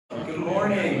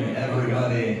morning,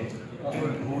 everybody.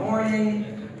 Good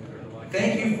morning.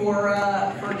 Thank you for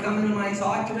coming to my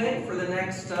talk today. For the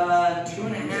next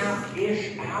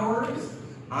 2.5-ish hours,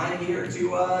 I'm here to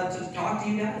talk to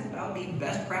you guys about the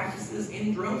best practices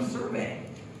in drone surveying.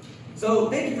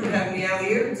 So thank you for having me out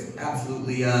here. It's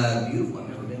absolutely beautiful. I've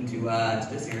never been to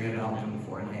this area of Alabama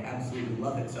before, and I absolutely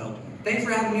love it. So thanks for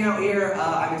having me out here.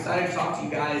 I'm excited to talk to you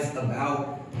guys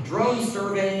about drone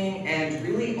surveying and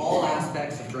really all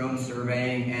aspects of drone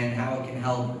surveying and how it can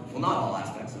help, well, not all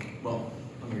aspects of, well,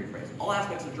 let me rephrase, all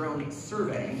aspects of drone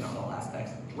surveying, not all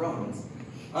aspects of drones,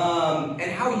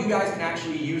 and how you guys can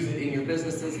actually use it in your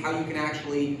businesses, how you can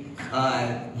actually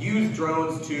use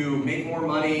drones to make more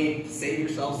money, save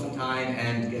yourself some time,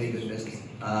 and get a good business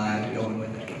going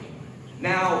with it.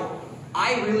 Now,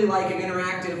 I really like an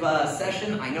interactive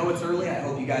session. I know it's early. I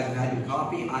hope you guys have had your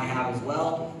coffee. I have as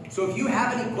well. So if you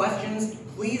have any questions,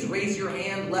 please raise your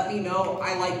hand. Let me know.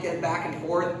 I like getting back and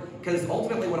forth because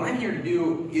ultimately what I'm here to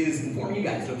do is inform you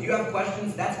guys. So if you have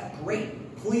questions, that's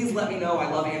great. Please let me know. I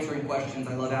love answering questions.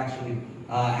 I love actually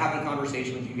having a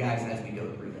conversation with you guys as we go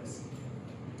through this.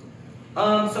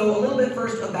 So a little bit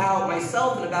first about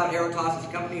myself and about Aerotas as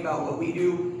a company, about what we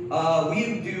do.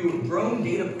 We do drone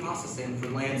data processing for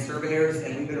land surveyors,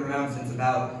 and we've been around since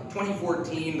about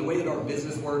 2014. The way that our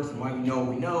business works and why we know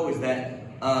what we know is that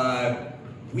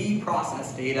we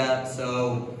process data,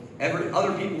 so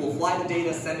other people will fly the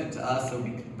data, send it to us, so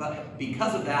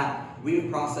because of that,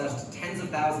 we've processed tens of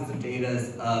thousands of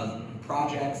data of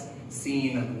projects,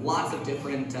 seen lots of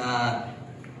different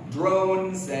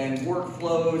drones and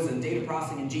workflows and data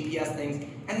processing and GPS things,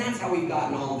 and that's how we've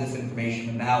gotten all of this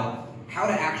information about how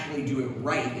to actually do it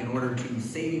right in order to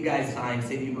save you guys time,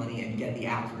 save you money, and get the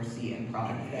accuracy and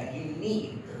product that you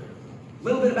need. A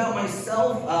little bit about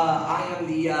myself. I am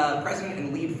the president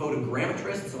and lead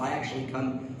photogrammetrist, so I actually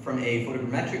come from a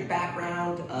photogrammetric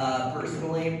background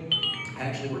personally. I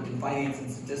actually worked in finance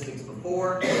and statistics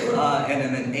before, and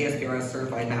I'm an ASPRS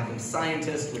certified mapping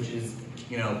scientist, which is,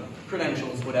 you know,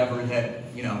 credentials, whatever, that,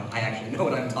 you know, I actually know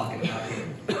what I'm talking about here.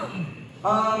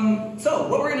 So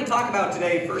what we're going to talk about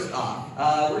today, first off,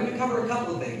 we're going to cover a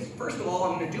couple of things. First of all,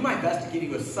 I'm going to do my best to give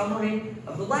you a summary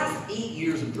of the last 8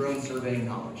 years of drone surveying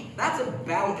knowledge. That's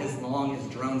about as long as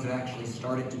drones have actually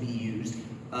started to be used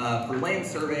for land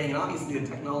surveying, and obviously the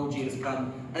technology has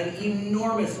come an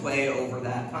enormous way over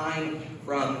that time,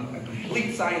 from a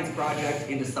complete science project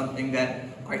into something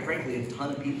that, quite frankly, a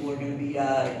ton of people are going to be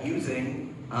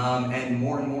using, and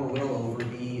more will over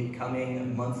the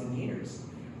coming months and years.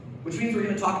 Which means we're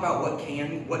going to talk about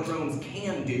what drones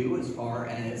can do as far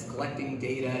as collecting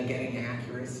data, getting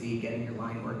accuracy, getting your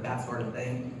line work, that sort of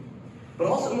thing. But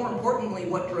also, more importantly,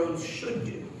 what drones should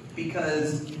do.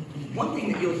 Because one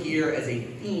thing that you'll hear as a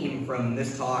theme from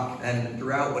this talk and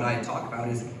throughout what I talk about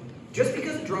is just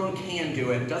because a drone can do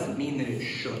it doesn't mean that it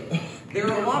should. There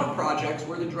are a lot of projects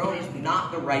where the drone is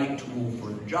not the right tool for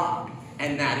the job,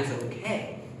 and that is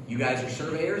okay. You guys are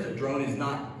surveyors. A drone is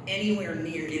not anywhere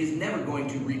near, it is never going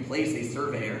to replace a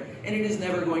surveyor, and it is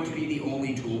never going to be the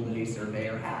only tool that a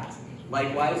surveyor has.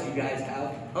 Likewise, you guys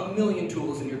have a million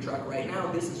tools in your truck right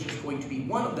now. This is just going to be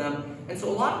one of them, and so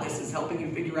a lot of this is helping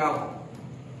you figure out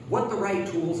what the right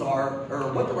tools are,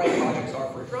 or what the right projects are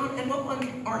for a drone, and what ones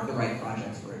aren't the right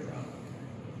projects for a drone.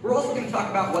 We're also going to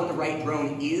talk about what the right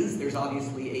drone is. There's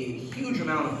obviously a huge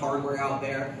amount of hardware out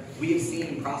there. We have seen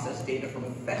and processed data from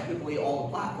effectively all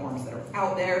the platforms that are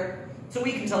out there. So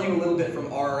we can tell you a little bit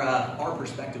from our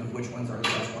perspective of which ones are the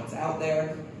best ones out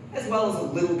there, as well as a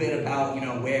little bit about, you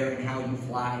know, where and how you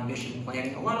fly, mission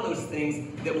planning, a lot of those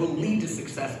things that will lead to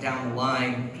success down the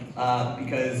line,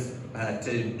 because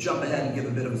to jump ahead and give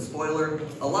a bit of a spoiler,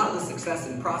 a lot of the success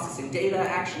in processing data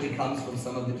actually comes from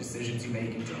some of the decisions you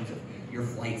make in terms of your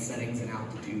flight settings and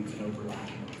altitudes and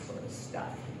overlapping, that sort of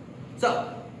stuff.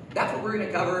 So that's what we're going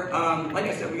to cover. Like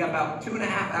I said, we got about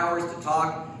 2.5 hours to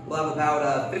talk. We'll have about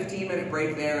a 15-minute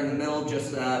break there in the middle,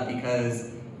 just because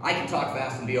I can talk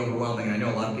fast and be overwhelming. I know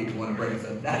a lot of people want a break,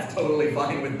 so that's totally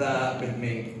fine with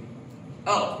me.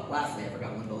 Oh, lastly, I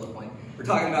forgot one bullet point. We're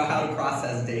talking about how to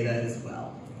process data as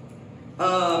well.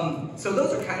 So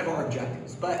those are kind of our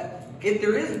objectives. But if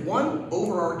there is one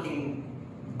overarching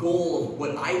goal of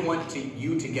what I want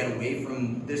you to get away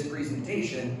from this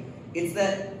presentation, it's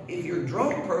that if your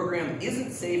drone program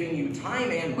isn't saving you time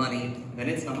and money, then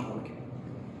it's not working.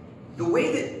 The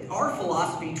way that our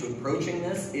philosophy to approaching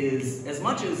this is, as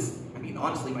much as, I mean,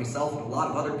 honestly, myself and a lot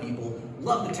of other people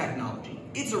love the technology.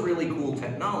 It's a really cool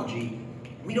technology.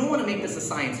 We don't want to make this a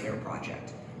science fair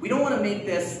project. We don't want to make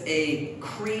this a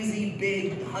crazy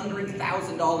big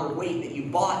 $100,000 weight that you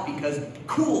bought because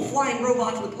cool, flying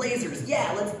robots with lasers,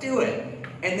 yeah, let's do it.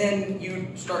 And then you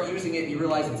start using it and you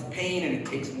realize it's a pain and it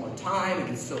takes more time and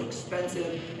it's so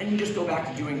expensive, and you just go back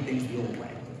to doing things the old way.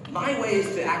 My way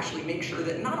is to actually make sure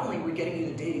that not only we're getting you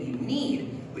the data you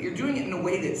need, but you're doing it in a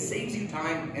way that saves you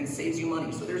time and saves you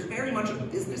money. So there's very much a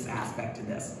business aspect to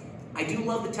this. I do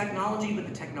love the technology, but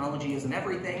the technology isn't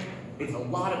everything. It's a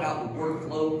lot about the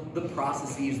workflow, the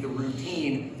processes, the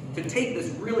routine, to take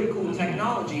this really cool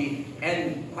technology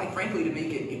and, quite frankly, to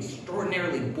make it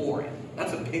extraordinarily boring.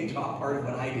 That's a big part of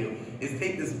what I do, is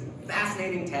take this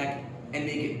fascinating tech and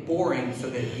make it boring so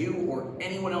that you or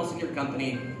anyone else in your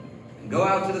company can go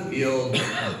out to the field,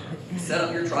 set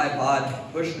up your tripod,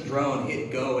 push the drone,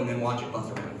 hit go, and then watch it buzz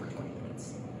around for 20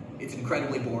 minutes. It's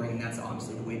incredibly boring, and that's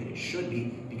obviously the way that it should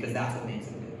be, because that's what makes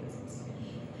it a good business.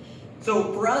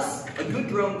 So for us, a good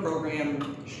drone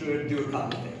program should do a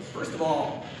couple of things. First of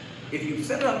all, if you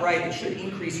set it up right, it should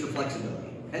increase your flexibility.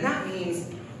 And that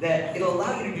means that it'll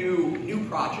allow you to do new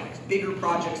projects, bigger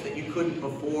projects that you couldn't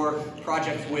before,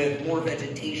 projects with more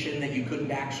vegetation that you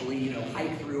couldn't actually,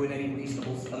 hike through in any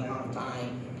reasonable amount of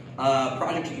time,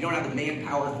 projects that you don't have the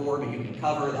manpower for, but you can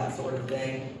cover, that sort of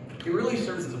thing. It really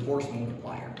serves as a force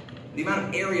multiplier. The amount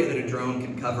of area that a drone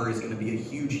can cover is going to be a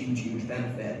huge, huge, huge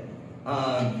benefit.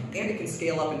 And it can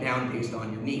scale up and down based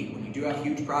on your need. When you do have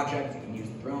huge projects, you can use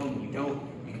the drone. When you don't,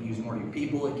 you can use more of your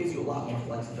people. It gives you a lot more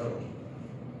flexibility.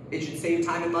 It should save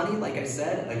time and money, like I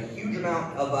said, a huge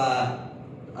amount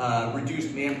of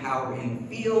reduced manpower in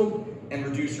the field and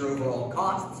reduce your overall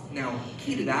costs. Now,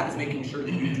 key to that is making sure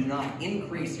that you do not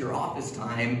increase your office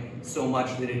time so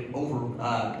much that it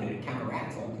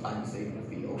counteracts all the time saved in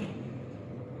the field.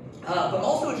 But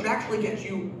also, it should actually get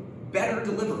you better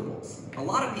deliverables. A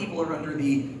lot of people are under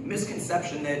the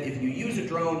misconception that if you use a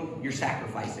drone, you're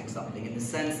sacrificing something, in the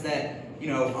sense that,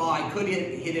 I could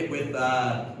hit it with,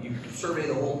 you survey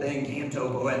the whole thing, hand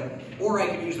topo it, or I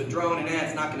could use the drone and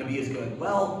it's not going to be as good.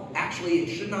 Well, actually, it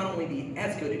should not only be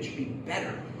as good, it should be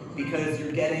better, because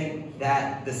you're getting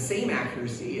the same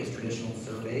accuracy as traditional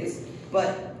surveys,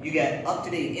 but you get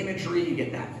up-to-date imagery, you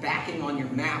get that backing on your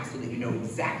map so that you know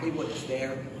exactly what's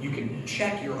there, you can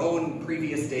check your own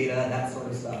previous data, that sort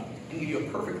of stuff, and give you a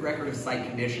perfect record of site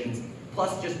conditions.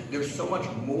 Plus, there's so much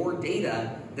more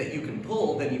data that you can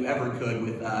pull than you ever could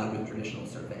with traditional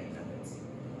surveying methods.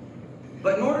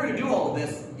 But in order to do all of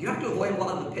this, you have to avoid a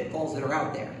lot of the pitfalls that are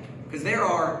out there, because there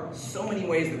are so many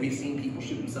ways that we've seen people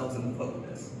shoot themselves in the foot with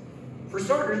this. For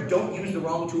starters, don't use the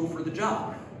wrong tool for the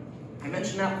job. I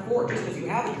mentioned that before. Just because you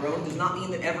have a drone does not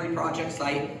mean that every project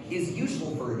site is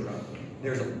useful for a drone.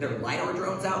 There are lidar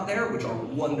drones out there, which are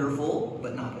wonderful,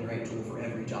 but not the right tool for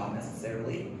every job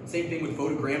necessarily. Same thing with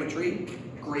photogrammetry,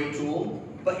 great tool.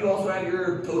 But you also have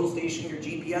your total station, your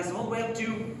GPS, all the way up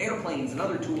to airplanes and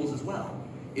other tools as well.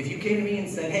 If you came to me and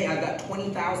said, hey, I've got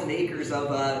 20,000 acres of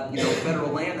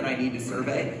federal land that I need to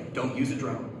survey, don't use a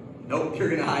drone. Nope, you're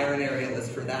going to hire an aerialist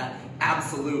for that.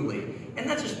 Absolutely. And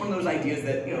that's just one of those ideas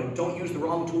that, don't use the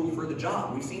wrong tool for the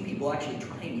job. We've seen people actually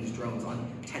try and use drones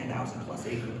on 10,000 plus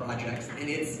acre projects, and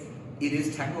it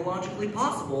is technologically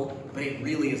possible, but it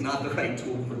really is not the right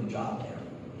tool for the job there.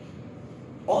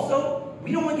 Also,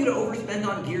 we don't want you to overspend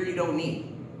on gear you don't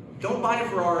need. Don't buy a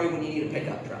Ferrari when you need a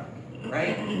pickup truck,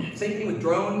 right? Same thing with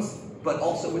drones, but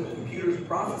also with the computers that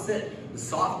process it, the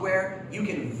software. You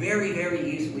can very,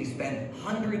 very easily spend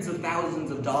hundreds of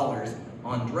thousands of dollars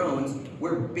on drones,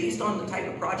 where based on the type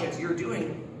of projects you're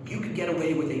doing, you could get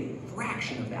away with a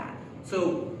fraction of that.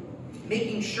 So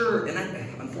making sure, and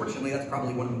unfortunately that's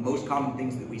probably one of the most common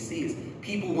things that we see, is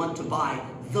people want to buy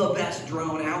the best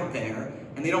drone out there,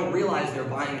 and they don't realize they're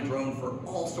buying a drone for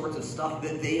all sorts of stuff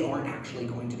that they aren't actually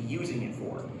going to be using it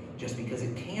for. Just because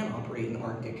it can operate in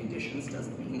Arctic conditions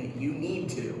doesn't mean that you need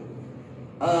to.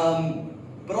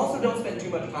 But also don't spend too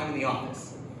much time in the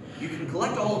office. You can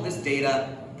collect all of this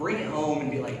data, bring it home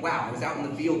and be like, wow, I was out in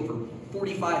the field for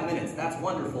 45 minutes, that's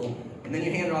wonderful. And then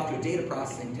you hand it off to a data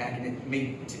processing tech and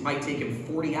it might take him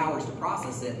 40 hours to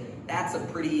process it. That's a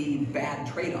pretty bad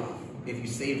trade-off. If you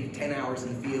save 10 hours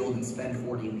in the field and spend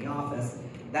 40 in the office,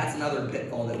 that's another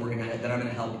pitfall that I'm gonna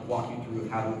help walk you through of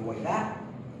how to avoid that.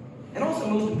 And also,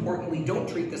 most importantly, don't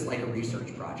treat this like a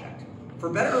research project. For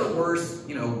better or worse,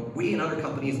 we and other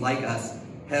companies like us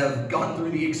have gone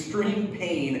through the extreme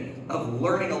pain of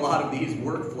learning a lot of these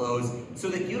workflows so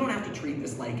that you don't have to treat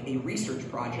this like a research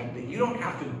project, that you don't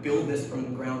have to build this from the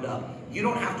ground up. You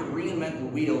don't have to reinvent the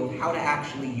wheel of how to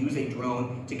actually use a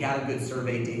drone to gather good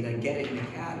survey data, get it in a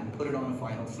CAD, and put it on a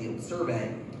final sealed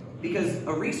survey. Because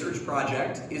a research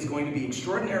project is going to be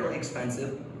extraordinarily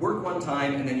expensive, work one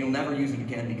time, and then you'll never use it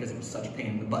again because it was such a pain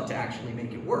in the butt to actually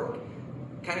make it work.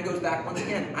 Kind of goes back, once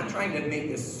again, I'm trying to make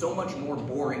this so much more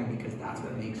boring because that's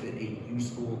what makes it a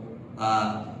useful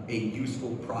a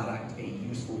useful product, a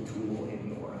useful tool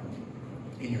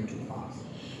in your toolbox.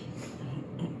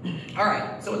 All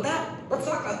right, so with that, let's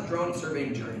talk about the drone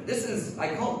surveying journey. This is,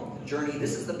 I call it journey,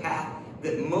 this is the path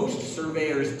that most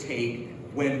surveyors take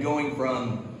when going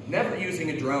from never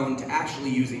using a drone to actually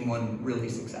using one really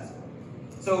successfully.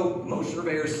 So most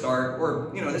surveyors start,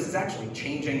 or this is actually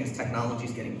changing as technology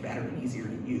is getting better and easier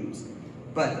to use.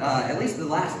 But at least in the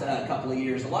last couple of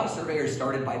years, a lot of surveyors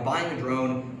started by buying a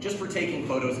drone just for taking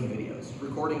photos and videos,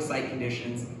 recording site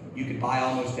conditions. You could buy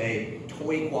almost a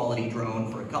toy quality drone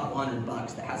for a couple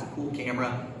 $100 that has a cool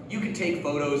camera. You could take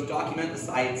photos, document the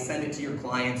site, send it to your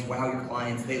clients, wow your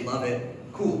clients, they love it.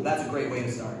 Cool, that's a great way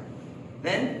to start.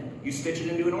 Then you stitch it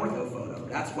into an ortho photo.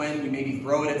 That's when you maybe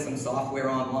throw it at some software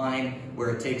online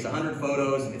where it takes 100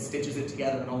 photos and it stitches it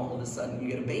together, and all of a sudden you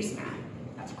get a base map.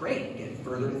 That's great, you get it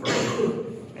further and further.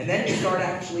 And then you start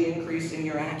actually increasing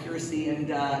your accuracy and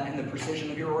the precision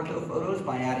of your ortho photos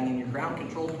by adding in your ground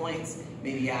control points,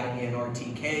 maybe adding in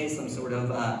RTK, some sort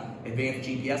of advanced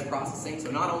GPS processing.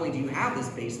 So not only do you have this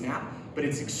base map, but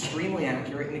it's extremely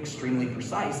accurate and extremely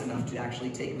precise enough to actually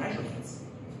take measurements.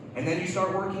 And then you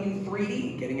start working in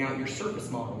 3D, getting out your surface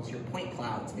models, your point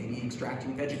clouds, maybe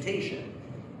extracting vegetation.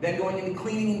 Then going into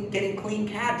cleaning, getting clean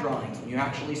CAD drawings, and you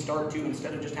actually start to,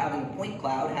 instead of just having a point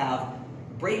cloud, have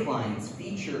break lines,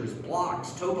 features,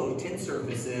 blocks, topo, tint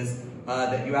surfaces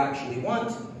that you actually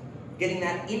want. Getting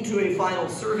that into a final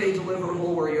survey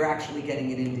deliverable where you're actually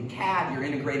getting it into CAD, you're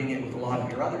integrating it with a lot of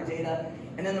your other data.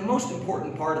 And then the most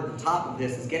important part at the top of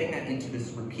this is getting that into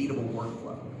this repeatable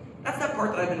workflow. That's that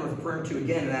part that I've been referring to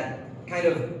again, that kind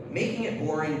of making it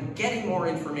boring, getting more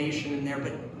information in there,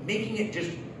 but making it just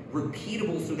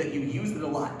repeatable so that you use it a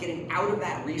lot, getting out of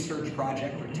that research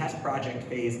project or test project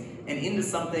phase and into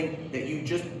something that you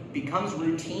just becomes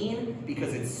routine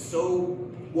because it's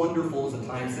so wonderful as a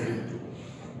time-saving tool.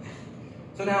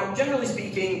 So now, generally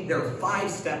speaking, there are 5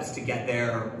 steps to get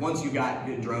there. Once you've got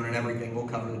your drone and everything, we'll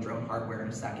cover the drone hardware in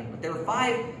a second, but there are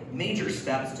 5 major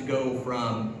steps to go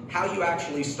from how you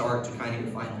actually start to kind of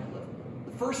your final delivery.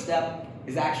 The first step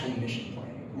is actually mission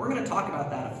planning. We're going to talk about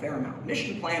that a fair amount.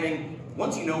 Mission planning,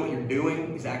 once you know what you're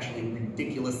doing, is actually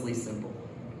ridiculously simple.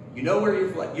 You know where your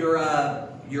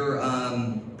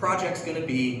project's going to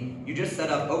be. You just set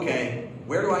up, okay,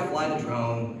 where do I fly the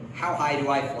drone? How high do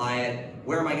I fly it?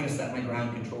 Where am I going to set my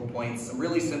ground control points? Some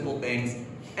really simple things.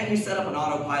 And you set up an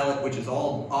autopilot, which is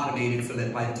all automated so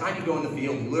that by the time you go in the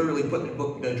field, you literally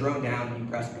put the drone down and you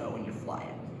press go and you fly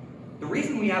it. The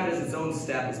reason we have it as its own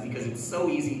step is because it's so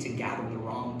easy to gather the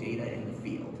wrong data in the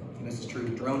field. And this is true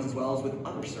with drones as well as with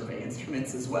other survey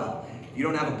instruments as well. If you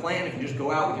don't have a plan, if you just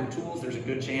go out with your tools, there's a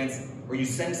good chance, or you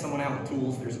send someone out with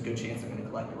tools, there's a good chance they're going to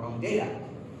collect the wrong data.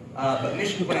 But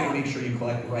mission planning makes sure you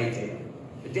collect the right data.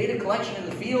 The data collection in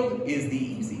the field is the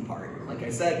easy part. Like I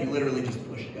said, you literally just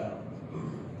push go.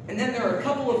 And then there are a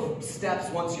couple of steps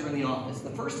once you're in the office.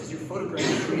 The first is your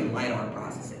photogrammetry and lidar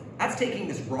processing. That's taking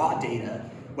this raw data,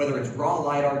 whether it's raw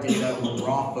lidar data or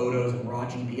raw photos and raw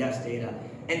GPS data,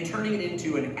 and turning it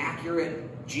into an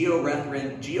accurate,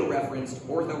 geo-referenced,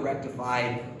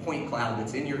 ortho-rectified point cloud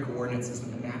that's in your coordinate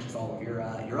system that matches all of your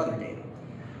other data.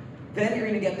 Then you're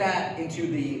going to get that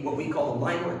into what we call the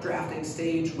line work drafting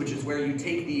stage, which is where you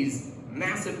take these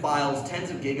massive files,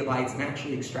 tens of gigabytes, and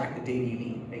actually extract the data you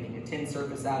need, making a tint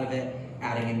surface out of it,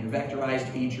 adding in your vectorized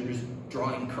features,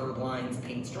 drawing curve lines,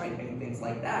 paint striping, things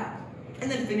like that. And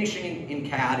then finishing in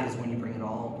CAD is when you bring it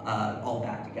all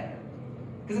back together.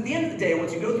 Because at the end of the day,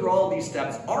 once you go through all of these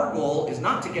steps, our goal is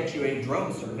not to get you a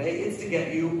drone survey, it's to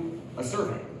get you a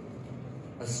survey.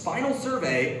 A final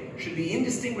survey should be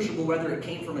indistinguishable whether it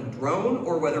came from a drone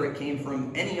or whether it came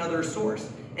from any other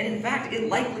source. And in fact, it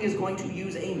likely is going to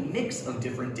use a mix of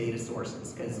different data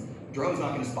sources, because drone's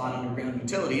not going to spot underground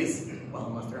utilities, well,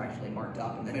 unless they're actually marked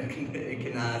up, and then it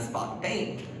can spot the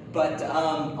paint. But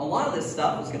a lot of this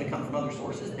stuff is going to come from other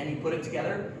sources, and you put it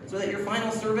together so that your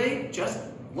final survey just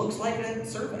looks like a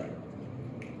survey.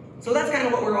 So that's kind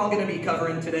of what we're all going to be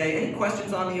covering today. Any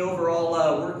questions on the overall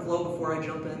workflow before I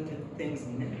jump into things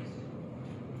next?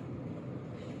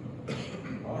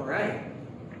 All right.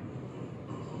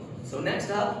 So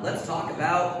next up, let's talk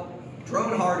about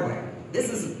drone hardware. This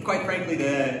is, quite frankly,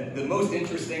 the most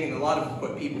interesting and a lot of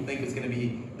what people think is going to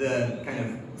be the kind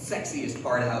of sexiest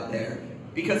part out there,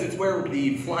 because it's where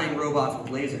the flying robots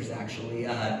with lasers actually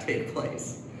take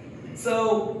place.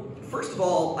 So, first of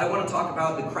all, I want to talk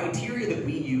about the criteria that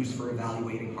we use for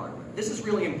evaluating hardware. This is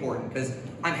really important because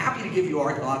I'm happy to give you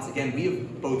our thoughts. Again, we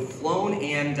have both flown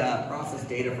and processed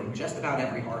data from just about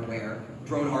every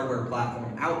drone hardware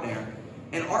platform out there.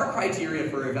 And our criteria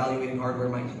for evaluating hardware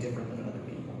might be different than other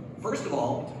people. First of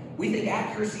all, we think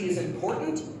accuracy is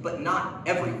important, but not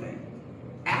everything.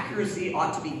 Accuracy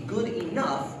ought to be good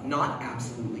enough, not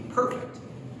absolutely perfect.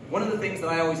 One of the things that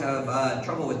I always have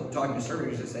trouble with talking to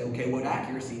surveyors is say, okay, what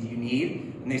accuracy do you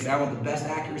need? And they say, I want the best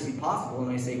accuracy possible.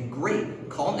 And I say, great,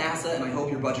 call NASA and I hope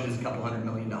your budget is a couple $100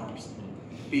 million.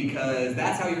 Because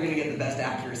that's how you're going to get the best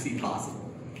accuracy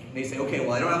possible. And they say, okay,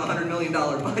 well, I don't have a $100 million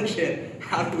budget.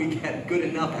 How do we get good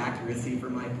enough accuracy for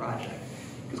my project?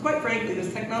 Because quite frankly,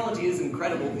 this technology is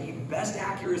incredible. The best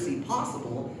accuracy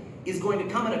possible is going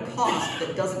to come at a cost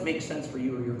that doesn't make sense for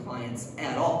you or your clients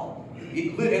at all.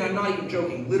 And I'm not even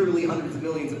joking, literally hundreds of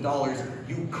millions of dollars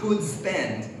you could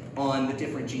spend on the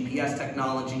different GPS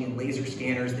technology and laser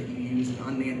scanners that you use and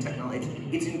unmanned technology.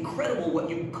 It's incredible what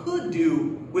you could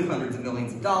do with hundreds of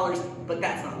millions of dollars, but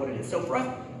that's not what it is. So for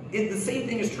us, the same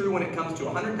thing is true when it comes to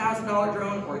a $100,000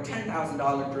 drone or a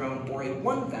 $10,000 drone or a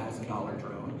 $1,000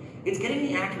 drone. It's getting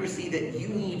the accuracy that you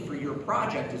need for your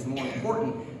project is more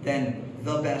important than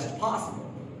the best possible.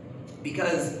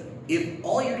 Because if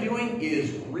all you're doing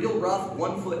is real rough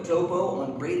 1-foot topo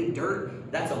on graded dirt,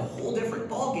 that's a whole different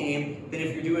ballgame than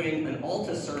if you're doing an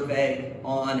Alta survey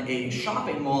on a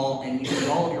shopping mall and you need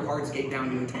all of your hardscape down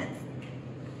to a 10th.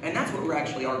 And that's what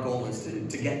our goal is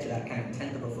to get to that kind of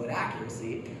 1/10 of a foot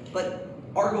accuracy. But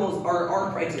our goals,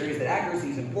 our criteria is that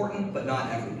accuracy is important, but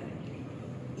not everything.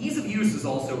 Ease of use is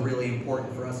also really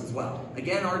important for us as well.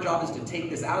 Again, our job is to take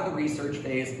this out of the research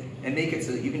phase and make it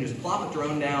so that you can just plop a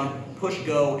drone down, push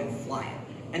go, and fly it.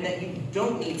 And that you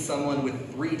don't need someone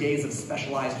with 3 days of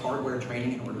specialized hardware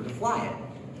training in order to fly it.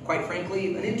 Quite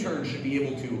frankly, an intern should be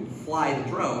able to fly the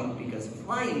drone, because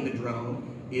flying the drone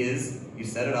is you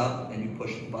set it up and you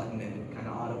push the button and it kind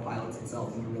of autopilots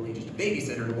itself, and you're really just a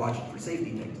babysitter to watch it for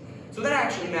safety things. So that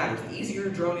actually matters. The easier a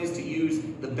drone is to use,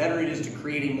 the better it is to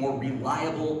create a more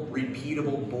reliable,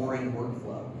 repeatable, boring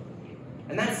workflow.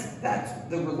 And that's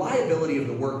the reliability of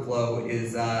the workflow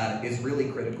is really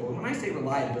critical. And when I say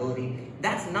reliability,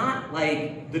 that's not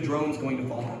like the drone's going to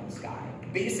fall out of the sky.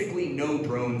 Basically, no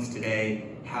drones today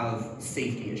have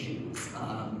safety issues.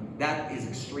 That is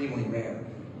extremely rare.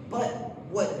 But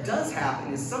what does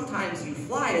happen is sometimes you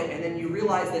fly it and then you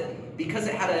realize that because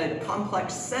it had a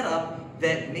complex setup,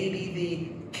 that maybe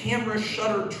the camera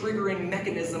shutter triggering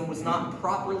mechanism was not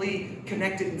properly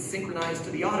connected and synchronized to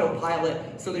the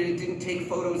autopilot, so that it didn't take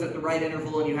photos at the right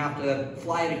interval and you have to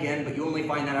fly it again, but you only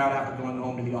find that out after going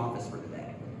home to the office for the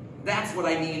day. That's what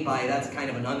I mean by that's kind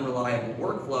of an unreliable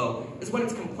workflow, is when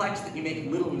it's complex that you make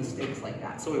little mistakes like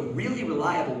that. So a really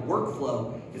reliable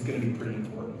workflow is going to be pretty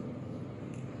important.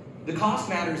 The cost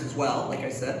matters as well. Like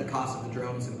I said, the cost of the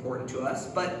drone is important to us,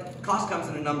 but cost comes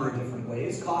in a number of different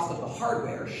ways. Cost of the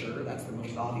hardware, sure, that's the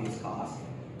most obvious cost.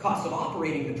 Cost of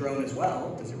operating the drone as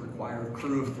well. Does it require a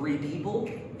crew of 3 people?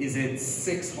 Is it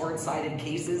 6 hard-sided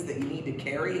cases that you need to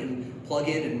carry and plug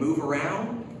in and move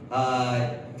around?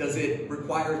 Does it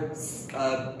require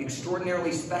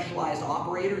extraordinarily specialized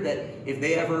operator that if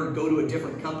they ever go to a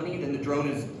different company, then the drone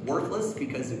is worthless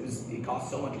because it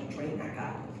costs so much to train that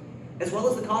guy? As well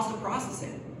as the cost of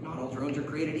processing. Not all drones are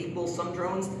created equal. Some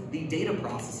drones, the data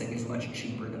processing is much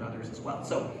cheaper than others as well.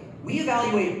 So we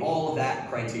evaluate all of that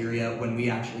criteria when we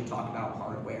actually talk about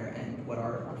hardware and what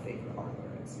our favorite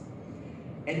hardware is.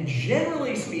 And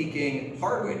generally speaking,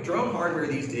 drone hardware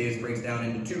these days breaks down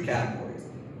into 2 categories.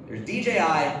 There's DJI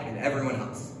and everyone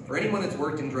else. For anyone that's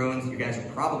worked in drones, you guys are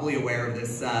probably aware of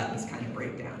this kind of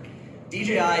breakdown.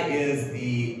 DJI is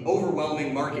the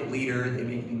overwhelming market leader. They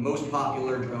make the most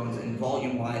popular drones, and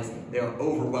volume-wise, they are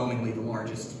overwhelmingly the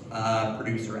largest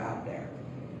producer out there.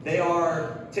 They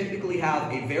typically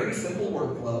have a very simple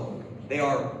workflow. They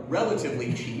are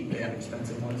relatively cheap. They have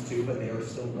expensive ones too, but they are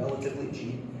still relatively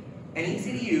cheap and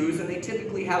easy to use, and they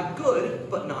typically have good,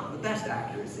 but not the best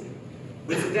accuracy.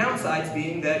 With the downsides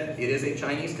being that it is a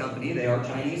Chinese company, they are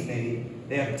Chinese made,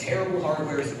 they have terrible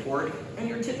hardware support, and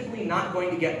you're typically not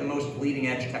going to get the most bleeding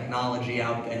edge technology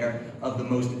out there of the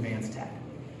most advanced tech.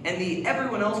 And the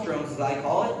everyone else drones, as I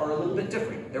call it, are a little bit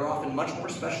different. They're often much more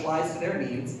specialized to their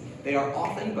needs. They are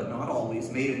often, but not always,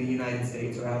 made in the United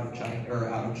States or out of China.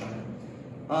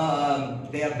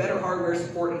 They have better hardware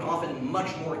support and often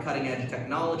much more cutting edge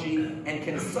technology, and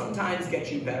can sometimes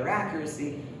get you better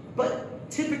accuracy, but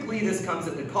typically this comes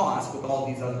at the cost, with all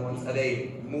these other ones, of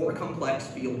a more complex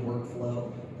field workflow.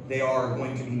 They are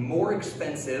going to be more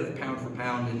expensive, pound for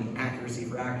pound, in accuracy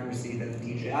for accuracy than the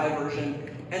DJI version,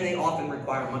 and they often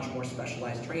require much more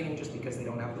specialized training just because they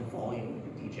don't have the volume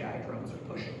that the DJI drones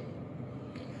are pushing.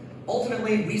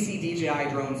 Ultimately, we see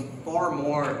DJI drones far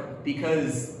more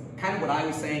because, kind of what I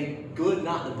was saying, good,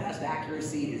 not the best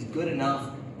accuracy is good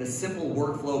enough, The simple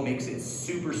workflow makes it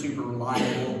super, super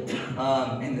reliable,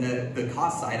 and the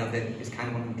cost side of it is kind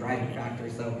of one of the driving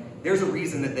factors. So there's a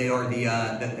reason that they're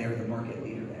the market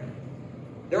leader there.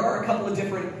 There are a couple of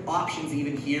different options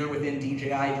even here within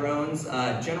DJI drones.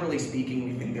 Generally speaking,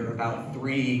 we think there are about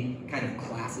 3 kind of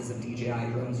classes of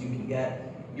DJI drones you can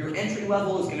get. Your entry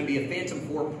level is going to be a Phantom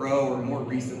 4 Pro, or more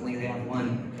recently they have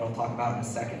one that I'll talk about in a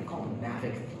second called the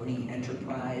Mavic 3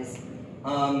 Enterprise.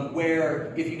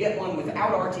 Where if you get one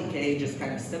without RTK, just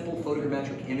kind of simple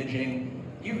photogrammetric imaging,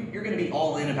 you're going to be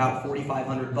all in about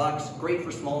 $4,500. Great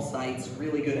for small sites,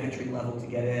 really good entry level to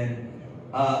get in.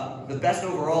 The best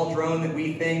overall drone that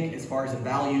we think, as far as a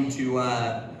value to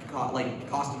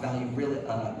cost to value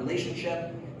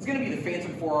relationship, is going to be the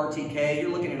Phantom 4 RTK. You're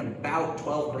looking at about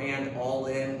 12 grand all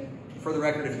in. For the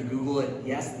record, if you Google it,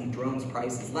 yes, the drone's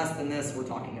price is less than this. We're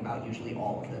talking about usually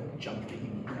all of the junk that you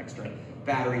need, extra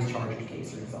batteries, charger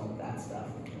casers, all of that stuff.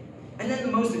 And then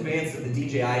the most advanced of the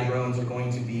DJI drones are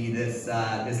going to be this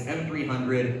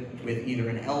M300 with either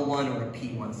an L1 or a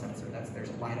P1 sensor. There's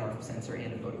a lidar sensor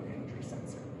and a photogrammetry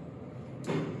sensor.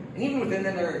 And even within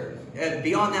them,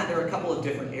 beyond that, there are a couple of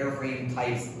different airframe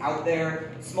types out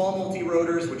there. Small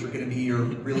multi-rotors, which are going to be your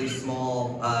really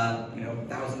small,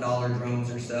 $1,000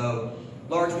 drones or so.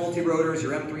 Large multi-rotors,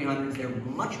 your M300s, they're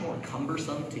much more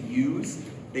cumbersome to use.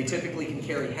 They typically can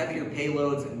carry heavier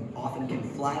payloads and often can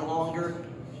fly longer,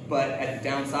 but at the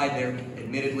downside, they're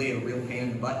admittedly a real pain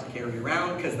in the butt to carry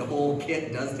around because the whole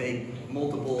kit does take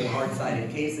multiple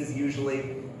hard-sided cases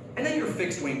usually. And then your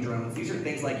fixed-wing drones. These are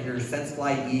things like your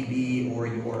SenseFly EB or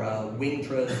your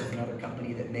Wingtras, is another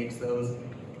company that makes those.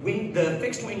 The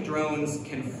fixed-wing drones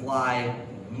can fly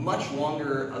much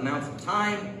longer amounts of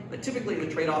time, but typically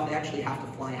the trade-off, they actually have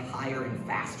to fly higher and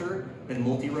faster than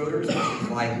multi-rotors, which can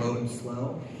fly low and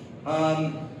slow.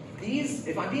 These,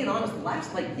 if I'm being honest, the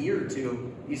last year or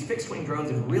two, these fixed-wing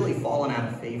drones have really fallen out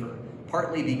of favor,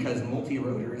 partly because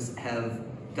multi-rotors have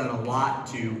done a lot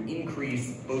to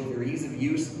increase both their ease of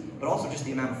use, but also just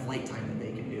the amount of flight time that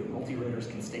they can do. Multi-rotors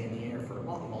can stay in the air for a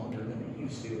lot longer than they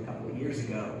used to a couple of years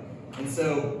ago. And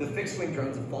so the fixed-wing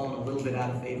drones have fallen a little bit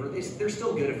out of favor. They're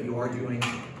still good if you are doing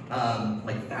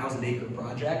 1,000-acre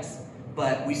projects,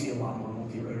 but we see a lot more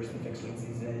multi-rotors than fixed-wings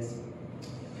these days.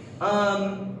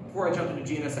 Before I jump into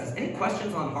GNSS, any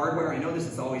questions on hardware? I know this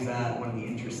is always one of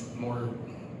the more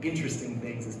interesting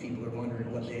things, as people are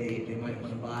wondering what they might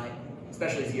want to buy,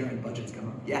 especially as year-end budgets come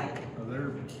up. Yeah? Well,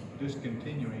 they're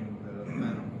discontinuing the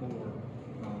Phantom 4.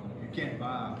 You can't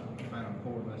buy Phantom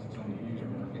 4 unless it's on the user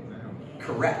market now.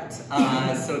 Correct.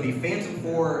 So the Phantom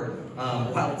 4,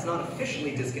 while it's not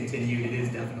officially discontinued, it is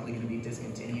definitely going to be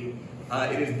discontinued.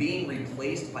 It is being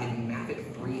replaced by the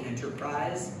Mavic 3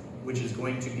 Enterprise, which is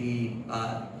going to be,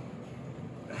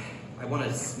 I want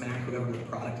to smack whoever the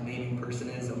product naming person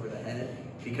is over the head,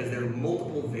 because there are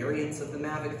multiple variants of the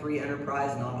Mavic 3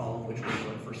 Enterprise, not all of which will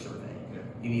work for survey.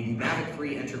 You need the Mavic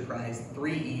 3 Enterprise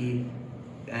 3E,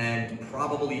 and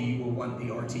probably you will want the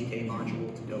RTK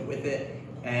module to go with it.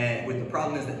 And the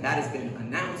problem is that that has been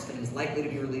announced and is likely to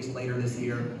be released later this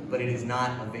year, but it is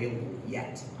not available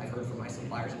yet. I've heard from my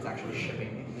suppliers it's actually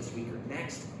shipping maybe this week or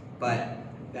next, but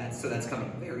that's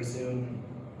coming very soon.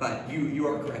 But you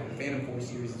are correct. The Phantom 4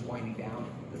 series is winding down.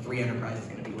 The 3 Enterprise is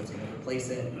going to be what's going to replace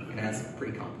it, and it has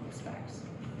pretty comparable specs.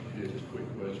 Yeah, just a quick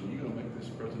question. Are you going to make this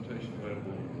presentation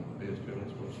available on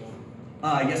BSPL's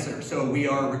website? Yes, sir. So we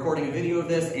are recording a video of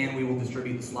this, and we will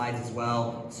distribute the slides as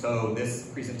well. So this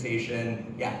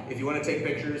presentation, yeah, if you want to take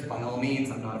pictures, by all means,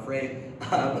 I'm not afraid.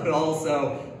 But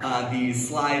also, these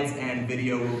slides and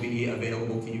video will be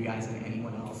available to you guys and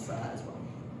anyone else as well.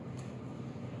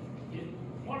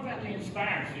 What about the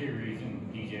Inspire series in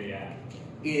DJI?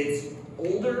 It's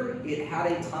older. It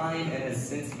had a time and has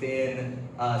since been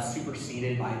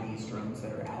superseded by these drones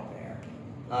that are out there.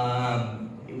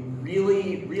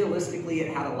 Realistically,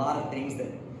 it had a lot of things that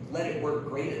let it work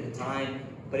great at the time,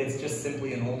 but it's just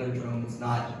simply an older drone that's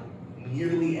not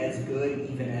nearly as good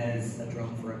even as a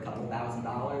drone for a couple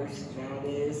 $1,000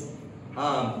 nowadays.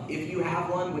 If you have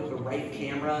one with the right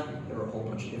camera, there are a whole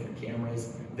bunch of different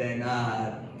cameras, then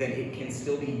it can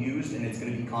still be used, and it's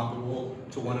going to be comparable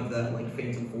to one of the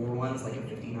Phantom 4 ones, like a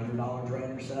 $1,500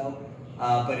 drone or so.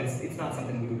 But it's not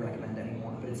something we would recommend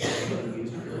anymore. But it's still going to be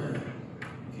used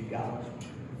if you've got one.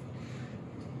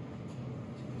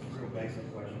 Real basic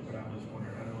question, but I'm just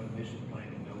wondering. I know in mission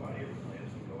planning, nobody ever plans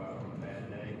to go out on a bad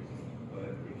day,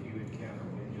 but if you encounter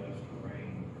wind gust or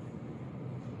rain,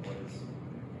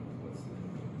 what's the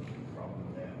problem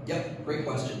with that? Yep, great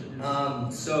question.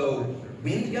 So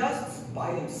wind gusts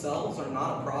by themselves are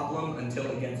not a problem until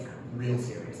it gets real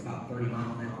serious. About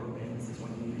 30-mile-an-hour winds is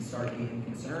when we start being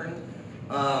concerned.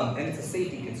 And it's a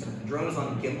safety concern. The drone is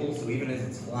on a gimbal, so even as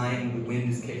it's flying, the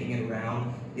wind is kicking it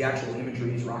around. The actual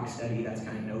imagery is rock steady. That's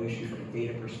kind of no issue from a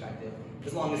data perspective,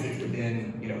 as long as it's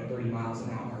within 30 miles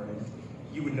an hour. And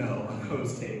you would know on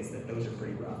those days that those are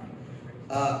pretty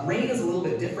rough. Rain is a little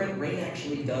bit different. Rain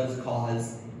actually does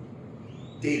cause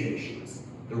data issues.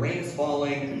 The rain is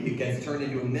falling, it gets turned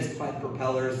into a mist by the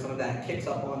propellers, some of that kicks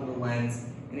up onto the lens,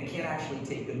 and it can't actually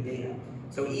take good data.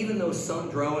 So even though some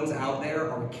drones out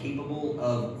there are capable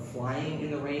of flying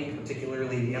in the rain,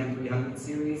 particularly the M300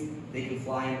 series, they can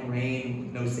fly in the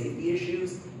rain, no safety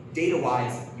issues.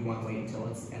 Data-wise, you want to wait until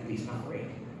it's at least not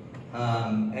raining.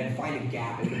 And find a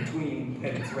gap in between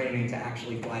when it's raining to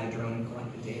actually fly the drone and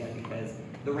collect the data, because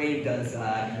the rain does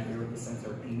interfere with the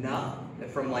sensor enough that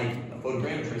from like a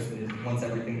photogrammetrist that is wants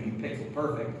everything to be pixel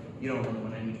perfect, you don't really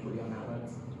want any debris on that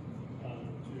lens.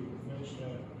 To finish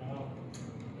that out,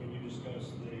 can you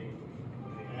discuss the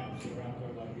apps that are out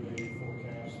there like UAV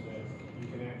forecast that you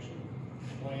can actually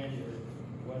plan your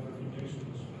weather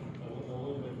conditions a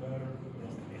little bit better,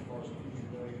 as far as the future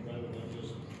day, rather than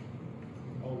just,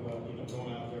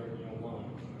 going out there and lying?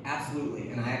 Absolutely,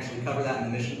 and I actually cover that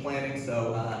in the mission planning,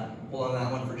 so hold on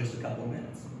that one for just a couple of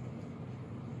minutes.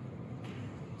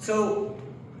 So,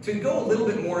 to go a little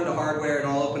bit more into hardware, and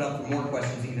I'll open up for more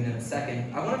questions even in a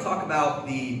second, I want to talk about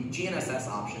the GNSS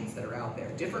options that are out there,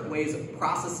 different ways of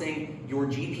processing your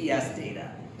GPS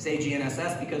data. I say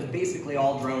GNSS because basically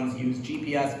all drones use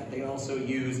GPS, but they also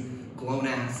use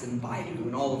GLONASS and Baidu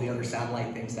and all of the other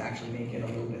satellite things to actually make it a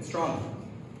little bit stronger.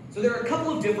 So there are a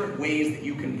couple of different ways that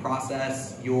you can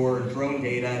process your drone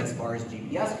data as far as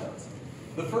GPS goes.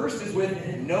 The first is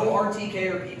with no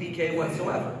RTK or PPK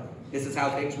whatsoever. This is how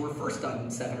things were first done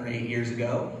 7 or 8 years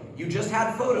ago. You just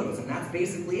had photos, and that's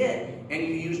basically it. And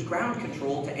you used ground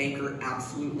control to anchor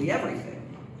absolutely everything,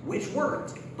 which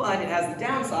worked. But it has the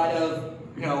downside of,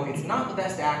 it's not the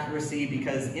best accuracy,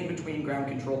 because in between ground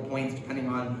control points, depending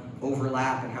on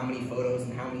overlap and how many photos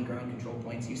and how many ground control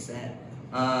points you set,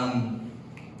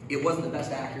 it wasn't the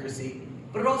best accuracy.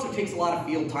 But it also takes a lot of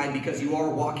field time, because you are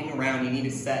walking around, you need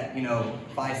to set,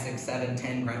 5, 6, 7,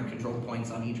 10 ground control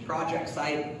points on each project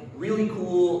site. Really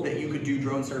cool that you could do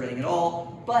drone surveying at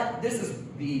all, but this is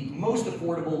the most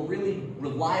affordable, really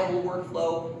reliable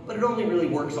workflow, but it only really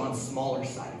works on smaller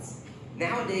sites.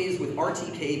 Nowadays, with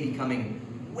RTK becoming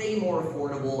way more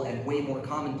affordable and way more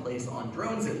commonplace on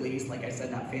drones at least, like I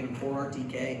said, that Phantom 4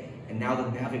 RTK, and now the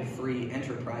Mavic 3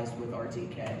 Enterprise with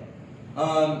RTK,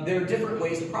 there are different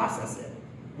ways to process it.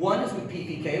 One is with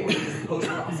PPK, where you just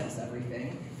post-process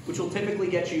everything, which will typically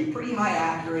get you pretty high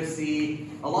accuracy,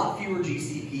 a lot fewer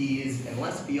GCPs, and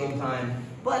less field time,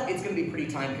 but it's going to be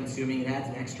pretty time consuming and adds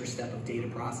an extra step of data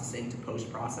processing to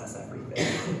post-process everything.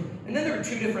 And then there are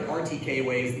 2 different RTK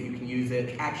ways that you can use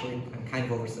it. Actually, I'm kind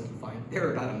of oversimplifying. There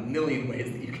are about 1 million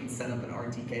ways that you can set up an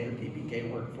RTK or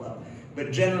PPK workflow,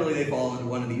 but generally they fall into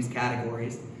one of these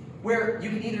categories, where you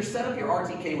can either set up your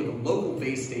RTK with a local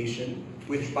base station,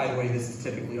 which, by the way, this is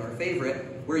typically our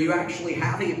favorite, where you actually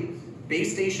have a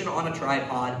base station on a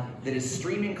tripod that is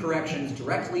streaming corrections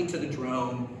directly to the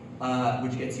drone,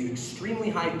 which gets you extremely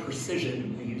high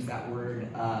precision. We use that word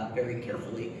very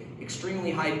carefully.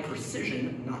 Extremely high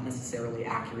precision, not necessarily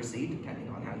accuracy, depending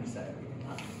on how you set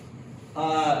everything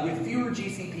up. With fewer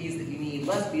GCPs that you need,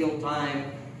 less field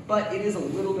time, but it is a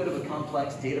little bit of a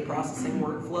complex data processing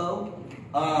workflow.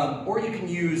 Or you can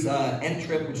use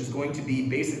Ntrip, which is going to be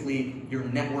basically your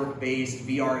network-based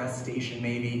VRS station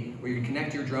maybe, where you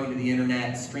connect your drone to the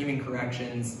internet, streaming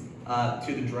corrections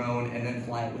to the drone, and then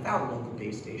fly it without a local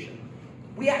base station.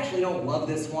 We actually don't love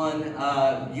this one,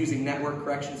 using network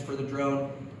corrections for the drone,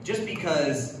 just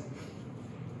because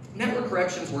network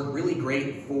corrections work really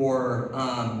great for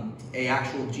a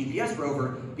actual GPS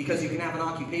rover, because you can have an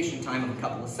occupation time of a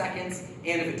couple of seconds,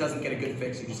 and if it doesn't get a good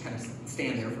fix, you just kind of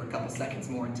stand there for a couple seconds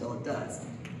more until it does.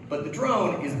 But the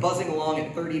drone is buzzing along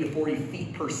at 30 to 40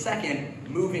 feet per second,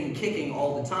 moving, kicking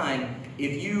all the time.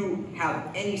 If you have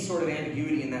any sort of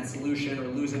ambiguity in that solution or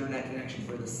lose internet connection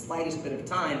for the slightest bit of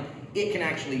time, it can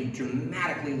actually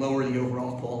dramatically lower the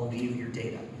overall quality of your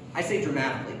data. I say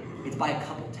dramatically. It's by a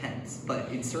couple tenths, but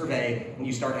in survey, when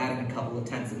you start adding a couple of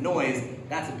tenths of noise,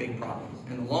 that's a big problem.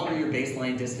 And the longer your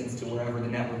baseline distance to wherever the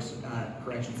network's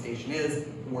correction station is,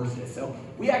 the worse it is. So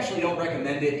we actually don't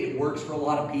recommend it. It works for a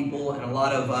lot of people, and a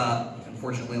lot of,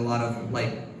 unfortunately, a lot of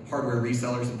hardware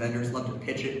resellers and vendors love to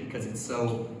pitch it because it's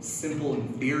so simple in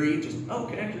theory. Just,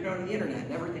 connect your drone to the internet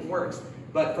and everything works.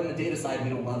 But from the data side,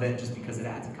 we don't love it just because it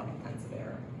adds a couple tenths of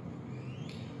error.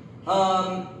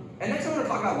 And next I want to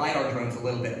talk about lidar drones a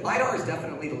little bit. Lidar is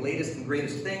definitely the latest and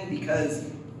greatest thing, because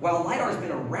while lidar's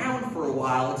been around for a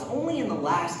while, it's only in the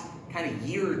last kind of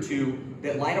year or two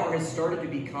that LiDAR has started to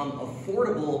become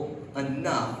affordable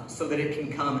enough so that it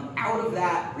can come out of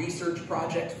that research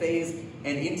project phase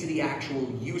and into the actual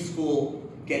useful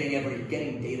getting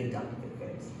data done with it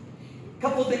phase. A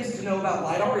couple of things to know about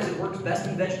LiDAR is it works best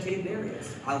in vegetated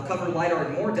areas. I'll cover LiDAR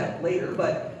in more depth later,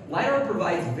 but LiDAR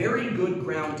provides very good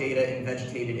ground data in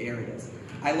vegetated areas.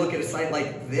 I look at a site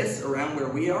like this around where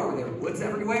we are, where there are woods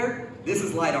everywhere. This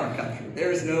is LiDAR country.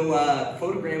 There is no,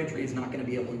 photogrammetry is not going to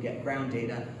be able to get ground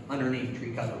data underneath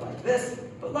tree cover like this,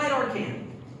 but LiDAR can.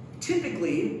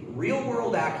 Typically,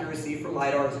 real-world accuracy for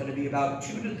LiDAR is going to be about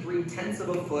 2 to 3 tenths of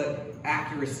a foot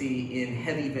accuracy in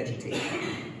heavy vegetation.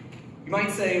 You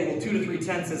might say, well, 2 to 3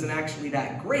 tenths isn't actually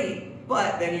that great,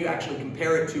 but then you actually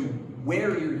compare it to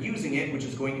where you're using it, which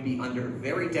is going to be under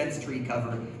very dense tree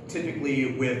cover,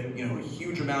 typically with a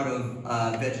huge amount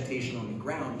of vegetation on the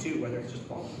ground too, whether it's just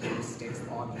falling sticks,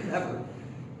 logs, whatever.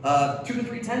 2 to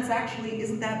 3 tenths actually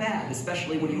isn't that bad,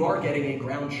 especially when you are getting a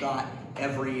ground shot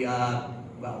every,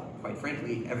 well, quite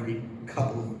frankly, every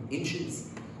couple of inches.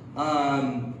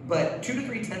 But 2 to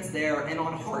 3 tenths there, and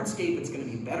on hardscape it's going to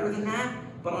be better than that.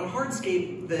 But on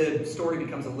hardscape, the story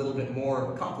becomes a little bit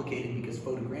more complicated because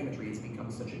photogrammetry has become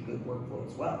such a good workflow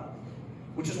as well.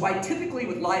 Which is why typically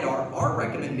with LiDAR, our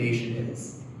recommendation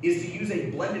is to use a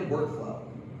blended workflow.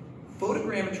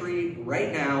 Photogrammetry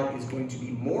right now is going to be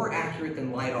more accurate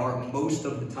than LiDAR most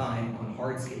of the time on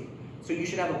hardscape. So you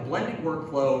should have a blended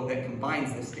workflow that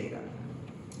combines this data.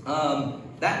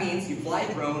 That means you fly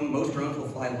a drone, most drones will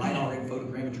fly LiDAR and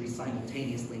photogrammetry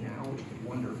simultaneously now, which is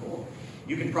wonderful.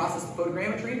 You can process the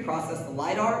photogrammetry, process the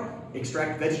LiDAR,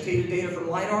 extract vegetative data from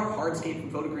LiDAR, hardscape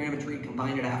from photogrammetry,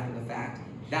 combine it after the fact.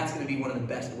 That's going to be one of the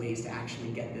best ways to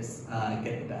actually get this,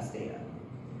 get the best data.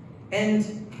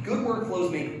 And good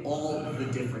workflows make all of the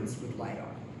difference with LiDAR.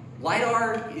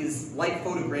 LiDAR is like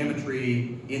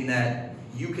photogrammetry in that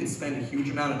you can spend a huge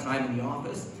amount of time in the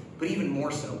office, but even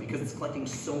more so because it's collecting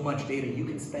so much data, you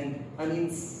can spend an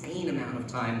insane amount of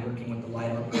time working with the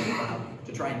LiDAR profile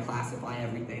to try and classify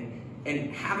everything.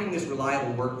 And having this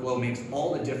reliable workflow makes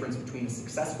all the difference between a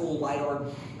successful LiDAR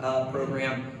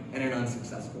program and an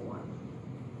unsuccessful one.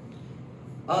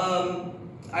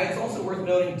 It's also worth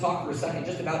noting, talk for a second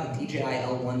just about the DJI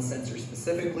L1 sensor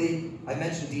specifically. I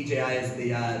mentioned DJI is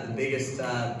the biggest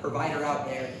provider out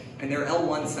there, and their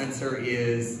L1 sensor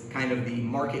is kind of the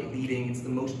market leading, it's the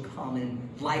most common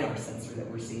LiDAR sensor that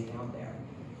we're seeing out there.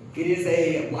 It is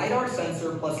a LiDAR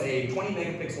sensor plus a 20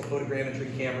 megapixel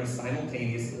photogrammetry camera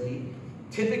simultaneously.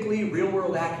 Typically,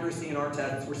 real-world accuracy in our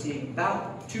tests, we're seeing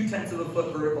about 2/10 of a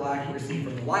foot vertical accuracy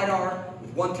from the LiDAR,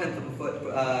 with 1/10 of a foot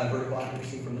vertical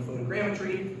accuracy from the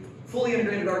photogrammetry, fully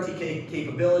integrated RTK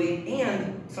capability,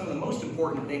 and some of the most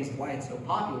important things of why it's so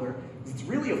popular is it's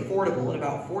really affordable at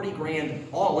about 40 grand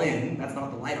all in. That's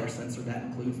not the LiDAR sensor, that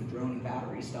includes the drone and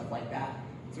battery, stuff like that.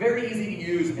 It's very easy to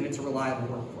use, and it's a reliable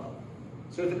workflow.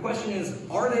 So the question is,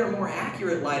 are there more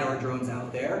accurate LiDAR drones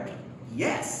out there?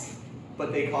 Yes,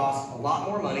 but they cost a lot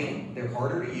more money, they're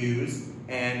harder to use,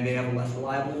 and they have a less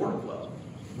reliable workflow.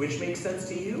 Which makes sense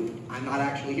to you? I'm not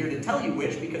actually here to tell you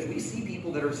which, because we see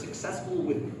people that are successful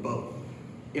with both.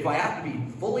 If I have to be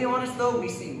fully honest though, we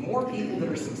see more people that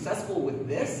are successful with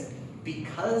this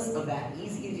because of that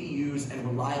easy to use and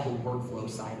reliable workflow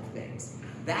side of things.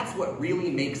 That's what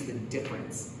really makes the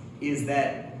difference, is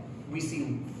that we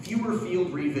see fewer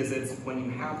field revisits when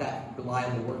you have that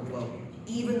reliable workflow,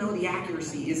 even though the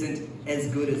accuracy isn't as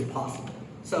good as possible.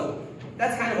 So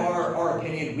that's kind of our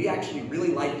opinion. We actually really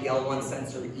like the L1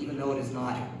 sensor, even though it is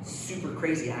not super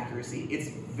crazy accuracy. It's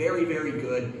very, very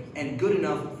good, and good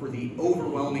enough for the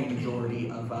overwhelming majority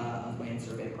of land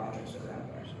survey projects that are out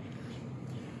there.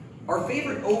 Our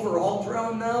favorite overall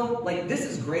drone though, like this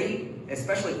is great,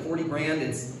 especially at 40 grand,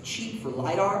 it's cheap for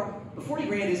LiDAR, but 40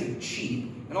 grand isn't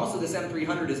cheap. And also this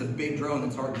M300 is a big drone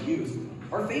that's hard to use.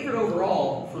 Our favorite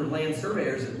overall, for land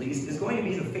surveyors at least, is going to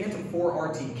be the Phantom 4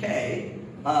 RTK.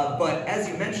 But as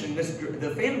you mentioned,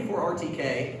 the Phantom 4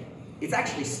 RTK, it's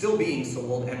actually still being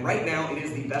sold, and right now it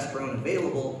is the best drone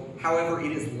available. However,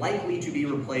 it is likely to be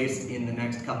replaced in the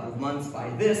next couple of months by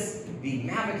this, the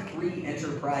Mavic 3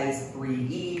 Enterprise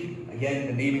 3E. Again,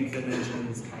 the naming convention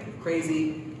is kind of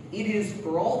crazy. It is,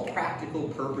 for all practical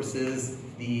purposes,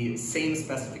 the same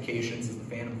specifications as the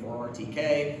Phantom 4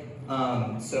 RTK.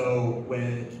 So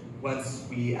once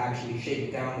we actually shake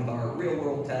it down with our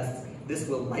real-world tests, this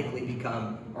will likely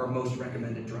become our most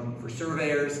recommended drone for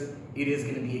surveyors. It is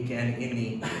going to be, again, in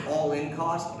the all-in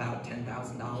cost, about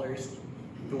 $10,000.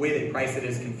 The way they price it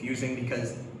is confusing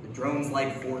because the drones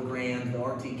like $4,000, the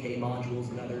RTK module's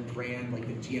another grand, like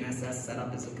the GNSS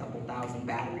setup is a couple thousand,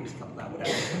 batteries, whatever.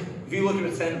 If you look at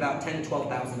it, spend about 10 to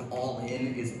 12,000 all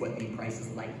in is what the price is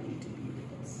likely to be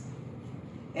with this.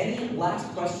 Any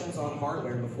last questions on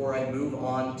hardware before I move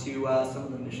on to some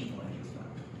of the mission planning stuff?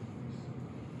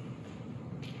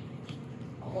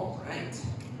 All right.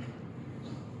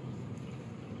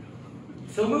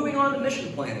 So moving on to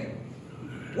mission planning.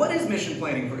 What is mission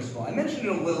planning, first of all? I mentioned it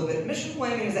a little bit. Mission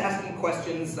planning is asking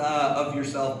questions of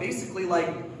yourself, basically like,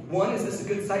 one, is this a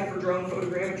good site for drone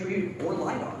photogrammetry or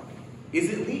lidar? Is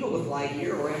it legal to fly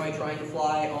here, or am I trying to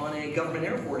fly on a government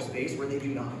Air Force base where they do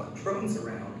not put drones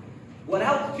around? What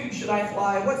altitude should I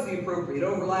fly? What's the appropriate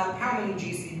overlap? How many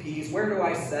GCPs? Where do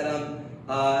I set them?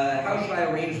 How should I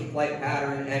arrange the flight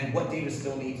pattern? And what data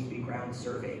still needs to be ground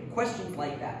surveyed? Questions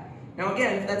like that. Now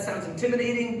again, if that sounds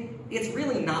intimidating, it's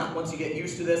really not once you get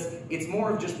used to this. It's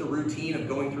more of just the routine of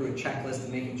going through a checklist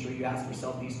and making sure you ask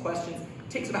yourself these questions. It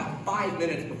takes about 5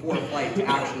 minutes before a flight to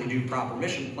actually do proper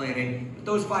mission planning, but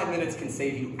those 5 minutes can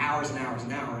save you hours and hours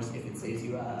and hours if it saves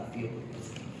you field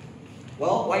visits.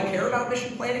 Well, why care about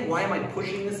mission planning? Why am I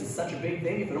pushing this as such a big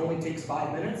thing if it only takes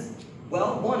 5 minutes?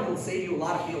 Well, one, it'll save you a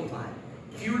lot of field time.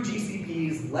 Fewer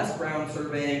GCPs, less ground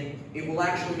surveying. It will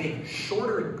actually make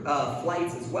shorter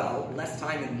flights as well, less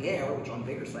time in the air, which on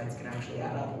bigger sites can actually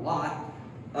add up a lot,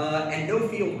 and no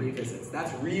field revisits.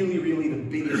 That's really, really the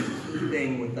biggest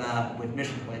thing with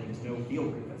mission planning is no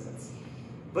field revisits.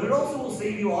 But it also will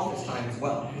save you office time as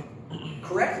well.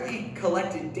 Correctly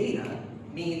collected data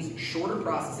means shorter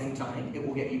processing time. It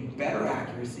will get you better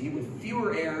accuracy with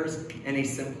fewer errors and a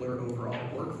simpler overall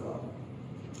workflow.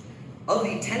 Of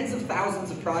the tens of thousands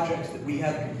of projects that we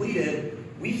have completed,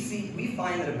 we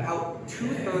find that about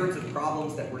 2/3 of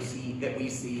problems that we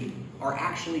see are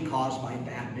actually caused by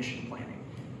bad mission planning.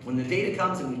 When the data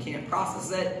comes and we can't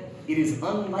process it, it is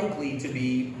unlikely to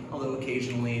be, although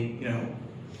occasionally,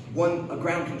 a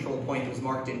ground control point was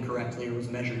marked incorrectly or was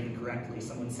measured incorrectly,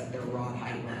 someone set their rod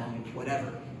height wrong,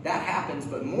 whatever. That happens,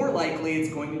 but more likely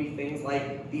it's going to be things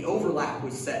like the overlap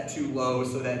was set too low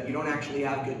so that you don't actually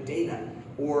have good data.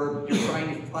 Or you're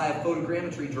trying to fly a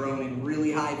photogrammetry drone in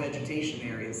really high vegetation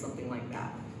areas, something like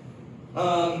that.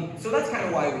 So that's kind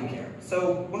of why we care.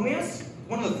 So when we ask,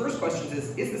 one of the first questions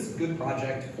is this a good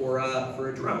project for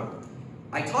a drone?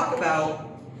 I talk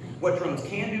about what drones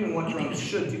can do and what drones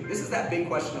should do. This is that big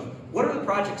question of what are the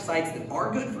project sites that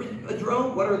are good for a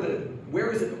drone?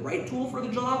 Where is it the right tool for the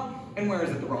job? And where is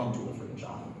it the wrong tool for the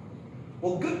job?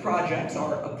 Well, good projects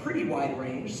are a pretty wide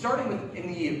range, starting with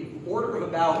in the order of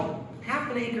about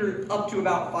half an acre up to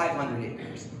about 500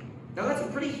 acres. Now that's a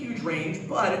pretty huge range,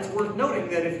 but it's worth noting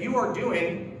that if you are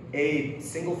doing a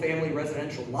single-family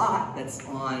residential lot that's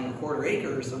on a quarter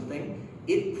acre or something,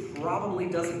 it probably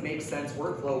doesn't make sense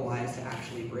workflow-wise to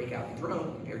actually break out the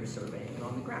drone compared to surveying it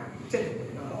on the ground. Typically,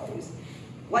 not always.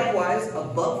 Likewise,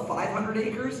 above 500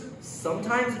 acres,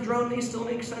 sometimes a drone may still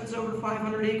make sense over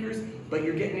 500 acres, but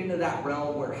you're getting into that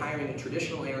realm where hiring a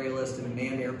traditional aerialist and a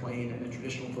manned airplane and a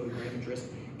traditional photogrammetrist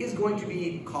is going to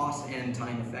be cost and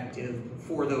time effective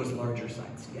for those larger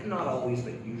sites. Again, not always,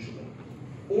 but usually.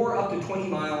 Or up to 20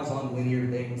 miles on linear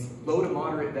things, low to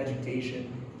moderate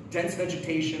vegetation. Dense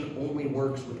vegetation only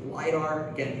works with lidar.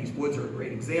 Again, these woods are a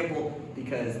great example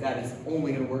because that is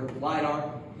only going to work with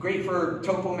lidar. Great for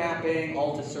topo mapping,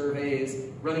 Alta surveys,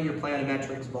 running your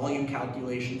planimetrics, volume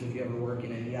calculations if you ever work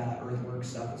in any earthwork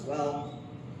stuff as well.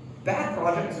 Bad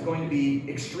projects are going to be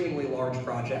extremely large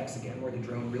projects, again, where the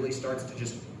drone really starts to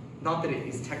just, not that it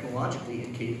is technologically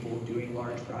incapable of doing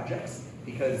large projects,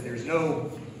 because there's no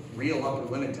real upper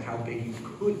limit to how big you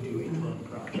could do a drone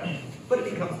project, but it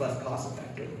becomes less cost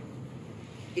effective.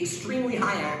 Extremely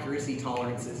high accuracy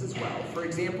tolerances as well. For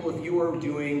example, if you are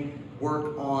doing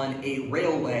work on a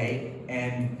railway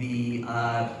and the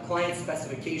client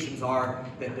specifications are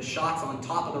that the shots on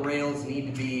top of the rails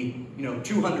need to be,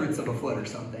 2/100ths of a foot or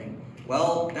something.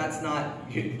 Well, that's not,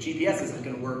 GPS isn't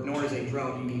going to work, nor is a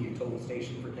drone. You need your total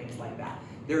station for things like that.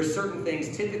 There are certain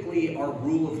things, typically our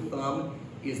rule of thumb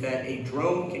is that a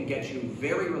drone can get you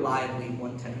very reliably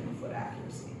 1/10 of a foot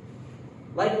accuracy.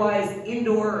 Likewise,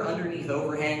 indoor or underneath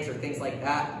overhangs or things like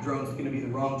that, drone's going to be the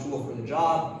wrong tool for the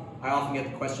job. I often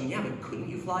get the question, yeah, but couldn't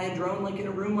you fly a drone like in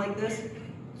a room like this?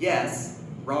 Yes,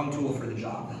 wrong tool for the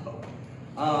job though.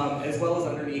 As well as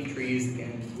underneath trees,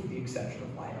 again, with the exception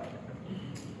of lidar.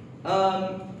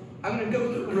 I'm going to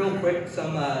go through real quick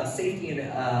some safety and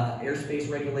airspace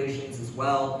regulations as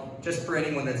well. Just for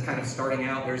anyone that's kind of starting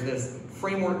out, there's this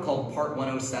framework called Part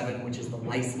 107, which is the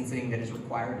licensing that is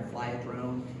required to fly a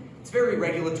drone. It's very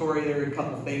regulatory. There are a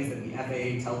couple of things that the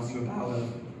FAA tells you about.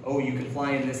 You can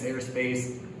fly in this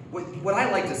airspace. What I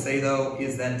like to say though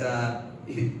is that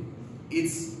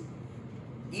it's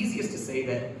easiest to say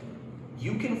that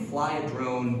you can fly a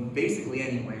drone basically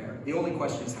anywhere. The only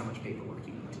question is how much paperwork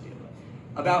you need to do.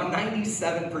 About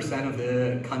 97% of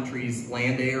the country's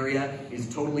land area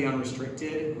is totally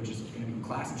unrestricted, which is going to be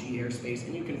Class G airspace,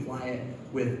 and you can fly it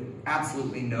with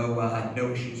absolutely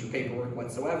no issues or paperwork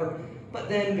whatsoever. But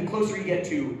then the closer you get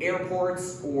to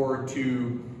airports or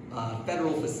to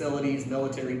federal facilities,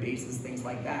 military bases, things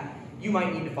like that, you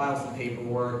might need to file some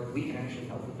paperwork. We can actually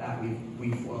help with that.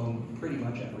 We've flown pretty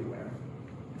much everywhere.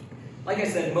 Like I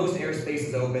said, most airspace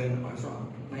is open. I was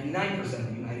wrong. 99% of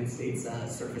the United States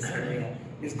surface area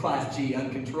is Class G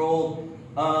uncontrolled,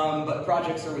 but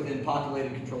projects are within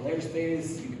populated controlled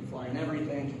airspace. You can fly in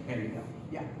everything. There you go.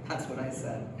 Yeah, that's what I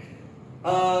said.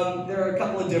 There are a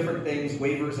couple of different things,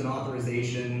 waivers and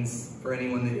authorizations, for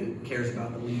anyone that cares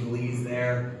about the legalese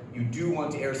there. You do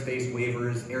want airspace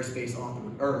waivers,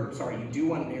 you do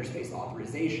want an airspace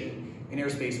authorization. An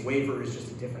airspace waiver is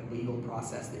just a different legal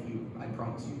process that I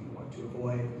promise you want to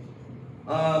avoid.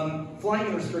 Flying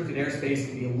in restricted airspace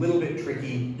can be a little bit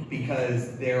tricky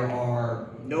because there are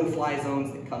no-fly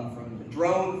zones that come from the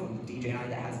drone, from the DJI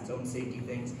that has its own safety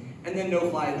things, and then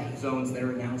no-fly zones that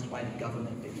are announced by the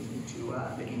government that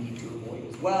you need to avoid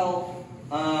as well.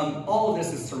 All of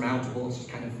this is surmountable. It's just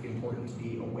kind of important to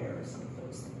be aware of some of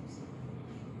those things.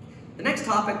 The next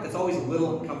topic that's always a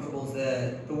little uncomfortable is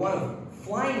the one of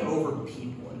flying over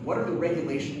people, and what are the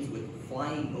regulations with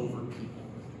flying over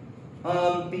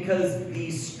people? Because the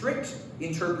strict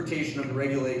interpretation of the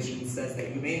regulations says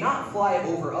that you may not fly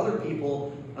over other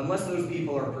people unless those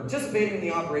people are participating in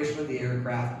the operation of the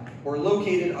aircraft or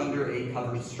located under a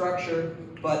covered structure,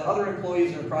 but other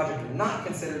employees in a project are not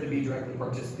considered to be directly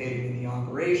participating in the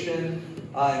operation,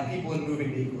 and people in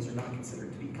moving vehicles are not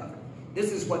considered to be covered.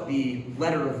 This is what the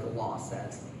letter of the law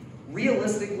says.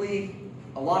 Realistically,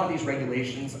 a lot of these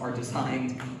regulations are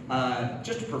designed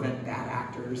just to prevent bad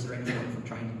actors or anyone from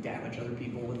trying to damage other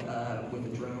people with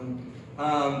a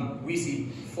drone. We see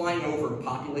flying over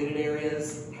populated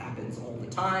areas happens all the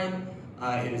time.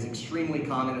 It is extremely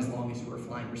common as long as you are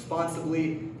flying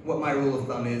responsibly. What my rule of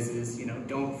thumb is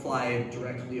don't fly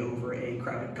directly over a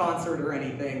crowded concert or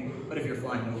anything, but if you're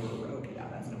flying over a road, yeah,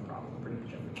 that's no problem. Pretty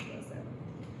much everyone does that.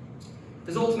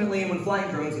 Because ultimately, when flying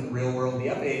drones in the real world, the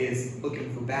FAA is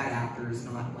looking for bad actors,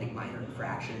 not like minor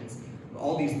infractions.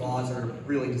 All these laws are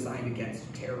really designed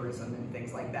against terrorism and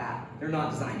things like that. They're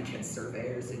not designed against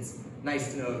surveyors. It's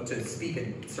nice to know to speak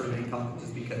at surveying conferences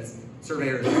because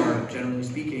surveyors are, generally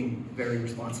speaking, very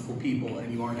responsible people,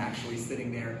 and you aren't actually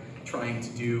sitting there trying to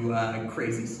do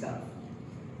crazy stuff.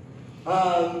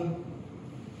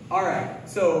 All right,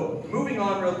 so moving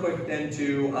on real quick then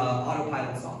to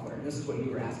autopilot software. This is what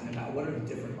you were asking about. What are the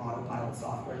different autopilot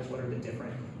softwares? What are the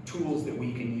different tools that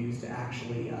we can use to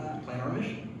actually plan our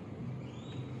mission?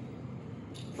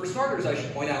 For starters, I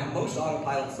should point out most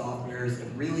autopilot softwares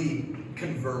have really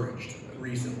converged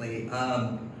recently.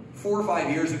 4 or 5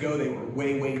 years ago, they were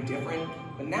way, way different,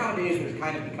 but nowadays they're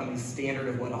kind of becoming standard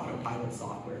of what autopilot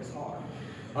softwares are.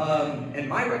 And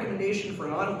my recommendation for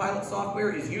an autopilot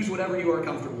software is use whatever you are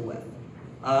comfortable with.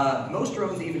 Most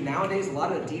drones, even nowadays, a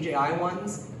lot of the DJI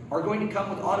ones are going to come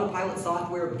with autopilot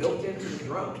software built into the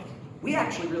drone. We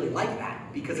actually really like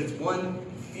that because it's one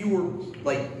fewer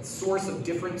source of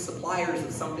different suppliers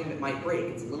of something that might break.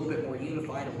 It's a little bit more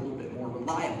unified, a little bit more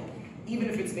reliable. Even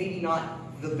if it's maybe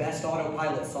not the best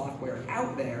autopilot software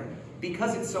out there,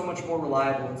 because it's so much more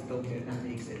reliable, it's built in, that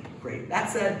makes it great. That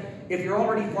said, if you're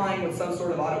already flying with some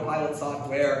sort of autopilot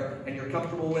software and you're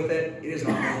comfortable with it, it is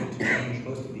not going to change.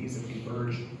 Most of these have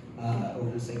converged over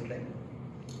the same thing.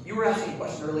 You were asking a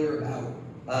question earlier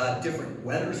about different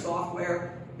weather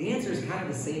software. The answer is kind of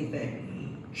the same thing.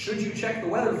 Should you check the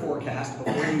weather forecast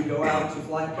before you go out to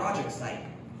fly a project site?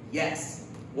 Yes.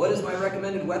 What is my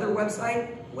recommended weather website?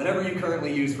 Whatever you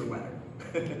currently use for weather.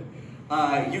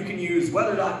 You can use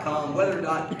weather.com,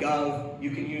 weather.gov.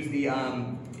 You can use the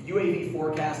UAV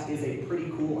Forecast is a pretty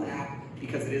cool app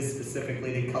because it is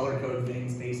specifically, they color code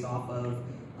things based off of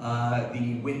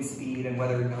the wind speed and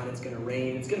whether or not it's going to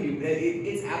rain.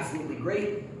 It's absolutely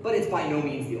great, but it's by no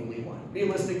means the only one.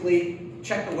 Realistically,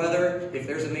 check the weather. If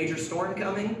there's a major storm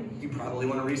coming, you probably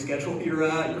want to reschedule your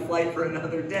flight for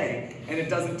another day. And it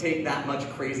doesn't take that much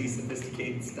crazy,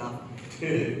 sophisticated stuff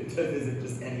to visit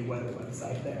just any weather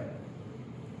website there.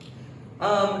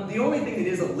 The only thing that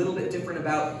is a little bit different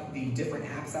about the different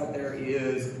apps out there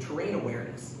is terrain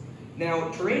awareness. Now,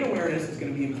 terrain awareness is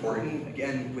going to be important,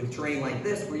 again, with terrain like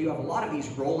this, where you have a lot of these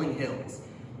rolling hills,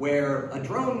 where a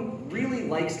drone really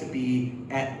likes to be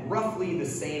at roughly the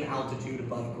same altitude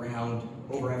above ground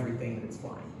over everything that it's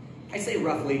flying. I say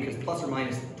roughly because plus or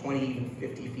minus 20, even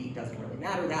 50 feet doesn't really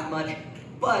matter that much.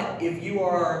 But if you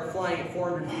are flying at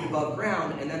 400 feet above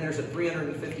ground and then there's a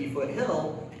 350-foot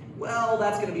hill, well,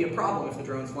 that's going to be a problem if the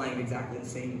drone's flying at exactly the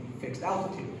same fixed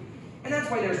altitude. And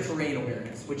that's why there's terrain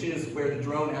awareness, which is where the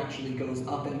drone actually goes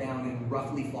up and down and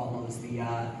roughly follows the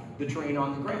terrain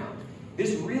on the ground.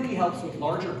 This really helps with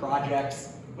larger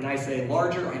projects. When I say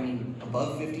larger, I mean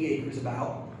above 50 acres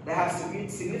about, that have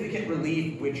significant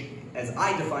relief, which, as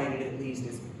I define it at least,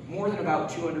 is more than about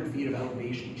 200 feet of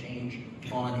elevation change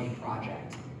on a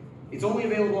project. It's only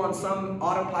available on some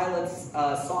autopilot's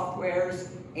softwares,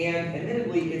 and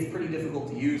admittedly, it's pretty difficult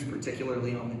to use,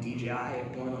 particularly on the DJI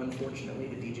one. Unfortunately,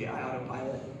 the DJI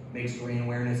autopilot makes terrain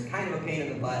awareness kind of a pain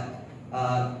in the butt,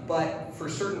 but for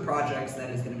certain projects, that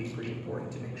is going to be pretty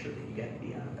important to make sure that you get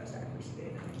the best accuracy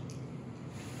data.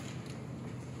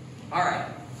 All right,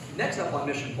 next up on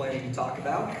mission planning to talk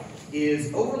about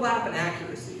is overlap and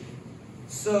accuracy.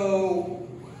 So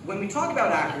when we talk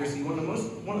about accuracy, one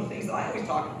of the things that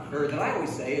I always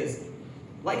say is,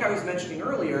 like I was mentioning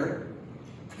earlier,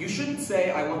 you shouldn't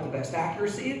say I want the best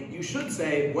accuracy. You should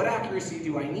say what accuracy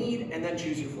do I need, and then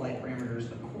choose your flight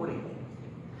parameters accordingly.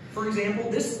 For example,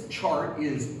 this chart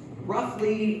is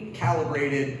roughly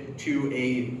calibrated to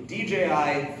a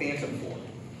DJI Phantom 4,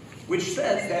 which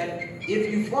says that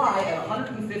if you fly at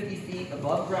 150 feet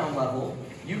above ground level,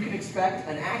 you can expect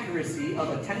an accuracy of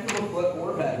a tenth of a foot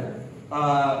or better,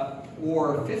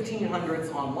 or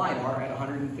 1500ths on lidar at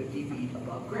 150 feet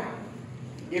above ground.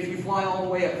 If you fly all the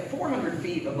way at 400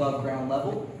 feet above ground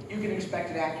level, you can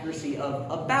expect an accuracy of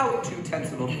about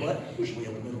 2/10 of a foot, usually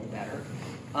a little better.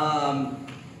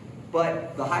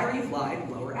 But the higher you fly,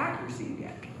 the lower accuracy you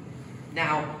get.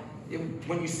 Now,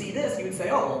 when you see this, you would say,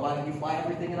 oh, well, why don't you fly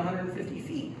everything at 150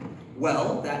 feet?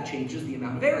 Well, that changes the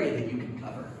amount of area that you can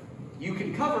cover. You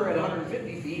can cover at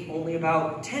 150 feet only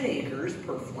about 10 acres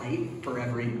per flight for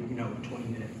every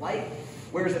 20-minute flight,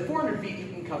 whereas at 400 feet you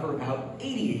can cover about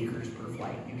 80 acres per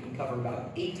flight. You can cover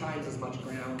about 8 times as much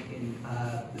ground in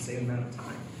the same amount of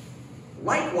time.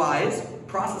 Likewise,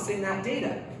 processing that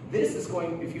data. This is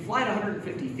going, if you fly at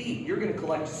 150 feet, you're going to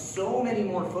collect so many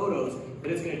more photos that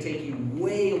it's going to take you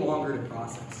way longer to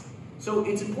process. So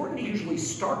it's important to usually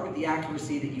start with the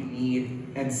accuracy that you need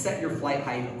and set your flight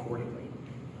height accordingly.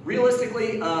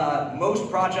 Realistically, most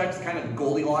projects, kind of the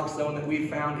Goldilocks zone that we've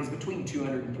found is between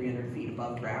 200 and 300 feet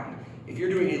above ground. If you're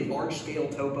doing a large-scale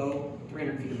topo,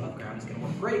 300 feet above ground is going to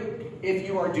work great. If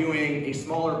you are doing a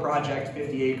smaller project,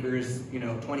 50 acres,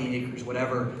 20 acres,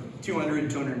 whatever, 200,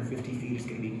 250 feet is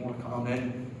going to be more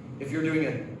common. If you're doing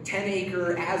a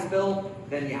 10-acre as-built,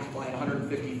 then yeah, fly at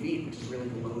 150 feet, which is really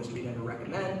the lowest we'd ever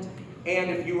recommend.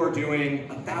 And if you are doing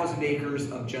 1,000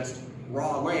 acres of just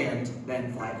raw land,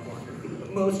 then fly at 400 feet.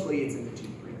 But mostly it's in the 200 to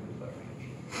 300 foot range.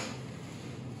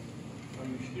 Are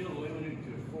you still limited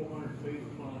to 400 feet of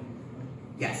flying?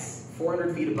 Yes,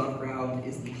 400 feet above ground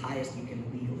is the highest you can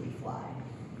legally fly.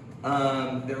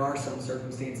 There are some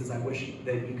circumstances I wish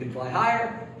that you could fly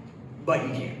higher, but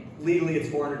you can't. Legally, it's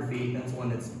 400 feet. That's one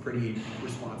that's pretty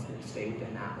responsible to stay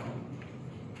within that one.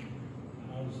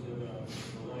 How does it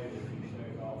relate if you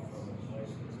take off from a place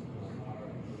that's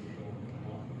higher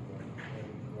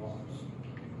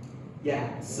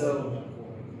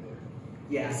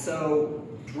Yeah, so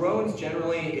drones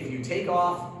generally, if you take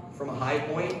off from a high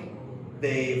point,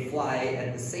 they fly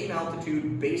at the same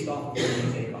altitude based off of where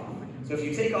you take off. So if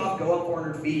you take off, go up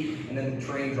 400 feet, and then the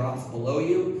terrain drops below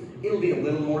you, it'll be a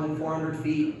little more than 400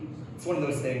 feet. It's one of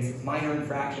those things, it's minor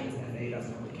infractions, FAA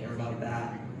doesn't really care about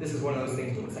that. This is one of those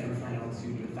things to set your flight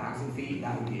altitude to 1,000 feet,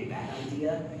 that would be a bad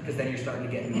idea, because then you're starting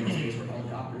to get into a space where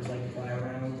helicopters like to fly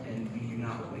around, and you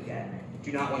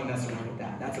do not want to mess around with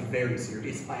that. That's a very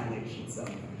serious violation. So,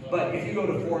 but if you go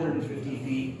to 450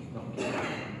 feet, No,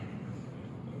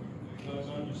 as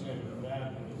I'm just saying for that,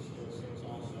 and it's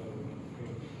also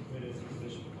fit its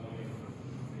position planning.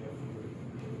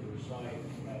 If your site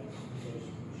has those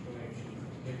restraints,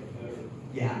 pick a better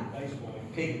baseline.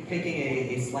 Picking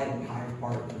a slightly higher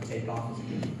part for takeoff is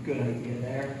a good idea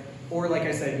there. Or like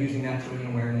I said, using that terrain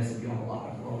awareness if you have a lot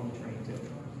of rolling terrain too.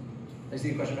 I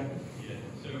see a question back there? Yeah,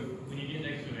 so when you get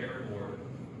next to an airport,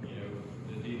 the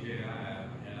DJI has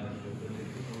the ability to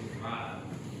override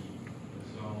the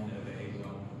zone, FAA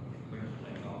zone, clearance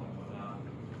takeoff and whatnot.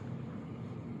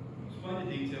 Explain the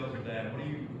details of that. What are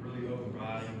you really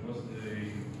overriding? What's the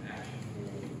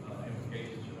actionable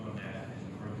implications on that? And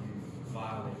are you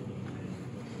violating anything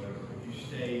whatsoever? If you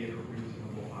stay at a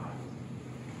reasonable height?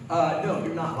 No,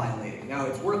 you're not violating. Now,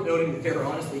 it's worth noting that there are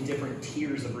honestly different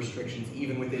tiers of restrictions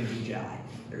even within DJI.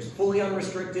 There's fully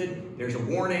unrestricted, there's a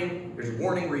warning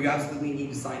where you absolutely need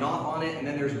to sign off on it, and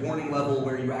then there's warning level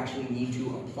where you actually need to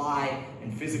apply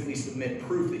and physically submit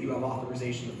proof that you have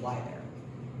authorization to fly there.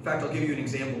 In fact, I'll give you an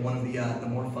example. One of the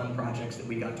more fun projects that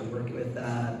we got to work with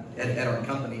at our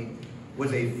company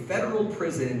was a federal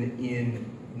prison in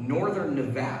northern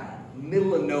Nevada,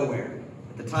 middle of nowhere.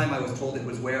 At the time, I was told it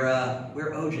was where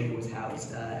OJ was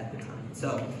housed at the time.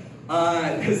 So,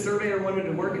 the surveyor wanted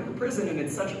to work at the prison, and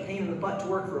it's such a pain in the butt to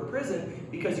work for a prison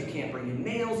because you can't bring in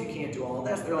nails, you can't do all of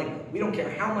this. They're like, we don't care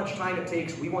how much time it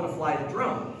takes, we want to fly the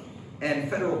drone. And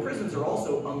federal prisons are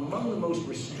also among the most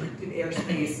restricted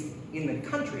airspace in the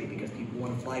country because people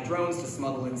want to fly drones to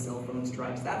smuggle in cell phones,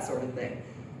 drugs, that sort of thing.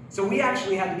 So we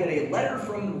actually had to get a letter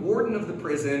from the warden of the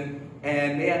prison,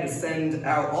 and they had to send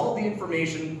out all the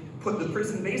information, put the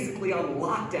prison basically on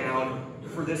lockdown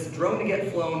for this drone to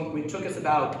get flown. It took us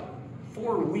about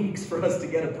 4 weeks for us to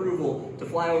get approval to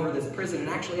fly over this prison, and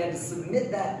actually had to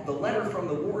submit the letter from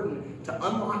the warden to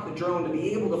unlock the drone to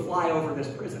be able to fly over this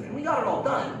prison. And we got it all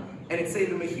done, and it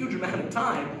saved them a huge amount of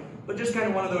time, but just kind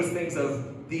of one of those things of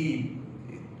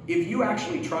if you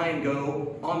actually try and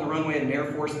go on the runway at an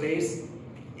Air Force base,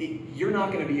 you're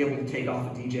not going to be able to take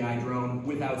off a DJI drone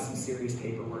without some serious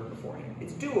paperwork beforehand.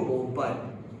 It's doable, but,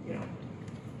 you know,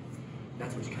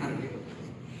 that's what you kind of do.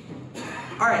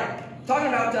 All right, talking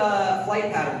about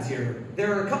flight patterns here.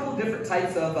 There are a couple of different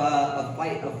types of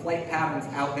flight patterns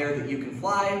out there that you can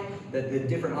fly that the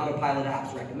different autopilot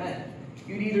apps recommend.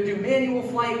 You can either do manual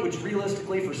flight, which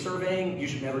realistically for surveying, you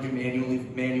should never do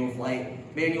manual flight.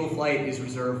 Manual flight is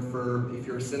reserved for if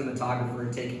you're a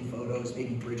cinematographer taking photos,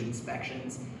 maybe bridge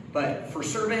inspections. But for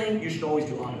surveying, you should always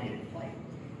do automated flight.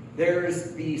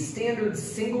 There's the standard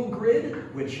single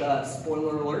grid, which,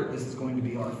 spoiler alert, this is going to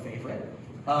be our favorite.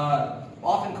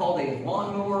 Often called a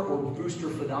lawnmower or booster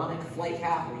photonic flight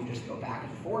path, where you just go back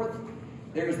and forth.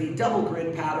 There's the double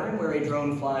grid pattern, where a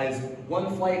drone flies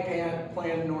one flight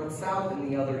plan north-south and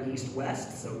the other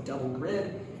east-west, so double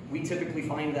grid. We typically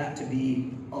find that to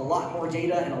be a lot more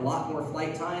data and a lot more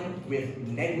flight time with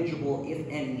negligible, if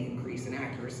any, increase in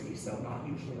accuracy, so not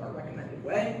usually our recommended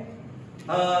way.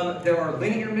 There are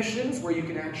linear missions where you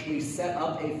can actually set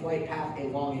up a flight path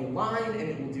along a line, and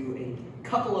it will do a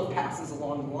couple of passes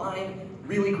along the line.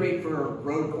 Really great for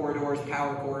road corridors,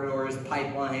 power corridors,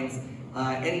 pipelines,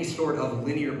 any sort of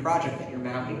linear project that you're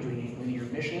mapping. Doing a linear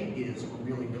mission is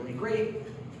really, really great.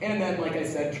 And then, like I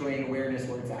said, terrain awareness,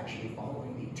 where it's actually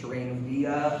following the terrain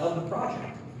of the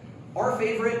project. Our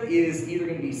favorite is either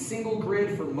going to be single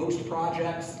grid for most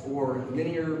projects or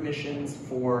linear missions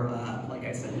for, like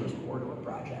I said, those corridor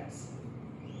projects.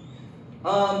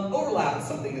 Overlap is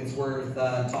something that's worth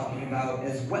talking about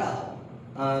as well.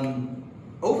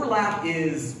 Overlap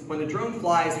is when the drone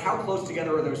flies, how close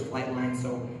together are those flight lines,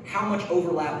 so how much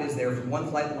overlap is there from one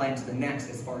flight line to the next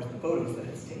as far as the photos that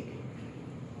it's taking.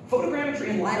 Photogrammetry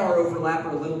and lidar overlap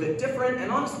are a little bit different,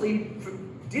 and honestly,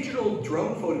 digital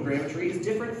drone photogrammetry is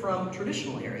different from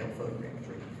traditional aerial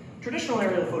photogrammetry. Traditional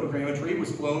aerial photogrammetry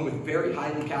was flown with very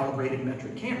highly calibrated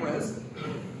metric cameras,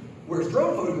 whereas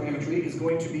drone photogrammetry is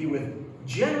going to be with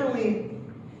generally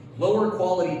lower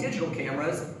quality digital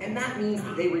cameras, and that means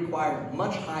that they require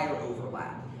much higher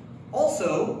overlap.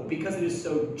 Also, because it is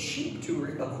so cheap to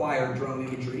acquire drone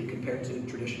imagery compared to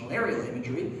traditional aerial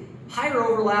imagery, higher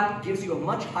overlap gives you a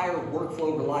much higher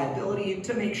workflow reliability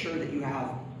to make sure that you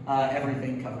have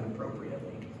everything covered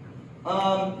appropriately.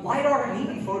 LiDAR and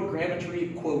even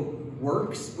photogrammetry, quote,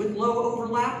 works with low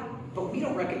overlap, but we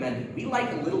don't recommend it. We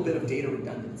like a little bit of data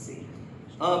redundancy.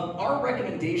 Our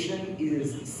recommendation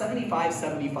is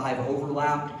 75-75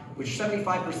 overlap, which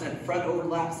 75% front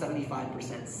overlap, 75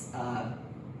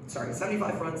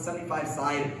 front, 75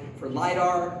 side for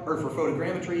LiDAR, or for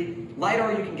photogrammetry.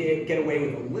 LiDAR you can get away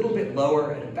with a little bit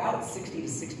lower at about 60 to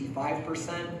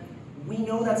 65%. We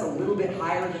know that's a little bit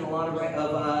higher than a lot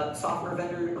of software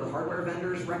vendors or hardware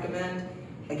vendors recommend.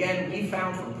 Again, we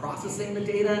found from processing the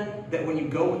data that when you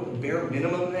go with the bare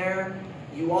minimum there,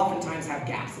 you oftentimes have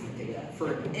gaps in the data.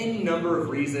 For any number of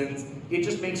reasons, it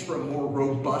just makes for a more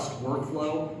robust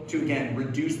workflow to, again,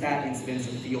 reduce that incidence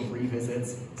of field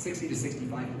revisits. 60 to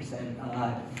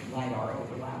 65% LiDAR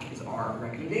overlap is our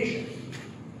recommendation.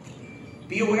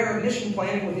 Be aware of mission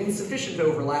planning with insufficient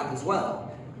overlap as well.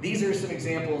 These are some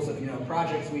examples of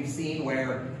projects we've seen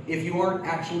where if you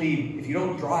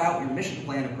don't draw out your mission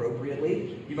plan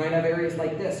appropriately, you might have areas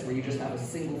like this where you just have a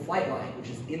single flight line, which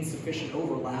is insufficient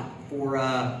overlap for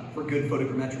good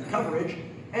photogrammetric coverage.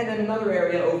 And then another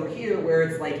area over here where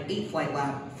it's like 8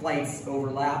 flights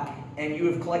overlap, and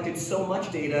you have collected so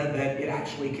much data that it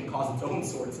actually can cause its own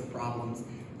sorts of problems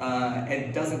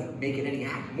and doesn't make it any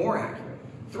more accurate.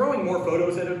 Throwing more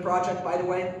photos at a project, by the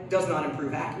way, does not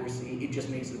improve accuracy. It just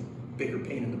makes it a bigger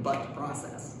pain in the butt to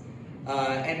process.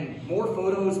 And more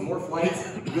photos, more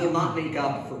flights will not make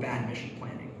up for bad mission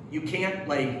planning. You can't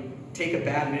take a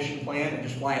bad mission plan and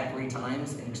just fly it 3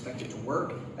 times and expect it to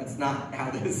work. That's not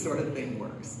how this sort of thing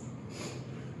works.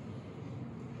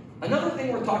 Another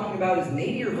thing we're talking about is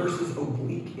nadir versus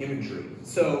oblique imagery.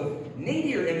 So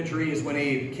nadir imagery is when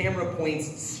a camera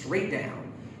points straight down.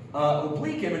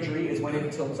 Oblique imagery is when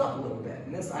it tilts up a little bit.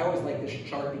 And I always like this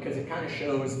chart because it kind of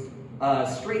shows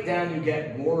straight down you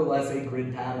get more or less a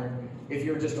grid pattern. If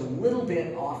you're just a little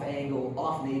bit off angle,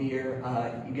 off nadir,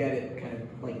 you get it kind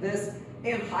of like this.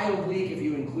 And high oblique, if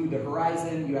you include the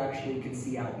horizon, you actually can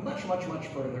see out much, much, much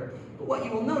further. But what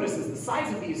you will notice is the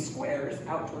size of these squares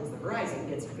out towards the horizon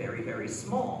gets very, very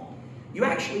small. You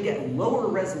actually get lower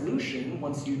resolution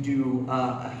once you do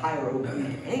a higher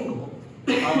oblique angle,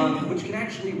 which can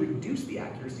actually reduce the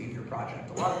accuracy of your project.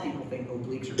 A lot of people think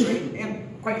obliques are great,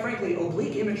 and quite frankly,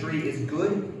 oblique imagery is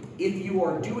good if you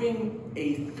are doing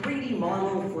a 3D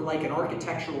model for like an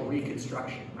architectural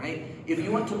reconstruction, right? If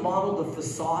you want to model the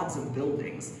facades of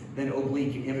buildings, then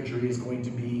oblique imagery is going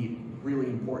to be really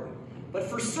important. But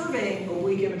for surveying,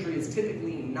 oblique imagery is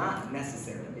typically not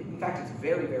necessary. In fact, it's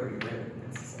very, very rarely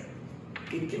necessary.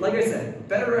 Like I said,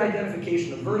 better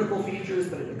identification of vertical features,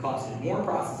 but it costs more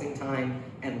processing time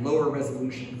and lower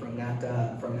resolution from that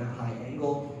high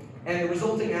angle. And the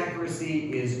resulting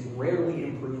accuracy is rarely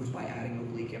improved by adding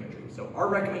oblique imagery. So our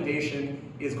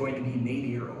recommendation is going to be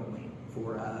nadir only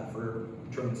for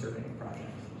drone surveying projects.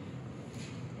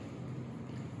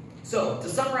 So to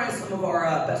summarize some of our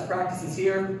best practices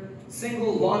here,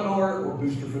 single lawnmower or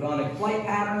booster photonic flight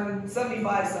pattern,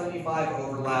 75-75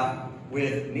 overlap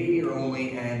with nadir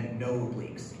only and no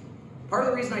obliques. Part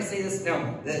of the reason I say this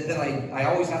now, that I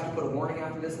always have to put a warning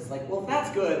after this, is like, well, if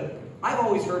that's good, I've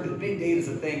always heard that big data is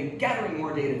a thing. Gathering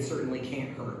more data certainly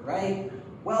can't hurt, right?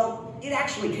 Well, it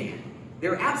actually can.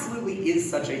 There absolutely is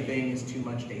such a thing as too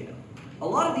much data. A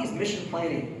lot of these mission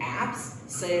planning apps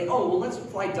say, oh, well, let's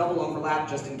fly double overlap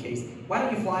just in case. Why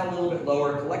don't you fly a little bit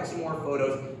lower, collect some more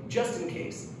photos, just in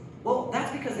case? Well,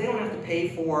 that's because they don't have to pay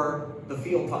for the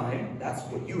field time. That's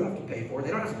what you have to pay for.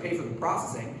 They don't have to pay for the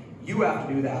processing. You have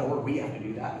to do that, or we have to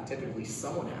do that. Typically,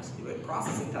 someone has to do it.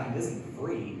 Processing time isn't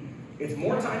free. It's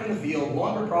more time in the field,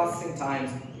 longer processing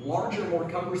times, larger, more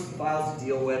cumbersome files to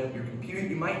deal with. Your computer,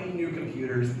 you might need new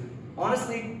computers.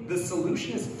 Honestly, the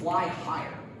solution is fly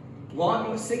higher.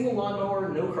 Single lawnmower,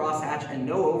 no crosshatch, and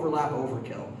no overlap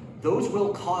overkill. Those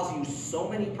will cause you so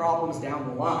many problems down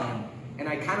the line. And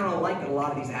I kind of don't like that a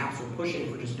lot of these apps are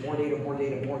pushing for just more data, more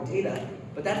data, more data.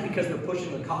 But that's because they're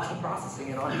pushing the cost of processing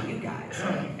it onto you guys.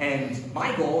 And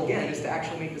my goal, again, is to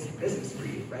actually make this a business for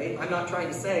you, right? I'm not trying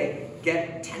to say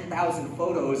get 10,000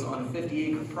 photos on a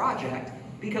 50-acre project,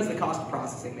 because the cost of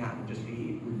processing that would just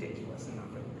be ridiculous and not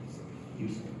really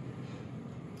useful.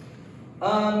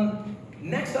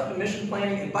 Next up in mission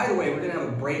planning, and by the way, we're going to have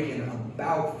a break in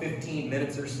about 15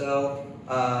 minutes or so,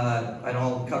 and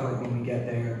I'll cover it when we get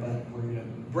there, but we're going to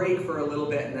break for a little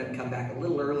bit and then come back a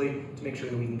little early to make sure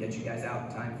that we can get you guys out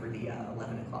in time for the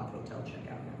 11 o'clock hotel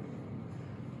checkout.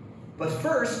 But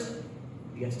first,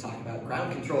 we get to talk about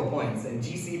ground control points and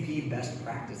GCP best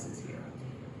practices here.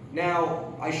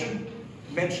 Now, I should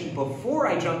mention before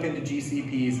I jump into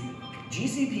GCPs,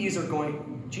 GCPs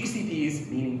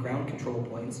meaning ground control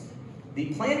points, the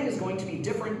planning is going to be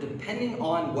different depending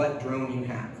on what drone you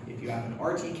have. If you have an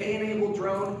RTK-enabled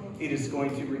drone, it is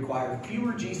going to require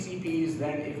fewer GCPs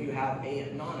than if you have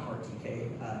a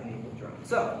non-RTK-enabled drone.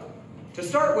 So, to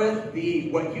start with,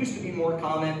 what used to be more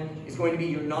common is going to be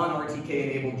your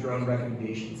non-RTK-enabled drone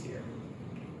recommendations here.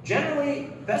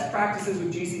 Generally, best practices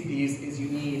with GCPs is you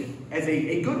need, as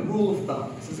a good rule of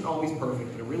thumb, this isn't always perfect,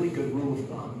 but a really good rule of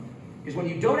thumb, is when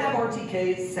you don't have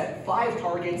RTKs, set 5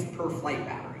 targets per flight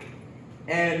battery.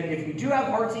 And if you do have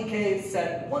RTKs,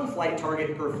 set 1 flight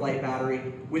target per flight battery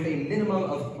with a minimum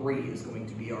of 3 is going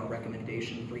to be our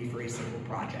recommendation, 3 for a single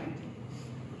project.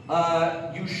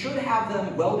 You should have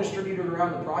them well distributed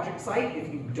around the project site.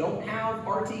 If you don't have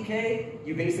RTK,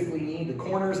 you basically need the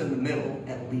corners in the middle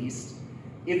at least.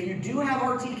 If you do have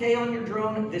RTK on your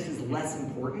drone, this is less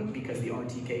important because the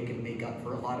RTK can make up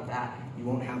for a lot of that. You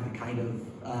won't have the kind of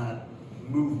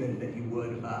movement that you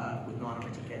would with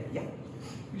non-RTK. Yeah?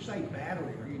 You say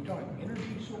battery, are you talking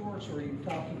energy source or are you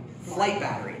talking flight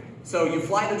battery? So you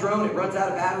fly the drone, it runs out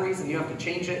of batteries, and you have to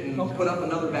change it and put up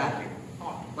another battery.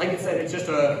 Like I said, it's just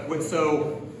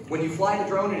so when you fly the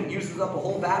drone and it uses up a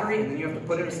whole battery and then you have to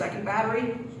put in a second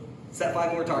battery, Set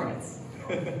 5 more targets.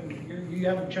 You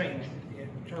haven't changed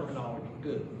the terminology.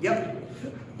 Good. Yep.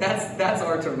 That's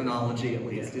our terminology, at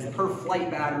least, is per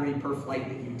flight battery, per flight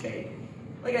that you take.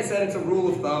 Like I said, it's a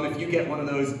rule of thumb. If you get one of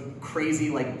those crazy,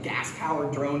 like,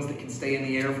 gas-powered drones that can stay in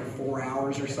the air for 4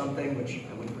 hours or something, which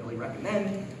I wouldn't really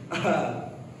recommend,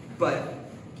 but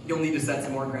you'll need to set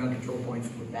some more ground control points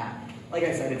with that. Like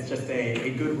I said, it's just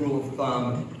a good rule of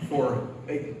thumb for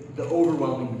the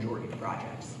overwhelming majority of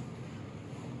projects.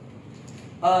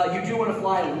 You do want to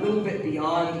fly a little bit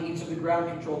beyond each of the ground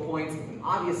control points with an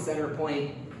obvious center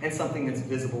point and something that's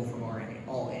visible from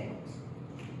all angles.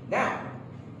 Now,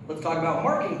 let's talk about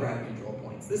marking ground control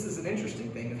points. This is an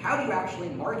interesting thing. How do you actually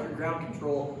mark your ground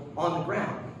control on the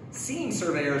ground? Seeing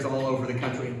surveyors all over the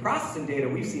country and processing data,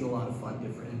 we've seen a lot of fun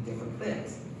different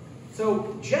things.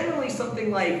 So generally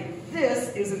something like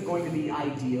this isn't going to be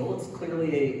ideal. It's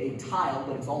clearly a tile,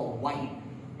 but it's all white.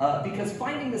 Because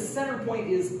finding the center point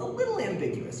is a little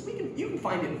ambiguous. You can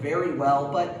find it very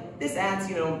well, but this adds,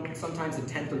 sometimes a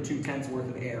tenth or 2/10 worth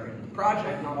of error in the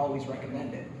project, not always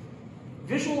recommended.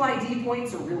 Visual ID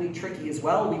points are really tricky as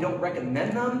well. We don't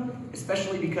recommend them,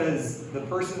 especially because the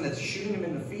person that's shooting them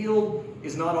in the field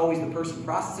is not always the person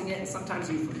processing it, and sometimes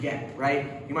you forget, right?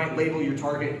 You might label your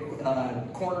target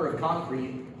corner of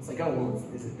concrete. It's like, oh, well,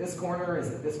 is it this corner? Is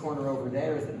it this corner over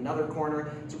there? Is it another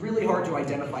corner? It's really hard to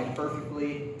identify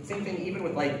perfectly. Same thing even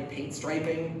with like paint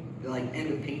striping, like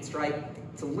end of paint stripe.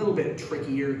 It's a little bit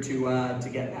trickier to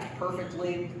get that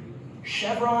perfectly.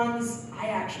 Chevrons, I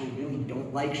actually really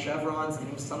don't like chevrons. I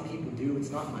know some people do.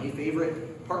 It's not my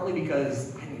favorite, partly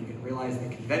because I didn't even realize the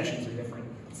conventions are different.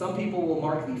 Some people will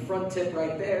mark the front tip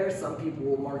right there. Some people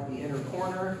will mark the inner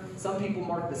corner. Some people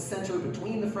mark the center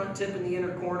between the front tip and the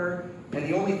inner corner. And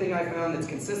the only thing I found that's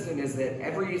consistent is that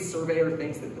every surveyor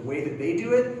thinks that the way that they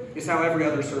do it is how every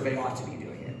other survey ought to be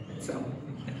doing it. So,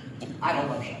 I don't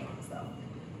love chevrons though.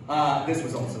 This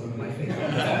was also one of my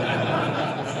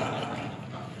favorites.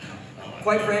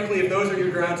 Quite frankly, if those are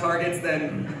your ground targets,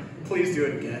 then please do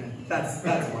it again. That's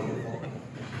wonderful.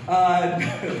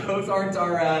 Those aren't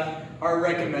our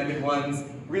recommended ones.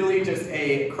 Really just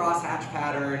a crosshatch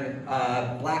pattern.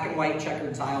 Black and white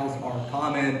checkered tiles are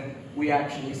common. We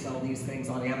actually sell these things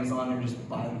on Amazon. They're just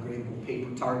biodegradable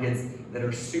paper targets that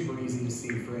are super easy to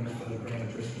see for any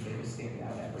photogrammetrist. They just stand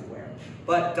out everywhere.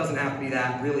 But it doesn't have to be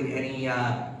that. Really, any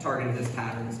target of this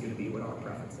pattern is going to be what our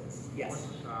preference is. Yes? What's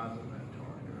the size of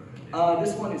that target?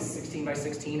 This one is 16 by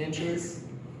 16 inches.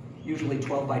 Usually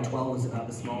 12 by 12 is about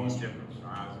the smallest. Different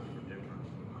sizes for different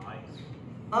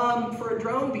heights? For a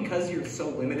drone, because you're so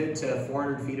limited to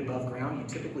 400 feet above ground,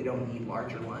 you typically don't need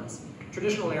larger ones.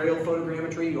 Traditional aerial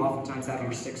photogrammetry, you oftentimes have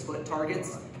your 6-foot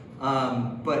targets,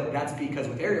 but that's because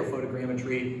with aerial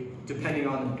photogrammetry, depending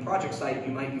on the project site,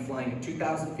 you might be flying at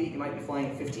 2,000 feet, you might be flying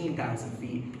at 15,000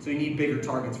 feet, so you need bigger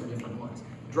targets for different ones.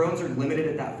 Drones are limited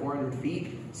at that 400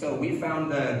 feet, so we found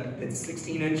that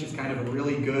 16 inch is kind of a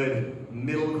really good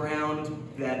middle ground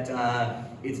that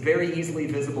it's very easily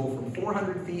visible from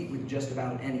 400 feet with just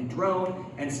about any drone,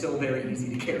 and still very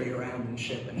easy to carry around and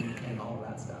ship and all of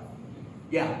that stuff.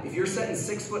 Yeah, if you're setting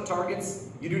 6-foot targets,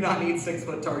 you do not need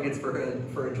 6-foot targets for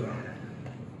a drone.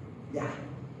 Yeah.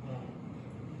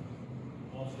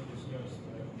 Also discussed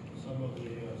that some of the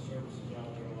services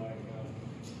out there, like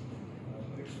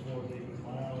Explore the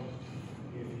Cloud,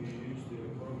 if you use the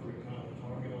appropriate kind of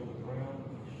target on the ground,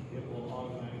 it will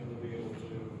automatically be able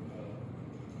to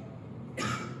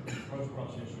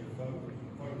post-process your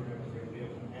photographs and be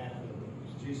able to add the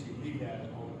GCP data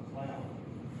on the cloud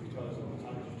because of the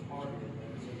type of target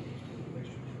that's in the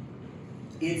picture.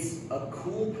 It's a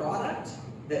cool product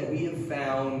that we have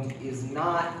found is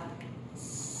not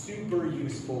super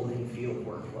useful in field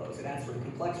workflows. It adds for a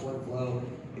complex workflow.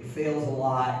 It fails a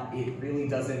lot. It really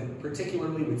doesn't,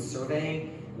 particularly with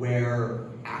surveying, where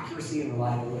accuracy and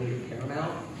reliability are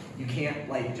paramount. You can't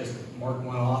like just mark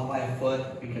one off by a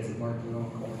foot because it marked the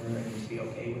wrong corner and just be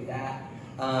okay with that.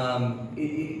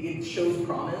 It shows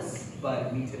promise,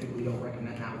 but we typically don't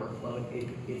recommend that workflow.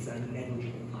 It's a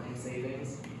negligible time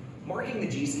savings. Marking the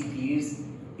GCPs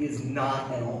is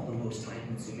not at all the most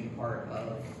time-consuming part of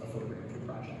a photogrammetry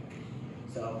project.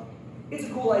 So it's a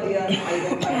cool idea. I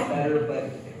think it's better,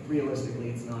 but realistically,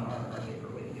 it's not our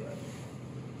favorite way to do it.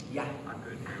 Yeah. I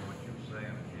couldn't hear what you were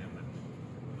saying, Jim, but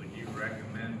would you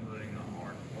recommend putting a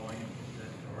hard point at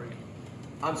that target?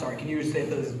 I'm sorry, can you just say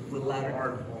those a little louder?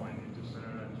 Hard point at the center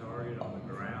of that target on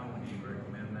the ground. Would you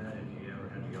recommend that if you ever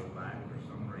had to go back for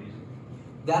some reason?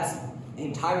 That's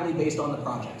entirely based on the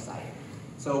project site.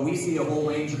 So we see a whole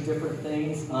range of different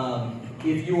things.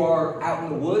 If you are out in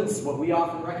the woods, what we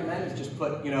often recommend is just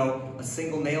put, a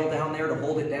single nail down there to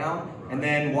hold it down, and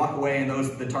then walk away, and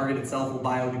the target itself will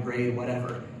biodegrade,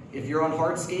 whatever. If you're on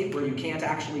hardscape where you can't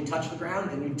actually touch the ground,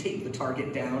 then you take the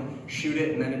target down, shoot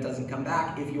it, and then it doesn't come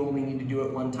back if you only need to do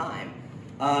it one time.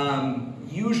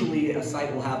 Usually a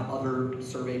site will have other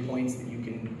survey points that you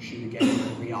can shoot again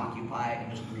and reoccupy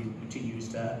and just to use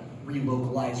to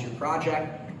relocalize your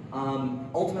project.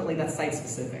 Ultimately, that's site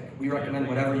specific. We recommend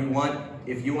whatever you want.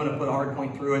 If you want to put a hard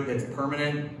point through it that's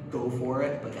permanent, go for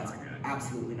it, but that's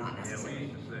absolutely not necessary. Yeah, we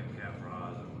used to set cap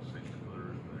rods on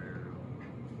 6-footers there,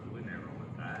 but we never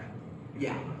went back.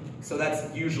 Yeah, so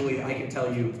that's usually, I can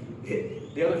tell you,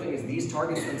 the other thing is these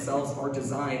targets themselves are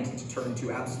designed to turn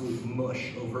to absolute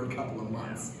mush over a couple of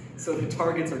months. So the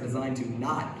targets are designed to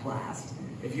not last.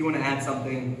 If you want to add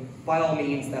something, by all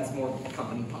means, that's more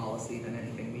company policy than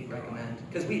anything we'd recommend.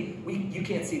 Because you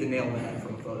can't see the nail in the head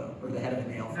from a photo, or the head of a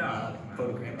nail from a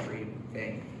photogrammetry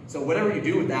thing. So whatever you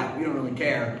do with that, we don't really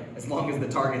care, as long as the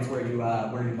target's where you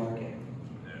mark it.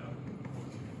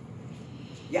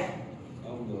 Yeah?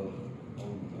 On the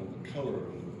color of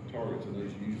the targets, and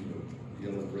those using the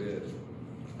yellow and red,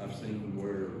 I've seen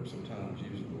where sometimes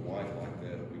using the white like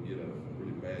that, we get a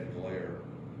really bad glare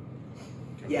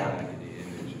coming back in the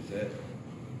image. Is that,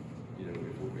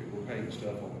 if we're painting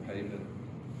stuff on pavement,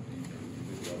 do you think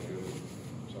we ought to go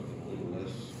something a little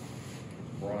less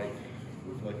bright,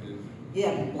 reflective?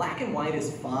 Yeah, black and white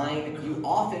is fine. You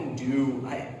often do,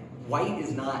 white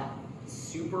is not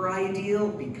super ideal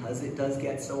because it does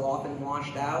get so often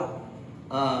washed out.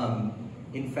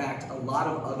 In fact, a lot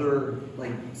of other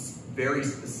very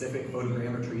specific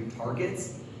photogrammetry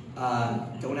targets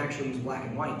don't actually use black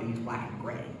and white, they use black and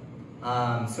gray,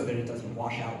 so that it doesn't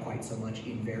wash out quite so much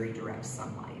in very direct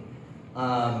sunlight.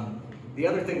 The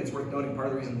other thing that's worth noting, part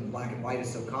of the reason black and white is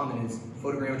so common is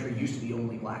photogrammetry used to be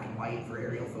only black and white for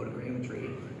aerial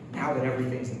photogrammetry. Now that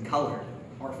everything's in color,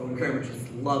 our photogrammetrists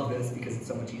love this because it's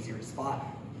so much easier to spot.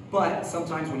 But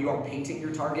sometimes when you are painting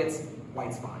your targets,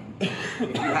 white's fine. If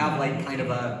you have kind of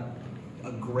a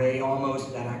gray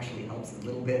almost, that actually helps a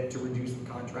little bit to reduce the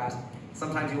contrast.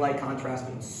 Sometimes you like contrast,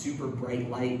 but in super bright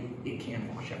light, it can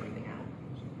wash everything out.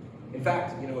 In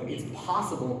fact, it's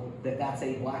possible that that's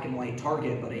a black and white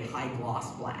target, but a high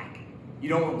gloss black. You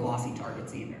don't want glossy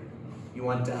targets either. You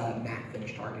want matte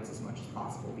finish targets as much as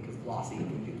possible because glossy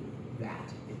can do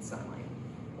that in sunlight,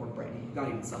 or bright, not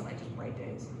even sunlight, just bright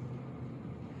days.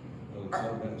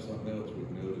 Something else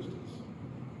we've noticed is,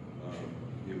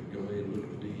 you go ahead and look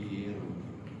at the DEM,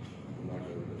 like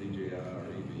a DJI or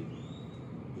EV,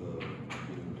 the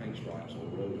paint stripes on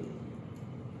the road.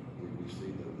 We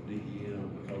see that the DEM,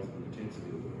 because of the intensity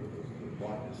of the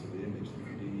brightness of the image, the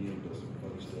DEM does some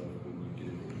funny stuff when you get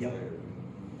into the glare.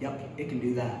 Yep, it can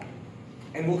do that.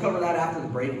 And we'll cover that after the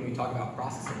break when we talk about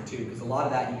processing too, because a lot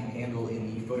of that you can handle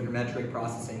in the photogrammetric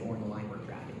processing or in the line work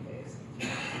tracking phase. Make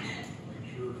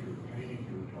sure if you're painting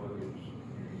your targets,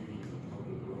 you're using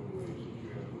public roadways that you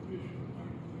have permission to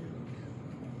paint there.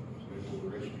 Say for the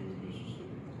rescue in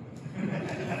Mississippi.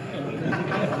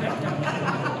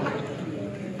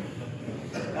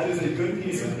 That is a good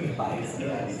piece of advice,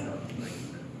 yes.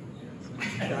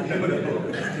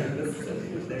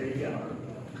 There you go.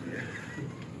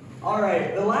 All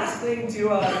right, the last thing to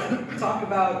talk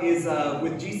about is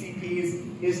with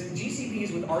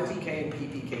GCPs with RTK and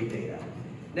PPK data.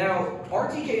 Now,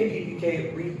 RTK and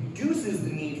PPK reduces the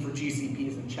need for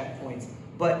GCPs and checkpoints,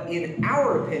 but in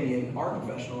our opinion, our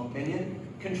professional opinion,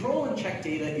 control and check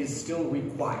data is still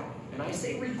required. And I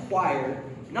say required,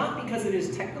 not because it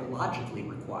is technologically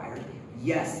required.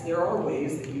 Yes, there are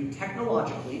ways that you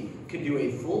technologically can do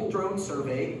a full drone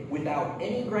survey without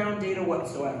any ground data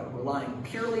whatsoever, relying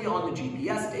purely on the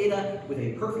GPS data with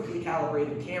a perfectly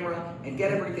calibrated camera and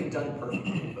get everything done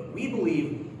perfectly. But we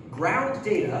believe ground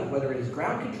data, whether it is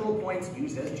ground control points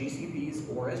used as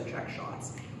GCPs or as check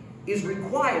shots, is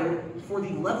required for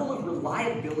the level of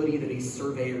reliability that a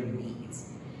surveyor needs.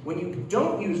 When you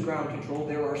don't use ground control,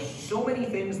 there are so many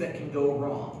things that can go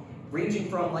wrong, ranging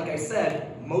from, like I said,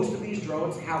 most of these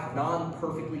drones have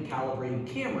non-perfectly calibrated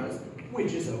cameras,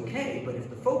 which is okay, but if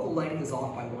the focal length is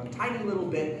off by one tiny little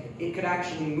bit, it could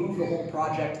actually move the whole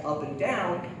project up and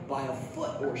down by a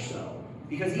foot or so.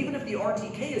 Because even if the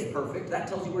RTK is perfect, that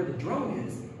tells you where the drone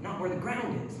is, not where the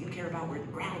ground is. You care about where the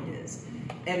ground is.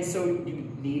 And so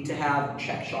you need to have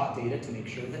check shot data to make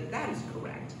sure that that is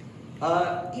correct.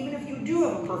 Even if you do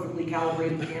have a perfectly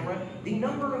calibrated camera, the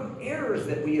number of errors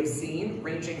that we have seen,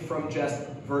 ranging from just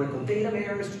vertical datum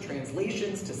errors, to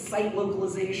translations, to site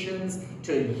localizations,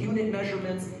 to unit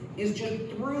measurements, is just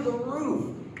through the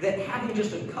roof. that having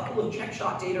just a couple of check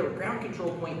shot data or ground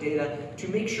control point data to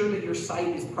make sure that your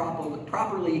site is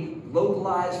properly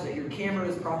localized, that your camera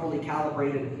is properly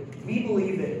calibrated, we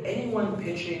believe that anyone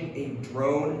pitching a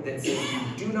drone that says you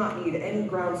do not need any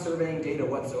ground surveying data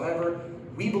whatsoever,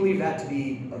 we believe that to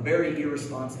be a very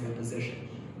irresponsible position.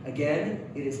 Again,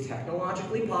 it is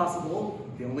technologically possible.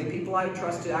 The only people I would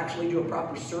trust to actually do a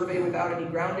proper survey without any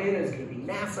ground data is going to be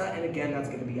NASA, and again, that's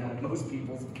going to be out of most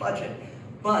people's budget.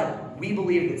 But we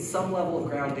believe that some level of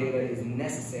ground data is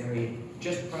necessary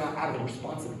just out of a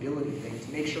responsibility thing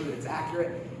to make sure that it's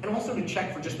accurate, and also to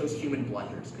check for just those human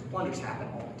blunders, because blunders happen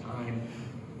all the time.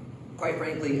 Quite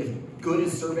frankly, as good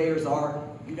as surveyors are,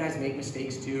 you guys make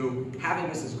mistakes too. Having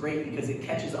this is great because it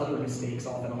catches other mistakes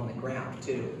often on the ground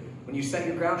too. When you set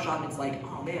your ground shot and it's like,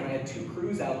 oh man, I had 2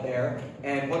 crews out there,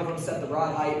 and one of them set the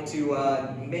rod height to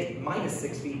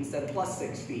 -6 feet instead of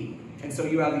 +6 feet. And so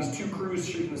you have these 2 crews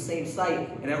shooting the same site,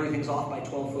 and everything's off by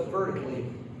 12 foot vertically.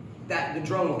 The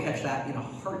drone will catch that in a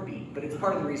heartbeat. But it's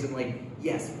part of the reason, like,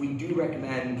 yes, we do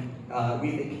recommend,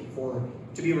 we think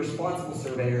to be a responsible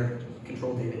surveyor,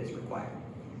 control data is required.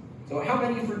 So how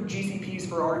many for GCPs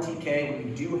for RTK when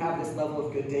you do have this level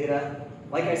of good data?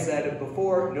 Like I said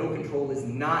before, no control is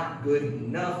not good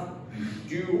enough. You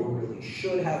do or really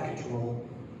should have control.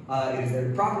 It is there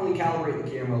to properly calibrate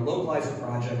the camera, localize the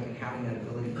project, and having that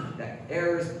ability to detect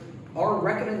errors. Our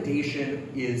recommendation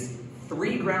is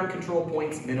 3 ground control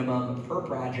points minimum per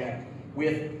project,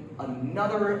 with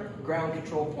another ground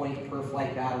control point per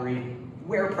flight battery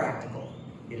where practical.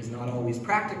 It is not always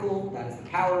practical. That is the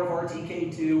power of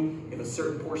RTK2. If a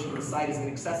certain portion of the site is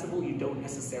inaccessible, you don't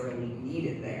necessarily need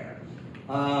it there.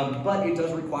 But it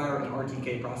does require an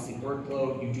RTK processing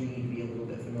workflow. You do need to be a little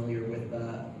bit familiar with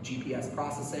GPS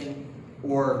processing,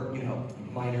 or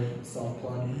minor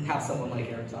self-plug. Have someone like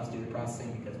Aerotas do the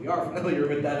processing because we are familiar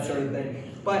with that sort of thing.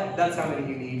 But that's how many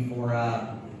you need for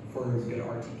good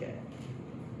RTK.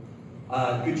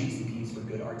 Good GCPs for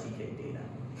good RTK data.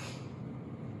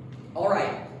 All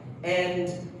right, and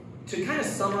to kind of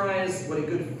summarize what a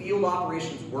good field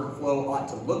operations workflow ought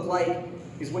to look like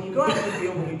is when you go out to the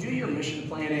field, when you do your mission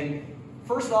planning,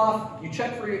 first off, you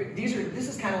check for this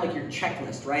is kind of like your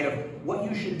checklist, right, of what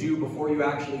you should do before you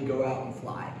actually go out and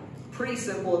fly. Pretty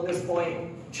simple at this point.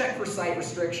 Check for site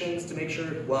restrictions to make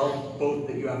sure, well, both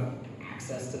that you have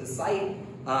access to the site,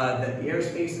 that the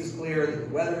airspace is clear, that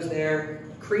the weather's there.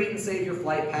 Create and save your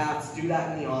flight paths, do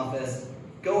that in the office.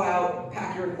 Go out,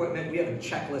 pack your equipment. We have a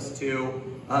checklist too,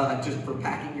 just for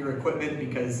packing your equipment,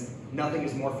 because nothing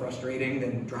is more frustrating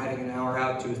than driving an hour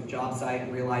out to a job site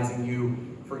and realizing you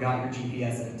forgot your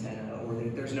GPS antenna, or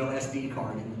that there's no SD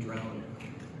card in the drone.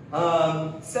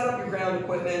 Set up your ground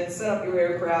equipment, set up your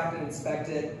aircraft and inspect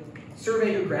it,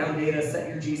 survey your ground data, set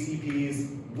your GCPs,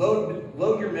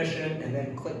 load your mission, and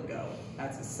then click go.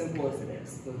 That's as simple as it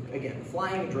is. Again, the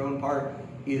flying a drone part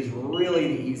is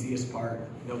really the easiest part,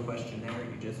 no question there.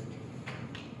 You just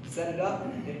set it up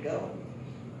and hit go.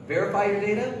 Verify your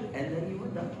data, and then you are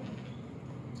done.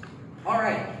 All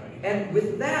right, and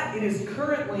with that, it is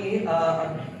currently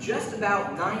just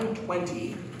about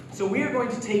 9:20, so we are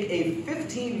going to take a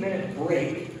 15-minute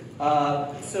break.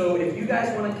 So if you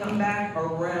guys want to come back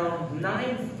around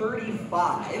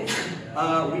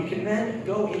 9:35, we can then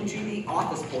go into the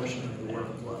office portion of the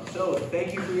workflow. So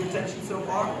thank you for your attention so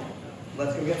far.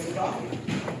 Let's go get some coffee.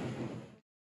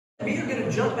 We are going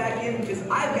to jump back in because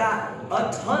I've got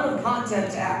a ton of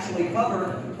content to actually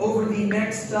cover over the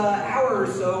next hour or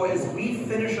so as we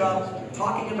finish up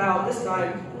talking about, this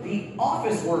time, the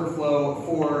office workflow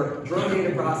for drone data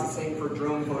processing for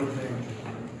drone photogrammetry.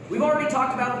 We've already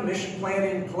talked about the mission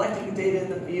planning, collecting the data in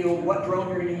the field, what drone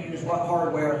you're going to use, what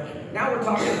hardware. Now we're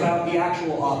talking about the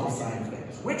actual office side of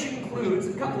things, which includes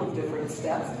a couple of different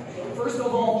steps. First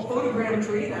of all,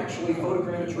 photogrammetry, and actually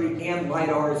photogrammetry and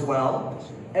lidar as well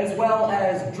as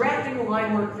drafting the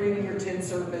line work, creating your tin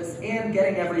surface, and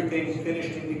getting everything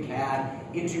finished into CAD,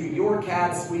 into your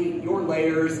CAD suite, your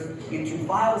layers, into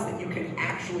files that you can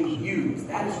actually use.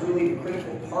 That is really the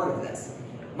critical part of this.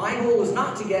 My goal is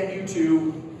not to get you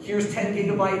to, here's 10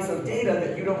 gigabytes of data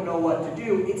that you don't know what to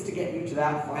do, it's to get you to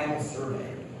that final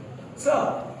survey.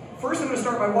 So, first I'm going to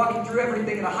start by walking through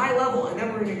everything at a high level, and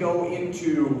then we're going to go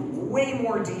into way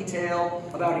more detail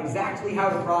about exactly how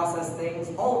to process things,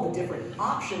 all of the different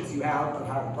options you have of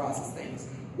how to process things,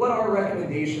 what our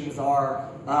recommendations are,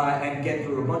 and get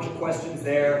through a bunch of questions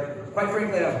there. Quite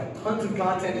frankly, I have tons of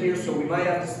content here, so we might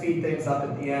have to speed things up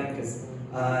at the end, because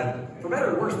for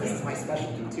better or worse, this is my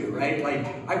specialty too, right?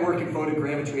 Like, I work in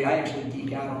photogrammetry, I actually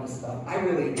geek out on this stuff. I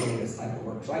really enjoy this type of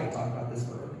work, so I can talk about this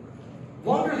for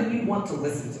longer than you want to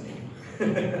listen to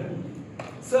me.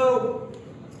 So,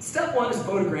 Step one is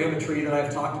photogrammetry that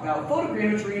I've talked about.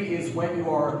 Photogrammetry is when you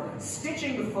are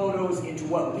stitching the photos into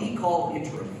what we call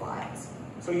interim files.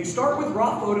 So you start with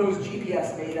raw photos,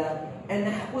 GPS data, and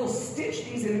that will stitch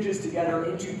these images together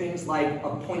into things like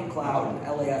a point cloud,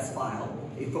 an LAS file,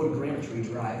 a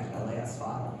photogrammetry-derived LAS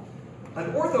file.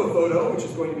 An orthophoto, which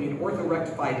is going to be an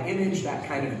orthorectified image, that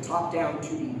kind of top-down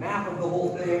 2D map of the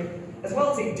whole thing, as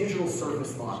well as a digital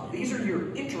surface model. These are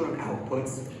your interim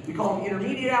outputs. We call them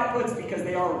intermediate outputs because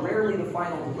they are rarely the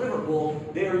final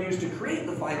deliverable. They are used to create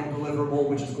the final deliverable,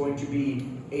 which is going to be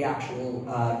an actual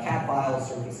CAD file,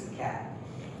 surface in CAD.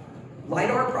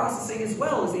 LiDAR processing as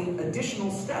well is an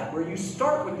additional step where you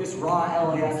start with this raw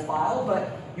LAS file,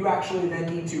 but you actually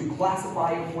then need to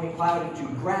classify your point cloud into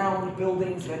ground,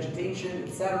 buildings, vegetation,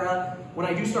 etc. When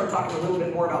I do start talking a little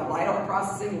bit more about LiDAR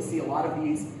processing, you'll see a lot of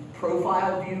these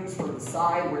profile views from the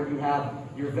side where you have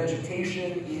your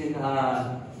vegetation in,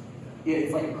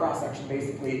 it's like a cross-section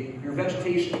basically, your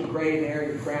vegetation in gray there,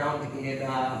 your ground in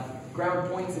ground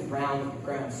points in brown,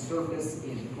 ground surface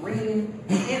in green,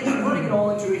 and converting it all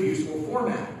into a useful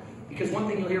format. Because one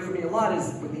thing you'll hear from me a lot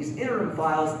is with these interim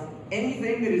files,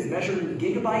 anything that is measured in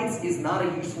gigabytes is not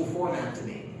a useful format to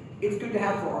me. It's good to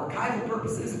have for archival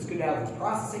purposes, it's good to have for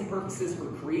processing purposes, for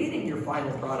creating your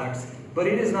final products, but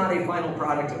it is not a final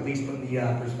product, at least from the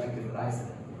perspective that I see.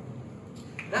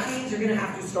 That means you're going to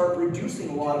have to start reducing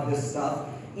a lot of this stuff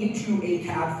into a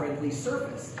CAD-friendly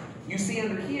surface. You see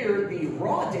under here the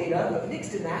raw data, but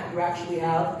mixed in that, you actually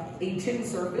have a tin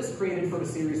surface created from a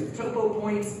series of topo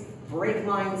points, break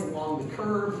lines along the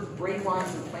curve, break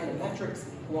lines and planimetrics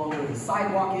along where the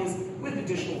sidewalk is, with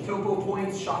additional topo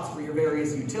points, shots for your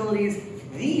various utilities.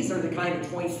 These are the kind of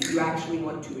points that you actually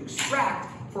want to extract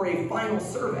for a final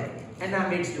survey. And that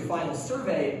makes your final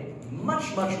survey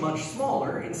much, much, much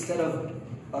smaller. Instead of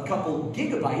a couple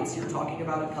gigabytes, you're talking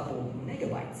about a couple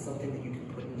megabytes, something that you can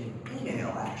put in an email,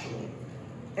 actually.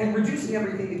 And reducing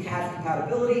everything to CAD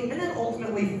compatibility, and then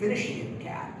ultimately finishing it in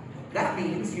CAD. That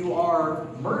means you are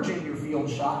merging your field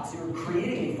shots, you're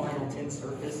creating a final tin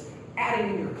surface,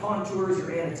 adding in your contours,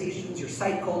 your annotations, your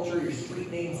site culture, your street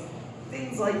names,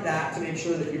 things like that to make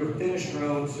sure that your finished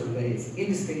drone survey is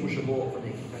indistinguishable from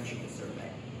a conventional survey.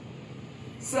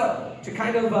 So, to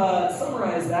kind of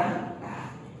summarize that,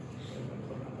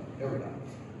 there we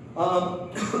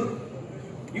go.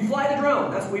 You fly the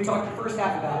drone, that's what we talked the first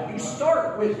half about. You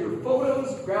start with your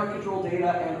photos, ground control data,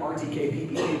 and RTK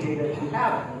PPA data if you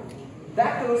have it.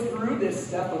 That goes through this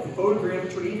step of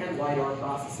photogrammetry and LiDAR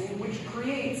processing, which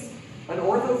creates an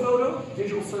orthophoto,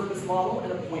 digital surface model,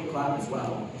 and a point cloud as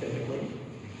well, typically.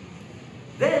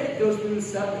 Then it goes through the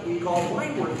step that we call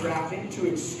line work drafting to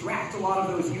extract a lot of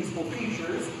those useful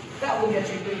features. That will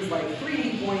get you things like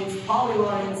 3D points,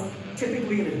 polylines,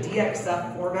 typically in a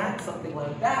DXF format, something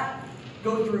like that.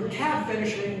 Go through CAD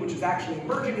finishing, which is actually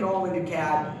merging it all into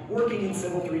CAD, working in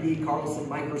Civil 3D, Carlson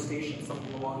MicroStation,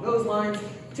 something along those lines.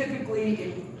 Typically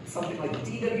in something like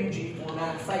DWG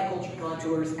format, site culture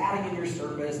contours, adding in your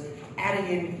surface, adding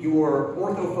in your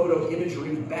orthophoto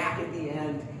imagery back at the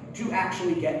end to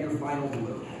actually get your final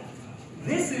deliverable.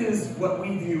 This is what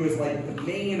we view as like the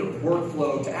main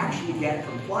workflow to actually get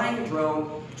from flying a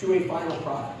drone to a final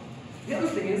product. The other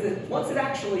thing is that once it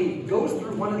actually goes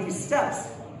through one of these steps,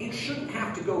 it shouldn't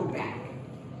have to go back.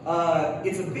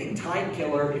 It's a big time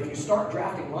killer if you start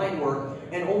drafting line work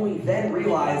and only then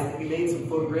realize that you made some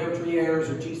photogrammetry errors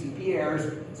or GCP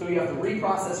errors, so you have to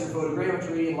reprocess your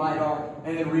photogrammetry and LiDAR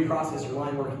and then reprocess your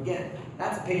line work again.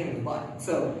 That's a pain in the butt.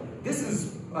 So this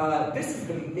is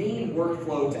the main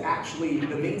workflow to actually,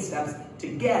 the main steps to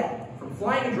get from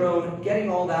flying a drone, getting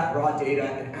all that raw data,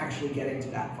 and actually getting to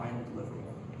that final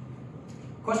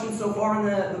deliverable. Questions so far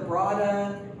on the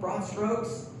broad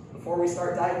strokes before we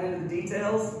start diving into the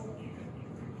details?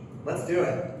 Let's do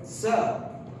it. So,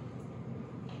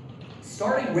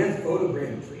 starting with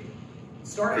photogrammetry.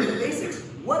 Starting with the basics,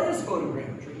 what is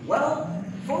photogrammetry? Well,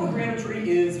 photogrammetry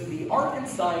is the art and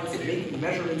science of making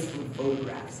measurements from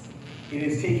photographs. It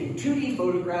is taking 2D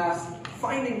photographs,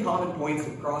 finding common points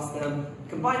across them,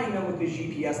 combining them with the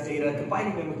GPS data,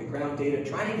 combining them with the ground data,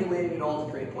 triangulating it all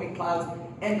to create point clouds,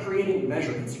 and creating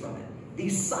measurements from it. The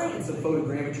science of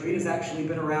photogrammetry has actually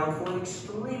been around for an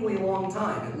extremely long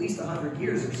time, at least 100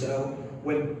 years or so,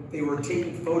 when they were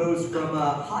taking photos from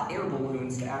hot air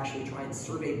balloons to actually try and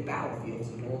survey battlefields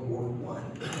in World War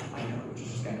I. I know, which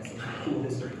is just kind of some cool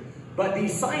history. But the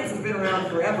science has been around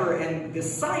forever, and the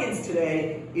science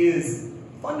today is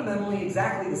fundamentally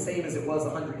exactly the same as it was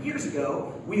 100 years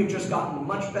ago. We have just gotten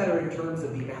much better in terms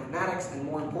of the mathematics and,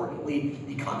 more importantly,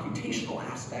 the computational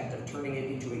aspect of turning it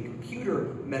into a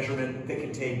computer measurement that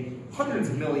can take hundreds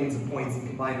of millions of points and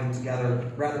combine them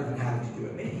together rather than having to do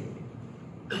it manually.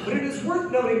 But it is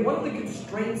worth noting one of the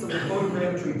constraints of the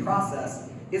photogrammetry process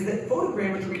is that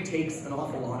photogrammetry takes an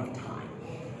awful lot of time.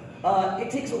 It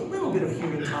takes a little bit of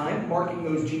human time marking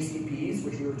those GCPs,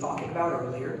 which we were talking about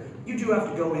earlier. You do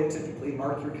have to go in, typically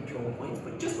mark your control points,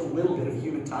 but just a little bit of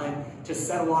human time to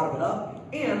set a lot of it up.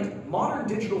 And modern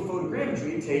digital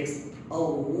photogrammetry takes a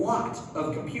lot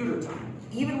of computer time.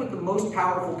 Even with the most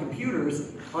powerful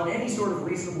computers on any sort of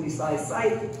reasonably sized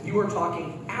site, you are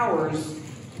talking hours.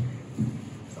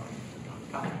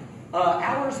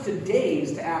 Hours to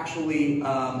days to actually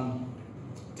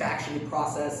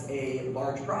process a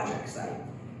large project site.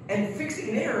 And fixing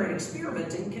an error and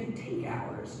experimenting can take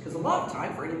hours, because a lot of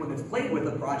time for anyone that's played with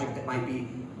a project that might be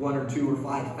 1 or 2 or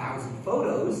 5,000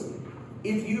 photos,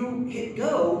 if you hit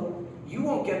go, you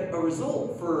won't get a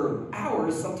result for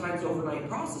hours, sometimes overnight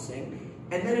processing,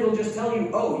 and then it'll just tell you,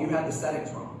 oh, you had the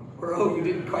settings wrong, or oh, you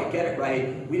didn't quite get it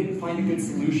right, we didn't find a good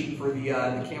solution for the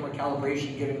camera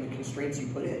calibration given the constraints you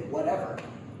put in, whatever.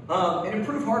 And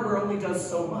improved hardware only does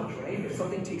so much, right? If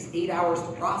something takes 8 hours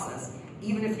to process,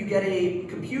 even if you get a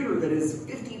computer that is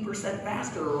 15%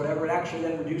 faster or whatever, it actually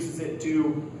then reduces it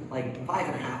to like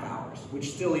 5.5 hours,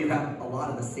 which still you have a lot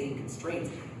of the same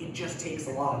constraints. It just takes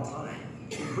a lot of time.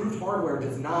 Improved hardware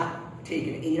does not take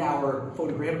an 8-hour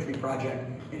photogrammetry project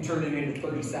and turn it into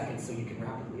 30 seconds so you can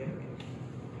rapidly iterate.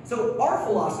 So our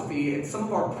philosophy and some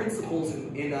of our principles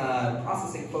in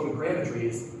processing photogrammetry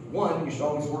is, 1, you should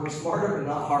always work smarter and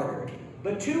not harder.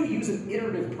 But 2, use an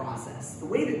iterative process. The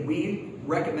way that we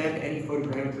recommend any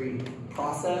photogrammetry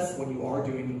process when you are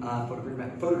doing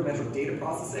photogrammetric data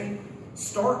processing,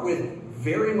 start with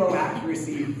very low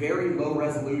accuracy, very low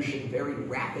resolution, very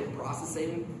rapid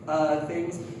processing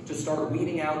things to start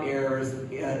weeding out errors,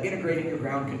 integrating your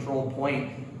ground control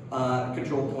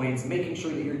points, making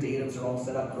sure that your datums are all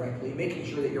set up correctly, making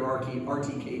sure that your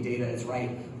RTK data is right,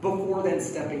 before then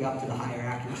stepping up to the higher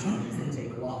accuracy things that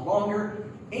take a lot longer,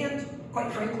 and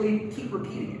quite frankly, keep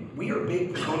repeating it. We are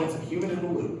big proponents of human in the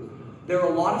loop. There are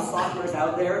a lot of softwares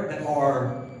out there that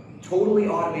are totally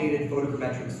automated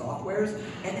photogrammetric softwares,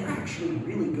 and they're actually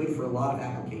really good for a lot of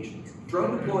applications.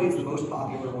 Drone Deploy is the most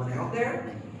popular one out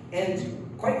there, and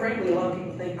quite frankly, a lot of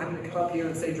people think I'm going to come up here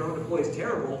and say Drone Deploy is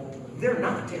terrible. They're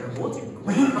not terrible. It's a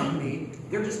great company.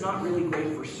 They're just not really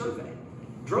great for surveying.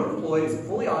 Drone Deploy is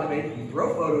fully automated. You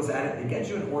throw photos at it, they get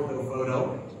you an ortho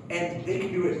photo, and they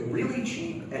can do it really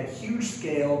cheap at huge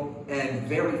scale and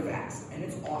very fast, and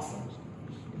it's awesome.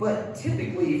 But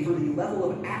typically, for the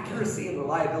level of accuracy and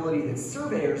reliability that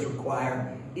surveyors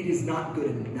require, it is not good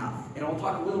enough. And I'll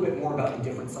talk a little bit more about the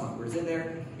different softwares in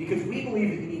there, because we believe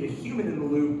that you need a human in the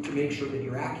loop to make sure that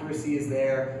your accuracy is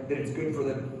there, that it's good for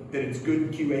that it's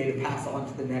good QA to pass on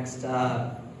to the next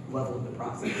level of the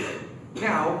process.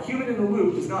 Now, human in the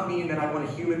loop does not mean that I want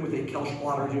a human with a Kelch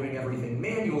plotter doing everything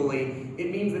manually.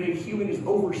 It means that a human is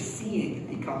overseeing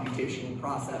the computational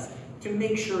process to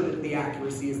make sure that the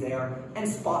accuracy is there and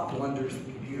spot blunders that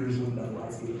computers wouldn't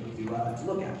otherwise be able to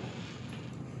look at.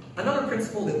 Another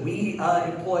principle that we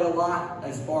employ a lot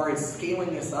as far as scaling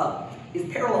this up is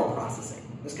parallel processing.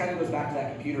 This kind of goes back to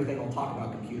that computer thing. I'll talk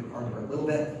about computer hardware a little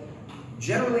bit.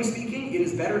 Generally speaking, it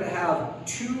is better to have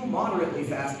 2 moderately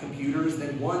fast computers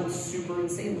than 1 super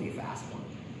insanely fast one.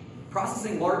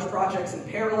 Processing large projects in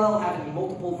parallel, having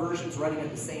multiple versions running at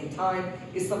the same time,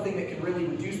 is something that can really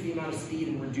reduce the amount of speed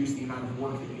and reduce the amount of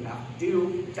work that you have to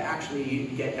do to actually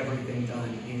get everything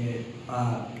done in it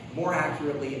more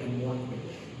accurately and more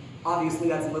quickly. Obviously,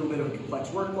 that's a little bit of a complex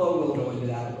workflow. We'll go into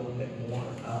that a little bit more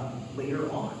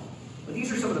later on. But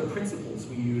these are some of the principles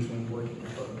we use when working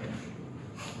with photogrammetry.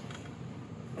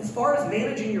 As far as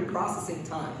managing your processing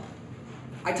time,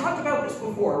 I talked about this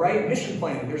before, right? Mission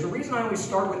planning. There's a reason I always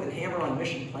start with and hammer on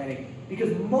mission planning,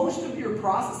 because most of your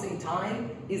processing time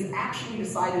is actually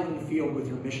decided in the field with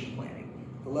your mission planning.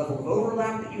 The level of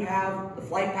overlap that you have, the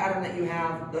flight pattern that you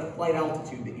have, the flight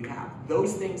altitude that you have.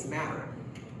 Those things matter.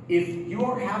 If you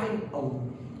are having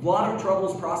a lot of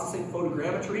troubles processing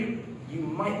photogrammetry, you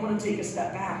might want to take a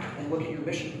step back and look at your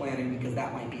mission planning, because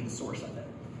that might be the source of it.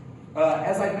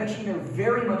 As I mentioned, there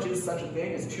very much is such a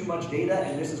thing as too much data,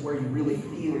 and this is where you really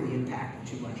feel the impact of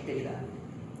too much data.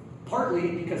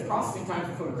 Partly because processing time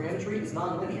for photogrammetry is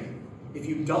nonlinear. If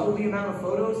you double the amount of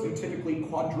photos, you typically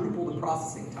quadruple the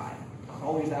processing time. Not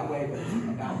always that way, but it's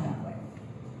about that way.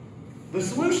 The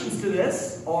solutions to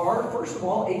this are, first of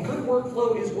all, a good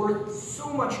workflow is worth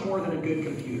so much more than a good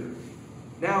computer.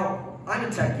 Now, I'm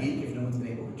a tech geek, if no one's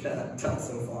been able tell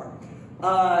so far.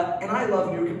 And I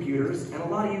love new computers, and a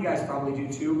lot of you guys probably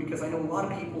do too, because I know a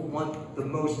lot of people want the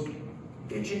most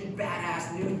bitchin'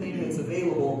 badass new thing that's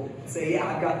available and say, yeah,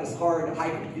 I've got this hard, high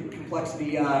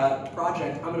complexity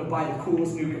project. I'm gonna buy the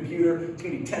coolest new computer. It's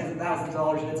gonna be tens of thousands of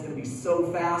dollars, and it's gonna be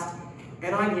so fast.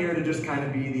 And I'm here to just kind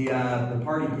of be the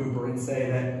party pooper and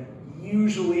say that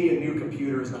usually a new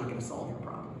computer is not gonna solve your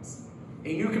problems.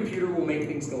 A new computer will make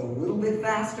things go a little bit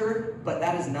faster, but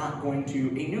that is not going to,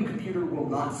 a new computer will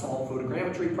not solve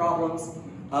photogrammetry problems,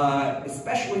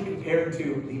 especially compared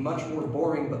to the much more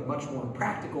boring but much more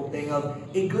practical thing of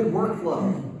a good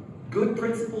workflow. Good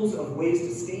principles of ways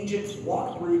to stage it,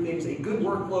 walk through things. A good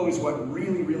workflow is what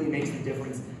really, really makes the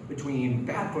difference between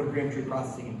bad photogrammetry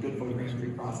processing and good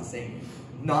photogrammetry processing,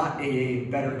 not a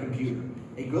better computer.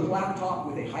 A good laptop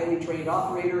with a highly trained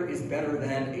operator is better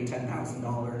than a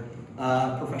 $10,000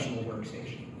 professional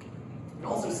workstation. And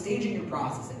also staging your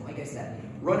processing, like I said,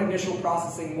 run initial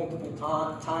processing multiple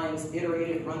times, iterate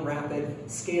it, run rapid,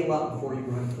 scale up before you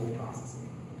run full processing.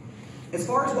 As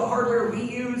far as what hardware we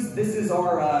use, this is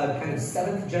our kind of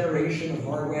 7th generation of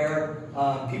hardware.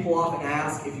 People often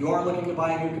ask, if you are looking to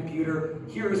buy a new computer,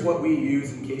 here is what we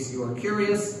use in case you are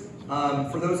curious.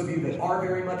 For those of you that are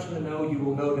very much in the know, you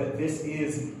will know that this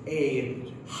is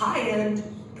a high-end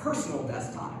personal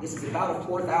desktop. This is about a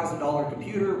 $4,000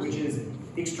 computer, which is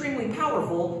extremely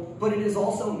powerful, but it is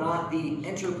also not the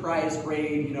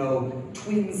enterprise-grade, you know,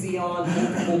 twin Xeon,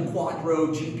 multiple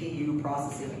quadro GPU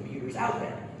processing computers out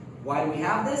there. Why do we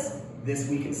have this? This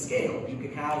we can scale. You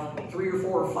can have 3 or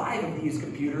 4 or 5 of these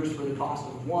computers for the cost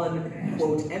of one,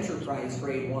 quote, enterprise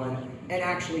grade one, and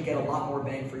actually get a lot more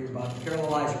bang for your buck,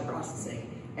 parallelize your processing.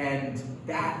 And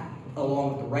that,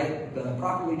 along with the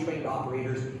properly trained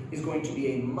operators, is going to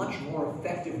be a much more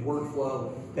effective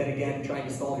workflow than, again, trying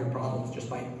to solve your problems just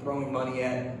by throwing money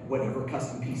at whatever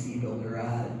custom PC builder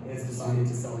has decided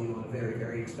to sell you on a very,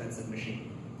 very expensive machine.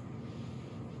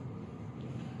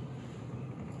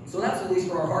 So that's at least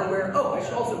for our hardware. Oh, I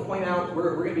should also point out,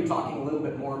 we're going to be talking a little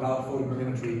bit more about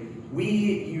photogrammetry. We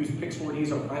use Pix4D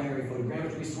as our primary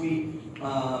photogrammetry suite.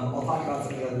 I'll talk about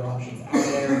some of the other options out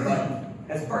there,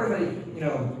 but as part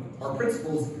of our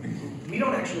principles, we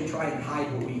don't actually try and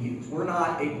hide what we use. We're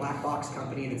not a black box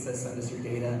company that says send us your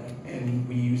data and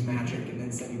we use magic and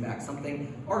then send you back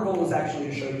something. Our goal is actually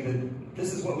to show you that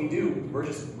this is what we do. We're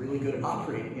just really good at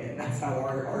operating it. That's how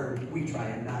we try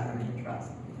and earn your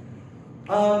trust.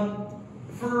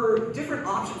 For different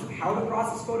options of how to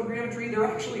process photogrammetry, there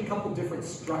are actually a couple different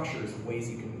structures of ways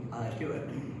you can do it.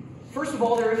 First of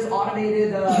all, there is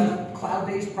automated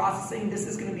cloud-based processing. This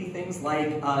is going to be things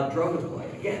like drone deploy.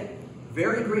 Again,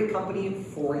 very great company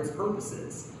for its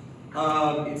purposes.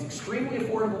 It's extremely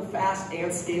affordable, fast,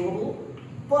 and scalable,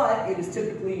 but it is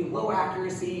typically low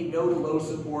accuracy, no to low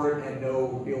support, and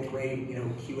no real great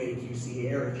QA,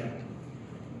 QC error checking.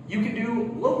 You can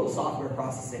do local software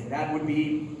processing. That would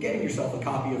be getting yourself a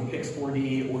copy of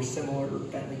Pix4D or similar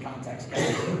Bentley Context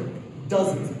Calculator.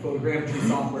 Dozens of photogrammetry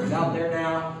softwares out there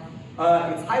now.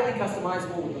 It's highly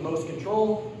customizable with the most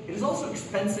control. It is also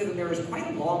expensive, and there is quite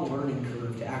a long learning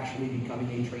curve to actually becoming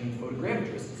a trained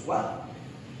photogrammetrist as well.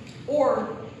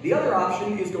 Or the other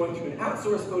option is going to an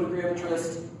outsourced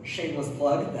photogrammetrist, shameless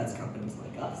plug, that's companies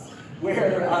like us,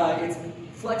 where it's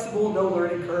flexible, no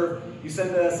learning curve. You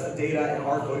send us data, and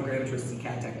our photogrammetrists and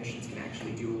CAD technicians can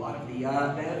actually do a lot of the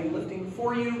heavy lifting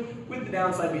for you, with the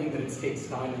downside being that it takes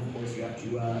time, and of course you have to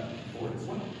board as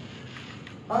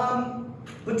well.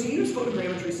 But to use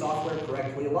photogrammetry software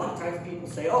correctly, a lot of times people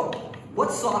say, oh,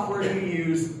 what software do you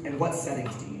use and what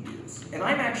settings do you use? And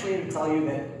I'm actually going to tell you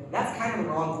that that's kind of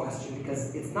the wrong question,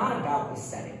 because it's not about the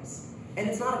settings, and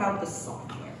it's not about the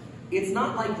software. It's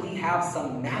not like we have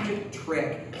some magic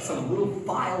trick, some little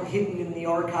file hidden in the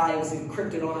archives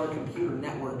encrypted on our computer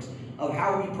networks of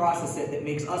how we process it that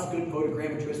makes us good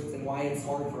photogrammetrists and why it's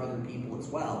hard for other people as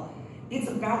well. It's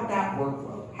about that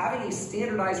workflow. Having a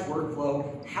standardized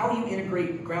workflow, how you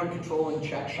integrate ground control and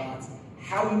check shots,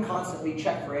 how you constantly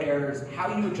check for errors,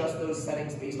 how you adjust those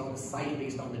settings based on the site,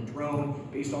 based on the drone,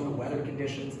 based on the weather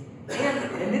conditions, and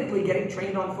admittedly getting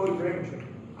trained on photogrammetry.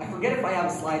 I forget if I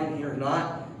have a slide in here or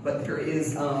not, but there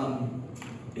is,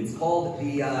 it's called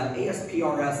the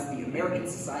ASPRS, the American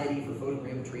Society for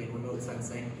Photogrammetry and Remote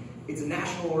Sensing. It's a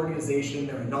national organization,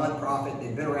 they're a nonprofit,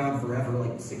 they've been around forever,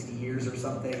 like 60 years or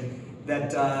something,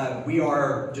 that we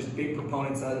are just big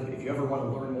proponents of. If you ever want to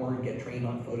learn more and get trained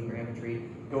on photogrammetry,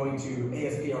 going to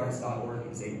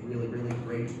asprs.org is a really, really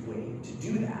great way to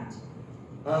do that.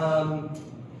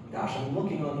 Gosh, I'm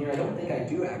looking on here. I don't think I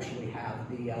do actually have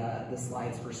the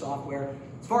slides for software.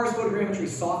 As far as photogrammetry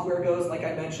software goes, like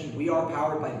I mentioned, we are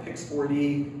powered by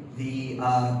Pix4D,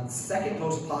 The second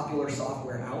most popular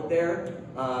software out there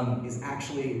is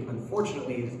actually,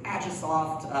 unfortunately,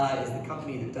 Aerotas is the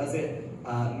company that does it.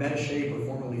 Metashape, or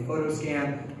formerly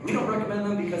Photoscan. We don't recommend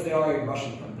them because they are a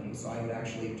Russian company, so I would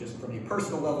actually, just from a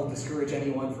personal level, discourage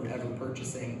anyone from ever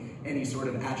purchasing any sort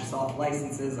of Aerotas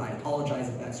licenses. I apologize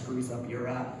if that screws up your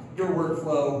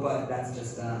workflow, but that's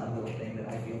just a little thing that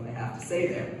I feel I have to say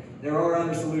there. There are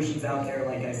other solutions out there,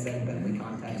 like I said, Bentley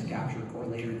Context Capture,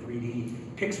 Correlator 3D.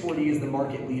 Pix4D is the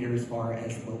market leader as far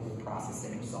as local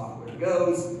processing software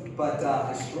goes, but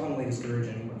I strongly discourage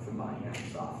anyone from buying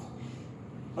Aerotas.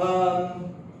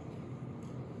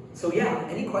 So yeah,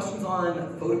 any questions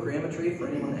on photogrammetry for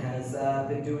anyone that has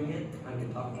been doing it? I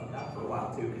can talk about that for a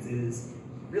while too, because it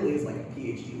really is like a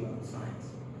PhD level science.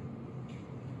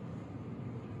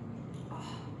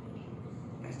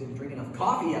 Guys didn't drink enough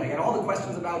coffee yet. I got all the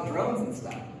questions about drones and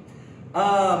stuff.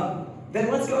 Then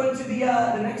let's go into the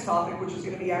next topic, which is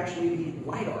going to be actually the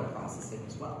lidar processing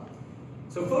as well.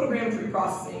 So photogrammetry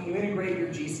processing, you integrate your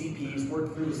GCPs,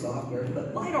 work through the software,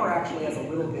 but lidar actually has a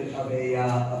little bit of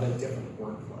a different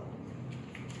workflow.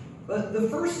 But the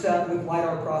first step with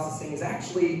lidar processing is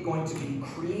actually going to be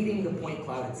creating the point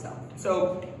cloud itself.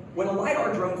 So when a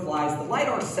lidar drone flies, the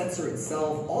lidar sensor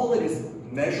itself, all it is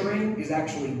measuring is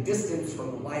actually distance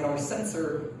from the lidar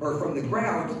sensor, or from the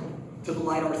ground to the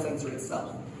lidar sensor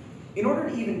itself. In order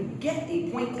to even get a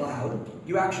point cloud,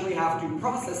 you actually have to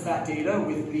process that data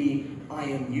with the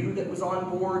IMU that was on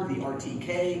board, the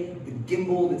RTK, the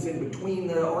gimbal that's in between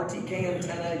the RTK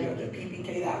antenna, you have to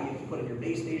PPK that, you have to put in your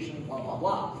base station, blah, blah,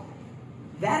 blah.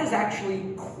 That is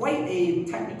actually quite a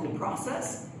technical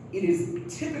process. It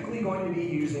is typically going to be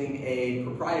using a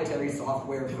proprietary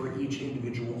software for each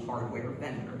individual hardware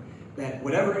vendor. That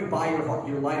whatever you buy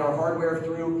your LiDAR hardware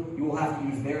through, you will have to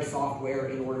use their software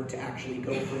in order to actually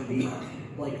go from the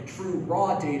true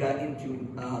raw data into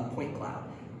point cloud.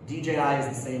 DJI is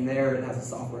the same there. It has a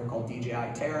software called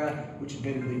DJI Terra, which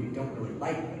admittedly we don't really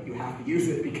like, but you have to use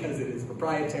it because it is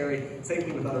proprietary. Same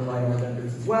thing with other LiDAR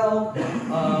vendors as well.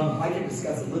 I can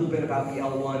discuss a little bit about the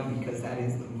L1 because that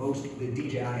is the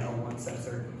DJI L1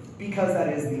 sensor, because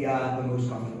that is the most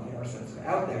common LiDAR sensor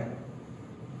out there.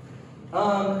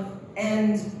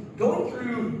 And going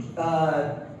through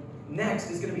next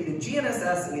is going to be the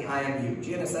GNSS and the IMU.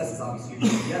 GNSS is obviously your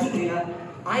GPS data.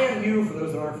 IMU, for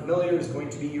those that aren't familiar, is going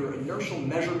to be your inertial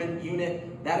measurement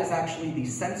unit. That is actually the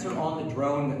sensor on the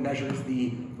drone that measures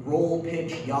the roll,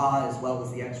 pitch, yaw, as well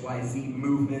as the XYZ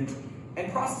movement,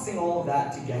 and processing all of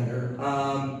that together.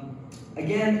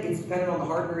 Again, it's dependent on the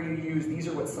hardware you use. These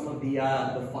are what some of the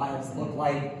files look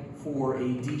like for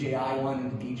a DJI one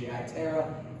and DJI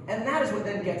Terra. And that is what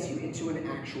then gets you into an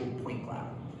actual point cloud.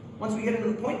 Once we get into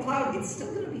the point cloud, it's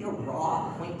still going to be a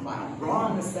raw point cloud.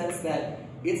 Raw in the sense that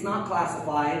it's not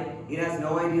classified. It has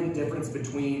no idea the difference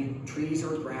between trees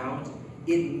or ground.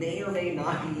 It may or may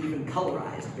not be even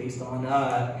colorized based on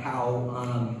how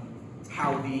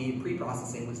the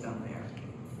pre-processing was done there.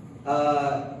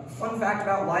 Fun fact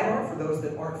about LiDAR, for those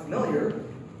that aren't familiar,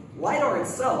 LiDAR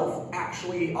itself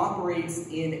actually operates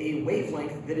in a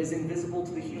wavelength that is invisible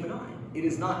to the human eye. It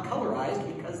is not colorized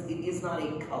because it is not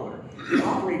a color. It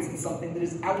operates in something that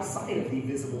is outside of the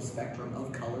visible spectrum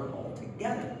of color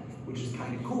altogether, which is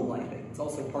kind of cool, I think. It's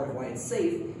also part of why it's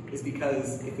safe, is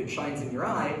because if it shines in your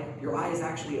eye is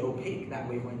actually opaque. That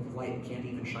wavelength of light can't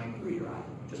even shine through your eye.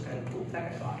 Just kind of cool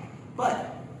tech, I thought.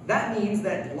 But that means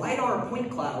that LiDAR point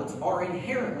clouds are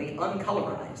inherently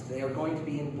uncolorized. They are going to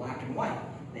be in black and white.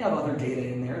 They have other data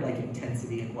in there, like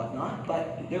intensity and whatnot,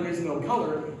 but there is no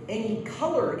color. Any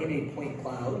color in a point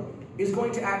cloud is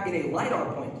going to act in a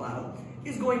LiDAR point cloud,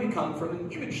 is going to come from an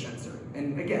image sensor.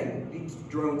 And again, these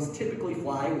drones typically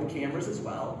fly with cameras as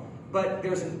well, but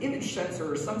there's an image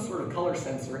sensor or some sort of color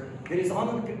sensor that is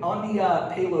on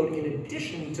the payload in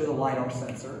addition to the LiDAR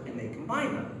sensor, and they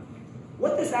combine them.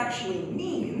 What this actually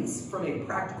means from a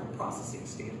practical processing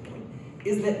standpoint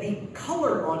is that the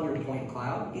color on your point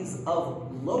cloud is of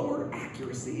lower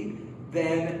accuracy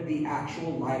than the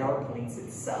actual LiDAR points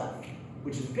itself,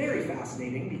 which is very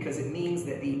fascinating because it means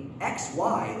that the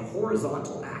XY, the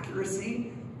horizontal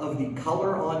accuracy of the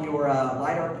color on your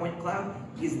LiDAR point cloud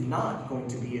is not going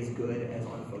to be as good as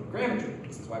on photogrammetry.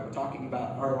 This is why we're talking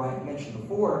about, or why I mentioned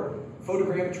before,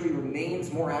 photogrammetry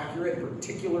remains more accurate,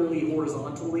 particularly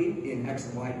horizontally in X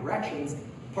and Y directions,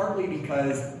 partly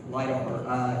because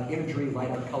LiDAR imagery,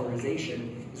 LiDAR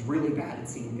colorization is really bad at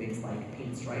seeing things like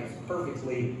paint stripes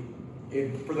perfectly.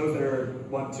 For those that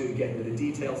want to get into the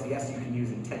details, yes, you can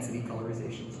use intensity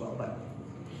colorization as well, but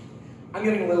I'm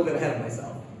getting a little bit ahead of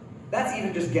myself. That's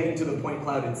even just getting to the point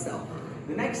cloud itself.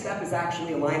 The next step is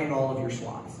actually aligning all of your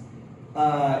slots.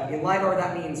 In LiDAR,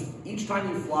 that means each time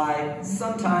you fly,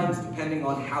 sometimes depending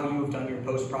on how you have done your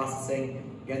post-processing,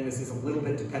 again, this is a little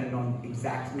bit dependent on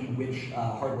exactly which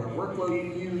hardware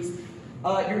workload you use,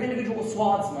 your individual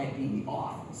swaths might be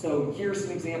off. So here's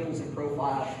some examples in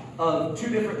profile of 2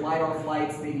 different LiDAR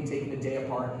flights, maybe taken a day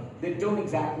apart, that don't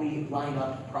exactly line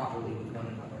up properly with one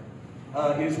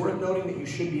another. It is worth noting that you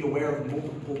should be aware of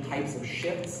multiple types of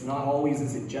shifts. Not always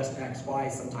is it just X, Y.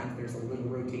 Sometimes there's a little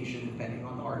rotation depending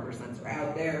on the hardware sensor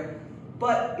out there.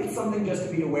 But it's something just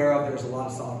to be aware of. There's a lot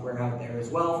of software out there as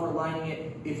well for aligning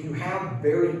it. If you have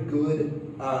very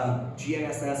good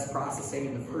GNSS processing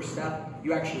in the first step,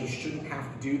 you actually shouldn't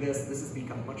have to do this. This has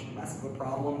become much less of a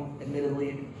problem,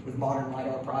 admittedly, with modern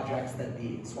LiDAR projects, that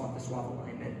the swath-to-swath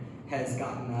alignment has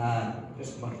gotten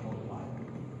just much more reliable.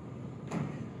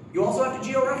 You also have to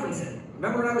georeference it.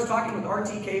 Remember when I was talking with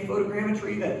RTK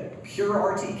photogrammetry that pure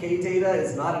RTK data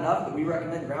is not enough, that we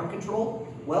recommend ground control?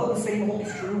 Well, the same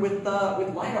holds true with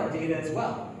LiDAR data as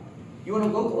well. You want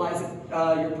to localize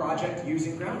your project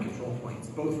using ground control points,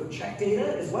 both for check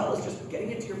data as well as just getting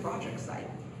it to your project site.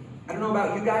 I don't know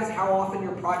about you guys, how often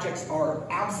your projects are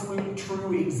absolute,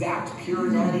 true, exact, pure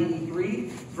 983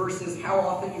 versus how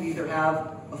often you either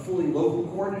have a fully local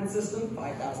coordinate system,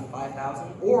 5,000,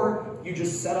 5,000, or you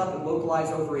just set up and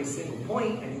localize over a single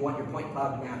point and you want your point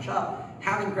cloud to match up.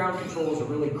 Having ground control is a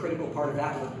really critical part of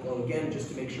that workflow, again, just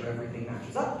to make sure everything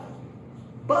matches up.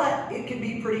 But it can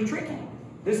be pretty tricky.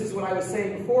 This is what I was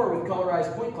saying before with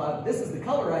colorized point cloud. This is the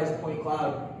colorized point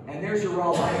cloud, and there's your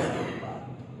raw LiDAR point cloud.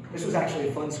 This was actually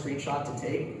a fun screenshot to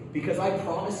take, because I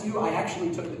promise you, I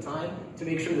actually took the time to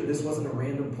make sure that this wasn't a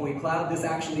random point cloud. This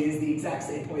actually is the exact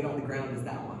same point on the ground as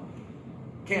that one.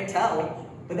 Can't tell,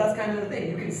 but that's kind of the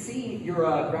thing. You can see your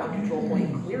ground control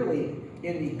point clearly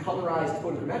in the colorized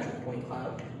photogrammetric point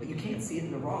cloud, but you can't see it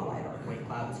in the raw LiDAR point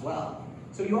cloud as well.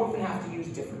 So you often have to use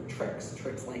different tricks.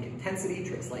 Tricks like intensity,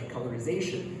 tricks like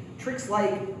colorization, tricks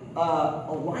like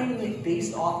aligning it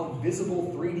based off of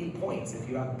visible 3D points. If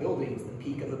you have buildings, the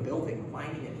peak of a building,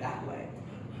 aligning it that way.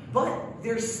 But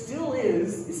there still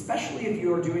is, especially if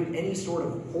you are doing any sort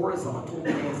of horizontal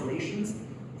translations,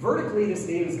 vertically this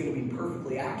data is going to be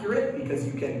perfectly accurate because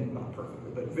you can, not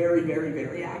perfectly, but very, very,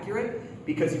 very accurate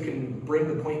because you can bring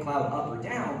the point cloud up or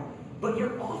down, but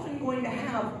you're often going to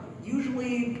have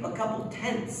usually a couple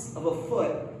tenths of a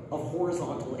foot of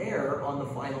horizontal error on the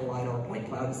final LiDAR point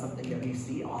cloud is something that we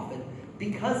see often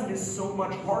because it is so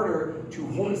much harder to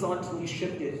horizontally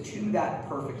shift it to that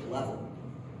perfect level.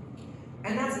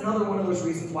 And that's another one of those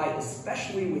reasons why,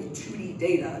 especially with 2D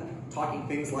data, talking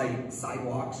things like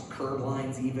sidewalks, curb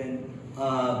lines even,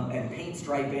 and paint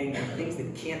striping, and things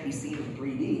that can't be seen in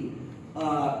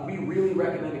 3D, we really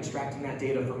recommend extracting that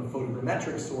data from a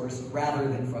photogrammetric source rather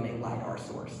than from a LiDAR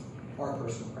source, our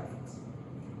personal preference.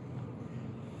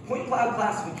 Point cloud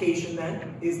classification,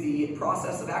 then, is the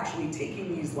process of actually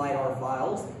taking these LiDAR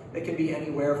files that can be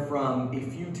anywhere from a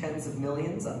few tens of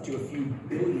millions up to a few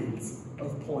billions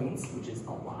of points, which is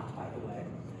a lot, by the way.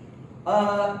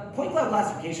 Point cloud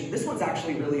classification, this one's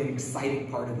actually really an exciting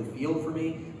part of the field for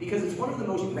me because it's one of the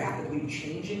most rapidly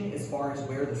changing as far as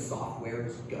where the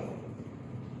softwares go.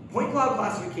 Point cloud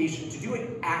classification, to do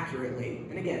it accurately,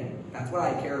 and again, that's what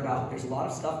I care about. There's a lot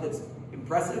of stuff that's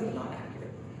impressive but not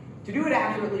accurate. To do it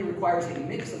accurately requires a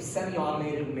mix of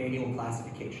semi-automated and manual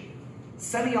classification.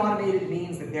 Semi-automated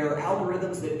means that there are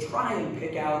algorithms that try and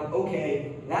pick out,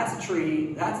 okay, that's a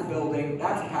tree, that's a building,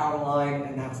 that's a power line,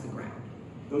 and that's the ground.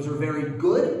 Those are very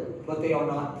good, but they are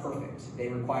not perfect. They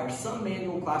require some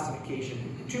manual classification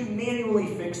to manually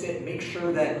fix it, make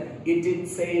sure that it didn't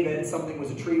say that something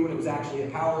was a tree when it was actually a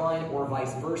power line, or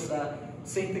vice versa.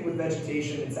 Same thing with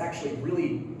vegetation. It's actually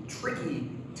really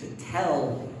tricky to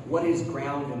tell what is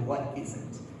ground and what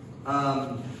isn't.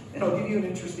 And I'll give you an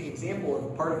interesting example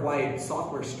of part of why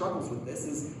software struggles with this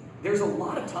is there's a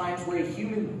lot of times where a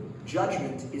human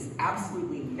judgment is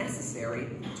absolutely necessary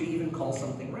to even call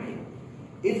something right.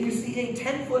 If you see a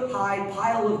 10-foot high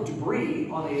pile of debris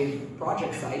on a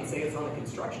project site, say it's on a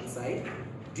construction site,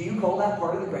 do you call that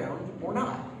part of the ground or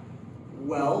not?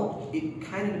 Well, it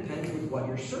kind of depends with what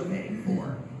you're surveying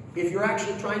for. If you're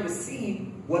actually trying to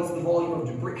see what's the volume of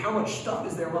debris, how much stuff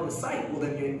is there on the site, well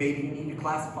then maybe you need to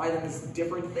classify them as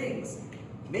different things.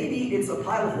 Maybe it's a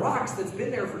pile of rocks that's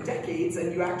been there for decades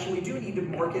and you actually do need to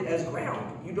mark it as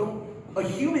ground. A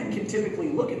human can typically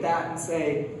look at that and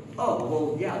say, oh,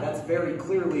 well, yeah, that's very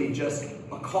clearly just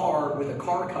a car with a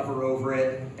car cover over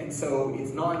it, and so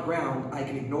it's non-ground, I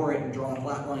can ignore it and draw a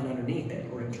flat line underneath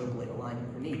it, or interpolate a line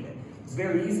underneath it. It's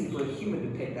very easy for a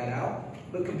human to pick that out,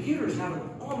 but computers have an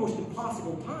almost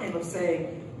impossible time of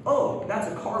saying, oh,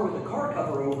 that's a car with a car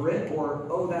cover over it, or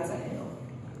oh, that's a hill.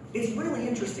 It's really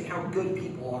interesting how good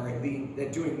people are at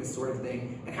doing this sort of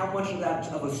thing, and how much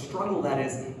of a struggle that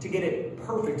is to get it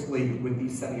perfectly with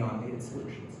these semi-automated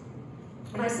solutions.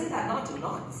 And I say that not to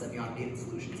knock the semi-automated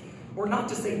solutions, or not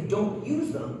to say don't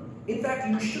use them. In fact,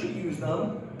 you should use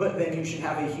them, but then you should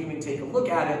have a human take a look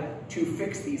at it to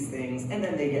fix these things, and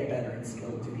then they get better in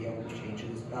skill to be able to change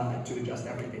it, to adjust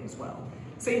everything as well.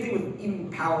 Same thing with even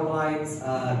power lines.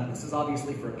 This is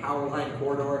obviously for a power line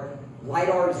corridor.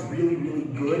 LiDAR is really, really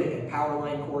good at power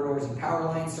line corridors and power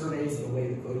line surveys in a way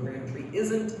that photogrammetry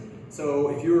isn't. So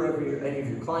if any of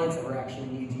your clients ever actually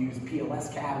need to use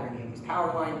PLS CAD or any of these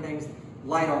power line things,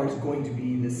 LiDAR is going to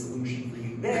be the solution for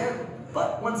you there.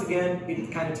 But once again,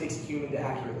 it kind of takes a human to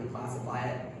accurately classify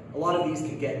it. A lot of these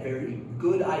can get very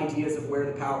good ideas of where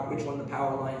which one the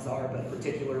power lines are, but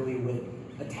particularly with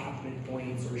attachment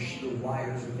points or shield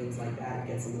wires or things like that,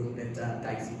 it gets a little bit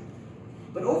dicey.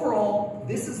 But overall,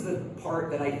 this is the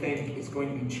part that I think is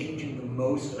going to be changing the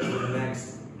most over the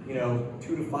next, 2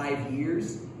 to 5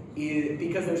 years,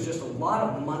 because there's just a lot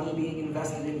of money being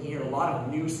invested in here, a lot of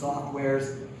new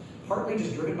softwares, partly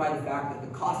just driven by the fact that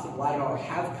the cost of LiDAR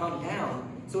have come down,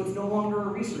 so it's no longer a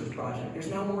research project. There's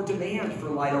now more demand for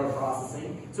LiDAR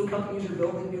processing, so companies are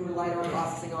building newer LiDAR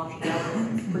processing options out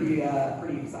there. It's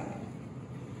pretty exciting.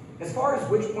 As far as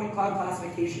which point cloud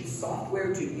classification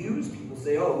software to use, people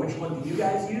say, oh, which one do you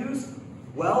guys use?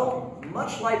 Well,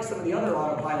 much like some of the other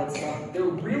autopilot stuff, there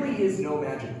really is no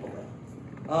magic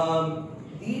bullet.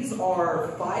 These are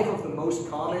 5 of the most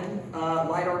common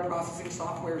LiDAR processing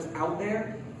softwares out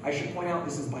there. I should point out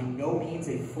this is by no means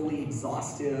a fully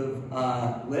exhaustive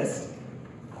list.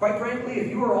 Quite frankly, if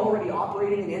you are already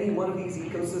operating in any one of these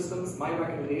ecosystems, my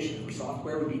recommendation for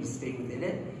software would be to stay within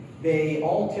it. They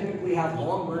all typically have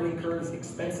long learning curves,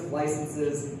 expensive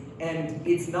licenses, and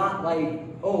it's not like,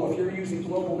 oh, if you're using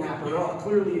Global Mapper, oh,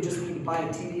 clearly you just need to buy a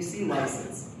TBC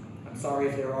license. I'm sorry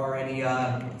if there are any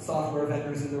software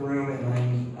vendors in the room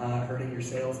and I'm hurting your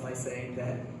sales by saying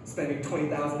that spending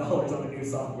 $20,000 on a new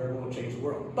software won't change the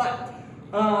world. But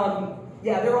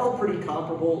yeah, they're all pretty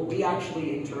comparable. We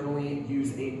actually internally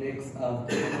use a mix of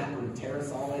Global Mapper and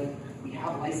TerraSolid. We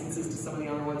have licenses to some of the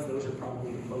other ones. Those are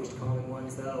probably the most common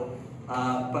ones though.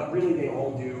 But really they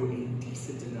all do a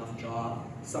decent enough job.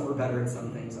 Some are better at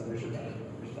some things, others are better at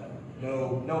others better.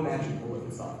 No magic bullet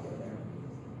in software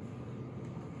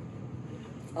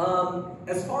there.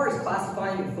 As far as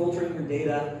classifying and filtering your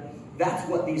data, that's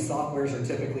what these softwares are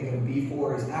typically going to be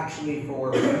for, is actually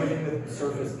for moving the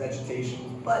surface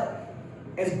vegetation. But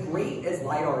as great as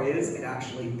LiDAR is at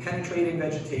actually penetrating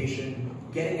vegetation,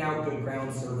 getting out good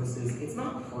ground surfaces, it's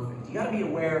not perfect. You gotta be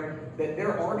aware that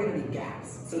there are gonna be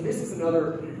gaps. So this is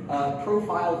another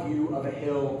profile view of a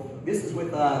hill. This is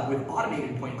with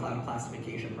automated point cloud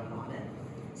classification run on it.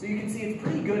 So you can see it's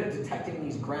pretty good at detecting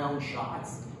these ground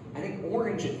shots. I think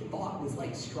orange it thought was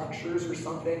like structures or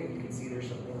something. You can see there's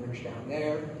some orange down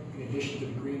there, in addition to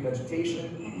the green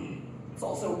vegetation. It's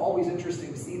also always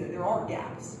interesting to see that there are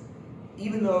gaps.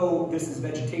 Even though this is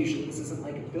vegetation, this isn't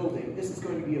like a building, this is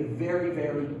going to be a very,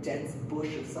 very dense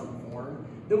bush of some form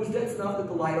that was dense enough that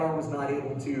the LiDAR was not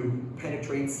able to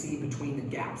penetrate, see between the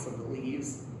gaps of the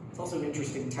leaves. It's also an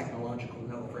interesting technological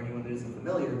note for anyone that isn't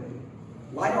familiar.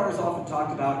 LiDAR is often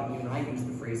talked about, and even I use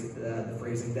the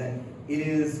phrasing that it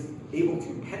is able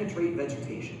to penetrate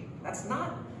vegetation. That's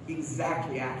not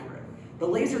exactly accurate. The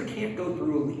laser can't go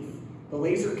through a leaf. The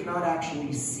laser cannot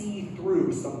actually see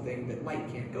through something that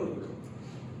light can't go through.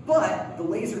 But the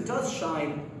laser does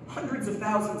shine hundreds of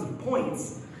thousands of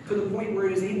points to the point where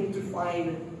it is able to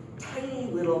find tiny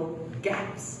little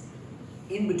gaps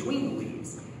in between the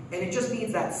leaves. And it just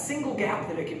means that single gap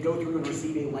that it can go through and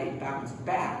receive a light bounce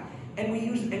back. And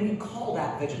we call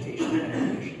that vegetation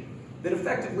penetration. That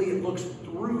effectively it looks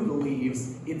through the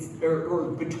leaves, or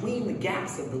between the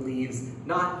gaps of the leaves,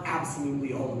 not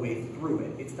absolutely all the way through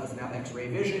it. It doesn't have X-ray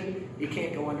vision, it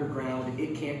can't go underground,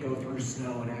 it can't go through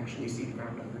snow and actually see the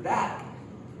ground under that.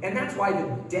 And that's why the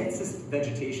densest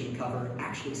vegetation cover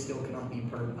actually still cannot be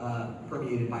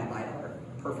permeated by LiDAR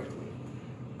perfectly.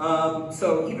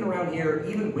 So even around here,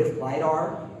 even with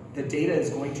LiDAR, the data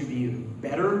is going to be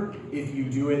better if you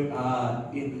do it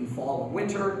in the fall and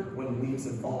winter when the leaves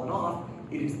have fallen off.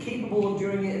 It is capable of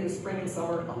doing it in the spring and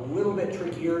summer, a little bit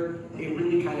trickier. It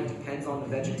really kind of depends on the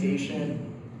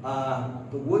vegetation.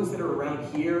 The woods that are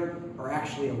around here are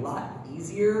actually a lot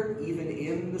easier, even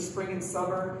in the spring and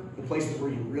summer. The places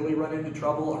where you really run into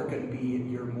trouble are going to be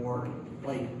in your more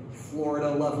like Florida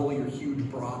level, your huge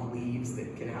broad leaves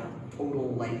that can have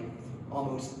total like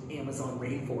almost Amazon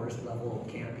rainforest level of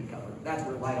canopy cover. That's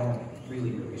where LiDAR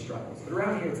really, really struggles. But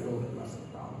around here, it's a little bit less of a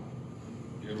problem.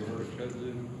 You ever heard of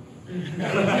kudzu?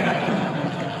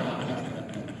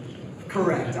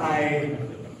 Correct. I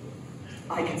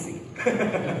can see.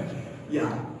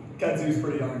 Yeah, kudzu's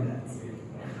pretty darn dense.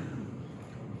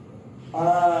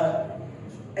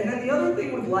 And then the other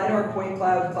thing with LiDAR point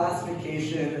cloud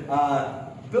classification,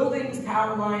 buildings,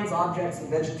 power lines, objects, and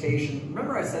vegetation.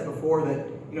 Remember I said before that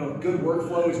good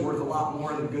workflow is worth a lot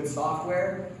more than good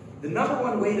software? The number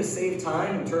one way to save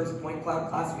time in terms of point cloud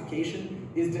classification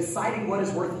is deciding what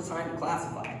is worth the time to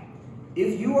classify.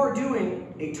 If you are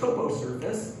doing a topo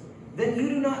surface, then you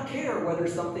do not care whether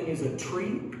something is a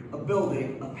tree, a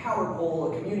building, a power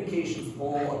pole, a communications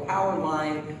pole, a power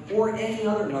line, or any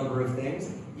other number of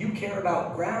things. You care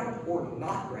about ground or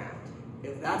not ground.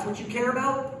 If that's what you care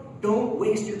about, don't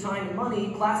waste your time and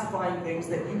money classifying things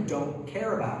that you don't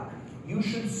care about. You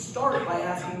should start by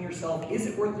asking yourself, is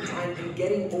it worth the time and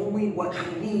getting only what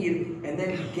you need and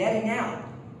then getting out?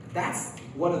 That's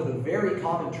one of the very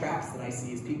common traps that I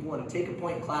see is people want to take a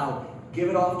point cloud, give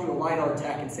it off to a LiDAR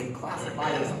tech and say,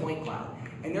 classify this point cloud.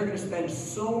 And they're going to spend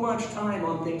so much time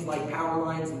on things like power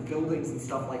lines and buildings and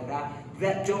stuff like that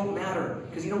that don't matter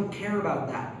because you don't care about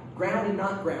that. Ground and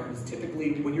not ground is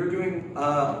typically, when you're doing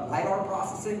LiDAR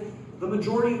processing, the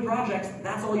majority of projects,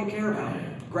 that's all you care about.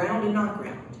 Ground and not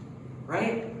ground,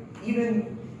 right?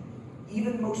 Even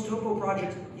most topo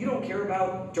projects, you don't care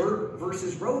about dirt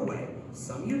versus roadway.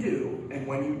 Some you do, and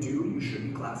when you do, you should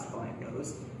be classifying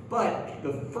those. But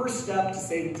the first step to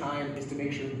saving time is to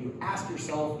make sure that you ask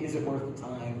yourself, is it worth the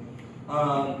time?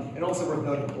 And also worth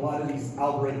noting, a lot of these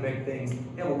algorithmic things,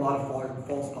 they have a lot of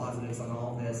false positives on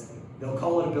all of this. They'll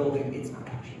call it a building, it's not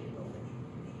actually a building.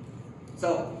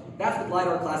 So that's with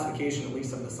LiDAR classification, at least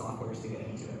some of the softwares to get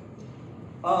into it.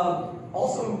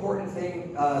 Also important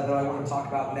thing that I want to talk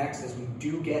about next as we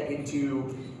do get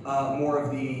into more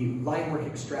of the line work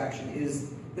extraction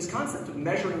is this concept of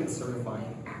measuring and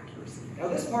certifying accuracy. Now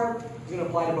this part is going to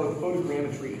apply to both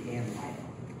photogrammetry and LiDAR.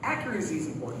 Accuracy is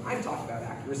important. I've talked about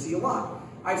accuracy a lot.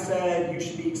 I've said you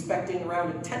should be expecting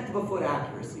around 1/10 of a foot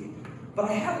accuracy. But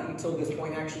I haven't until this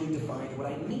point actually defined what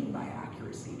I mean by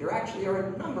accuracy. There actually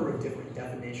are a number of different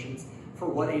definitions for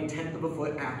what 1/10 of a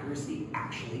foot accuracy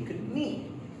actually could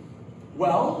mean.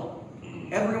 Well,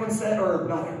 everyone said, or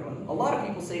not everyone, a lot of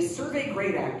people say survey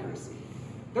grade accuracy.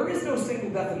 There is no single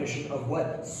definition of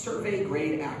what survey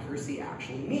grade accuracy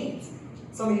actually means.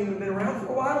 Some of you who have been around for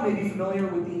a while may be familiar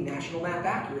with the National Map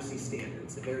Accuracy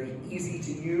Standards, a very easy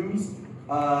to use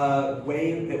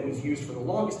way that was used for the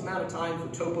longest amount of time for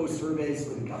topo surveys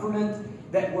for the government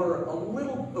that were a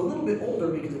little bit older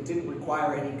because it didn't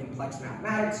require any complex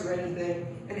mathematics or anything,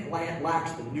 and it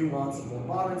lacks the nuance of more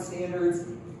modern standards.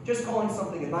 Just calling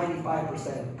something a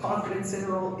 95% confidence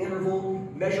interval,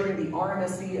 measuring the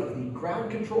RMSE of the ground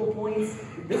control points.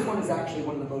 This one is actually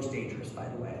one of the most dangerous, by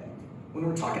the way. When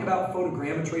we're talking about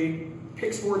photogrammetry,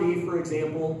 Pix4D, for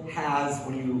example, has,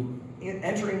 when you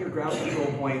enter in your ground control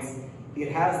points,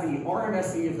 it has the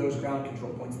RMSE of those ground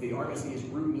control points. The RMSE is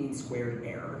root mean squared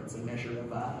error. It's a measure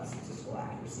of statistical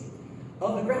accuracy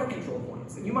of the ground control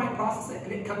points. And you might process it,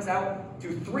 and it comes out to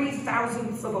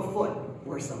 0.003 of a foot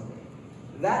or something.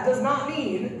 That does not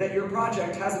mean that your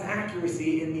project has an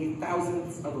accuracy in the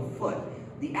thousandths of a foot.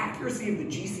 The accuracy of the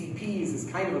GCPs is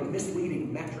kind of a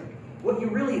misleading metric. What you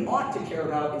really ought to care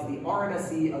about is the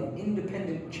RMSE of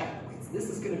independent checkpoints. This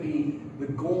is going to be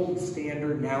the gold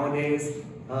standard nowadays.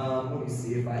 Let me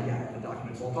see if I have a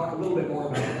document, so I'll talk a little bit more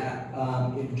about that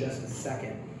in just a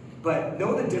second. But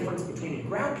know the difference between a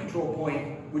ground control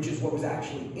point, which is what was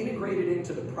actually integrated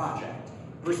into the project,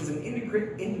 versus an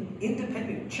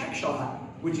independent check shot,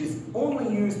 which is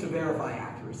only used to verify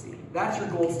accuracy. That's your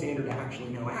gold standard to actually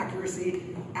know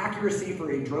accuracy. Accuracy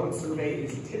for a drone survey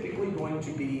is typically going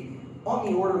to be on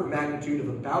the order of magnitude of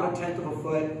about 1/10 of a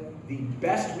foot. The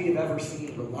best we have ever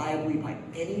seen reliably by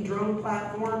any drone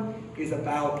platform is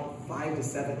about 5 to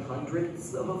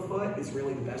 700ths of a foot is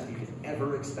really the best you could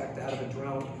ever expect out of a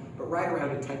drone. But right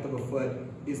around 1/10 of a foot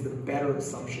is the better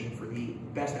assumption for the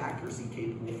best accuracy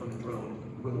capable from a drone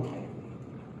reliably.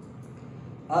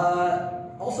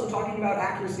 Also talking about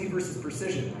accuracy versus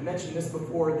precision. I mentioned this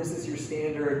before. This is your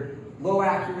standard low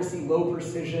accuracy, low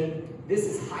precision. This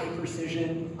is high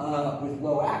precision with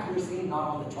low accuracy, not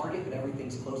on the target, but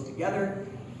everything's close together.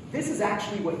 This is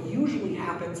actually what usually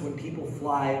happens when people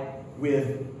fly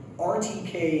with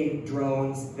RTK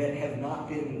drones that have not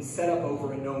been set up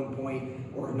over a known point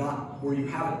or you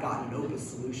haven't gotten an Opus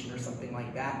solution or something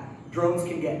like that. Drones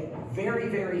can get very,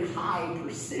 very high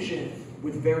precision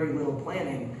with very little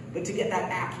planning, but to get that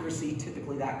accuracy,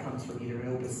 typically that comes from either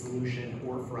an Opus solution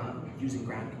or from using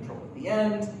ground control at the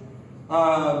end.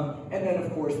 And then,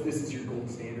 of course, this is your gold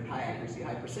standard, high accuracy,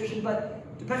 high precision.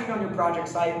 But depending on your project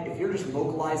site, if you're just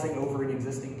localizing over an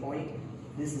existing point,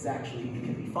 this is actually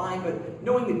can be fine. But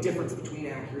knowing the difference between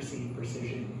accuracy and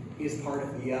precision is part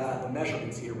of the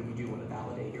measurements here when you do want to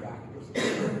validate your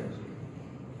accuracy.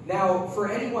 Now, for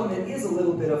anyone that is a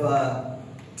little bit of a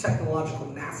technological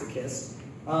masochist,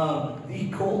 the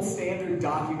gold standard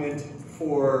document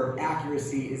for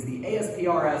accuracy is the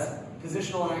ASPRS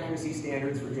Positional Accuracy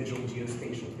Standards for Digital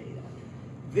Geospatial Data.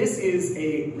 This is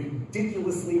a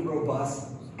ridiculously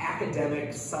robust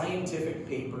academic scientific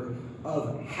paper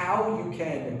of how you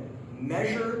can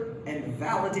measure and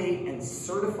validate and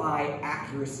certify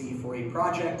accuracy for a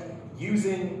project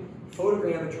using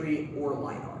photogrammetry or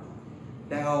lidar.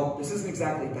 Now, this isn't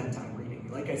exactly bedtime reading.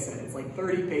 Like I said, it's like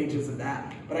 30 pages of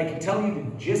that, but I can tell you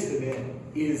the gist of it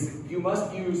is you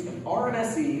must use an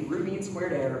RMSE, root mean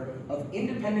squared error, of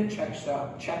independent check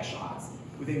shots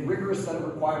with a rigorous set of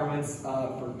requirements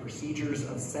for procedures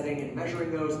of setting and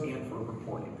measuring those and for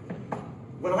reporting.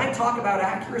 When I talk about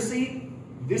accuracy,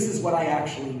 this is what I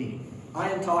actually mean. I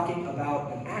am talking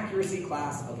about an accuracy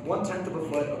class of 1/10 of a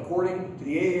foot according to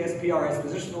the ASPRS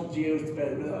Positional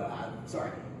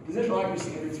Accuracy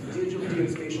Standards for Digital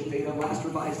Geospatial Data, last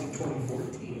revised in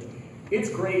 2014. It's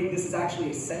great. This is actually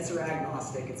a sensor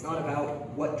agnostic. It's not about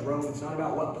what drone, it's not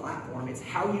about what platform. It's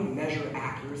how you measure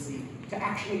accuracy to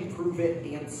actually prove it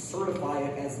and certify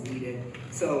it as needed.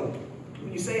 So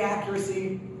when you say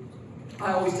accuracy,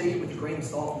 I always take it with a grain of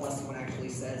salt unless someone actually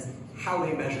says how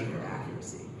they measure their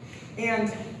accuracy.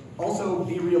 And also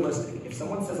be realistic. If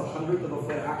someone says 1/100th of a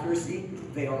foot accuracy,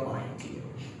 they are lying to you.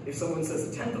 If someone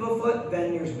says 1/10 of a foot,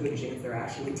 then there's a good chance they're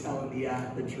actually telling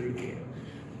the truth here.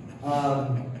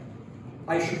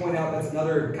 I should point out that's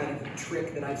another kind of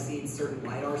trick that I've seen certain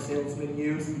lidar salesmen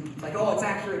use. Like, oh, it's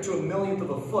accurate to 1/1,000,000th of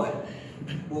a foot.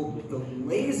 Well, the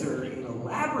laser in a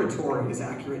laboratory is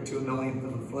accurate to 1/1,000,000th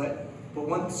of a foot, but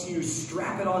once you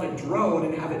strap it on a drone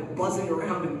and have it buzzing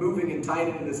around and moving and tied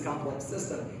into this complex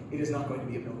system, it is not going to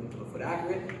be 1/1,000,000th of a foot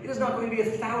accurate. It is not going to be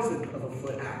 1,000th of a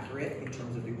foot accurate in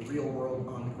terms of the real world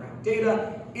on the ground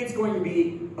data. It's going to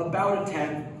be about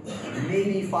 1/10,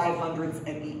 maybe 5/100th,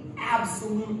 and the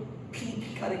absolute peak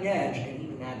cutting edge, and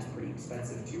even that is pretty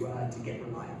expensive to get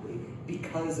reliably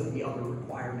because of the other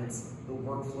requirements, the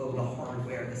workflow, the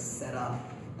hardware, the setup,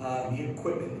 the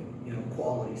equipment,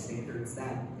 quality standards.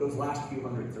 Those last few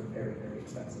hundreds are very, very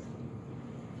expensive.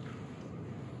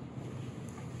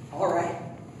 All right,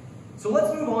 so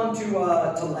let's move on to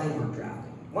line work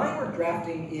drafting. Line work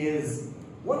drafting is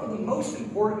one of the most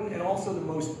important and also the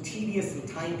most tedious and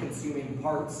time-consuming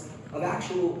parts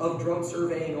of drone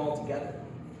surveying altogether.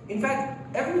 In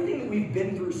fact, everything that we've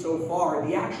been through so far,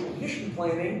 the actual mission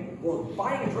planning, well,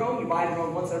 buying a drone, you buy a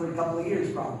drone once every couple of years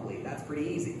probably. That's pretty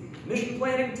easy. Mission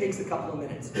planning takes a couple of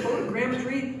minutes.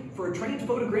 Photogrammetry, for a trained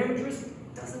photogrammetrist,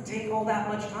 doesn't take all that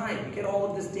much time. You get all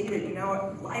of this data. You now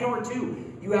have LiDAR too.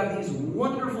 You have these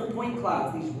wonderful point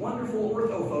clouds, these wonderful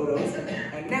ortho photos,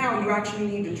 and now you actually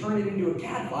need to turn it into a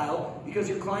CAD file because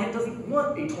your client doesn't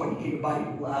want a 20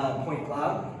 gigabyte point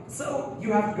cloud, so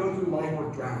you have to go through line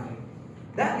work drafting.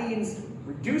 That means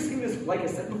reducing this, like I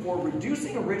said before,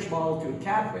 reducing a rich model to a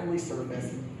CAD-friendly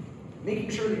surface, making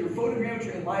sure that your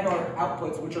photogrammetry and LiDAR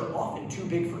outputs, which are often too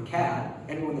big for CAD,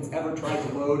 anyone that's ever tried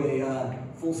to load a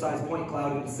full-size point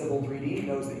cloud into Civil 3D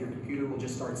knows that your computer will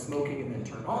just start smoking and then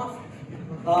turn off.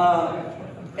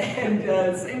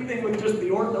 Same thing with just the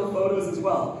ortho photos as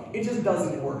well. It just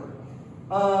doesn't work.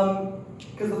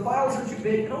 Because the files are too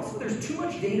big, and also there's too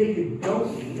much data you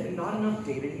don't need and not enough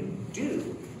data you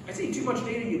do. I say too much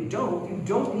data you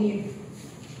don't need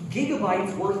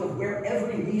gigabytes worth of where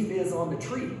every leaf is on the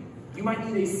tree. You might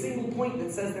need a single point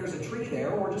that says there's a tree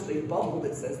there, or just a bubble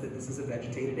that says that this is a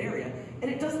vegetated area. And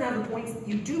it doesn't have the points that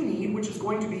you do need, which is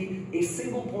going to be a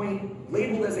single point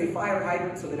labeled as a fire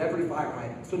hydrant so that every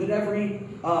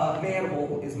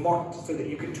manhole is marked so that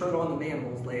you can turn on the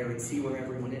manholes layer and see where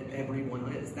everyone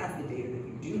is. That's the data that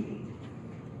you do need.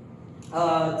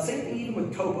 Same thing even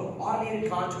with topo. Automated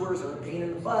contours are a pain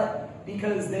in the butt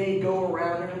because they go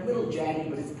around, they're a little jaggy,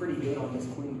 but it's pretty good on this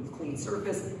clean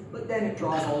surface, but then it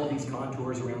draws all of these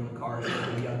contours around the cars and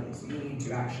pretty ugly, so you need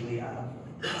to actually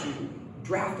to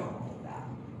draft on all of that.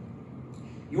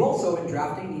 You also, in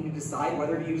drafting, need to decide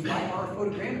whether to use LiDAR or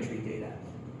photogrammetry data.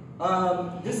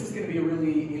 This is going to be a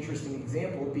really interesting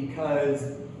example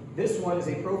because this one is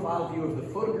a profile view of the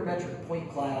photogrammetric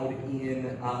point cloud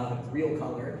in real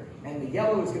color, and the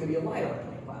yellow is going to be a LiDAR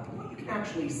point cloud. And what you can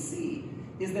actually see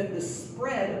is that the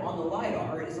spread on the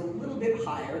LiDAR is a little bit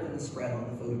higher than the spread on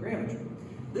the photogrammetry.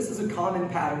 This is a common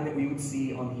pattern that we would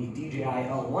see on the DJI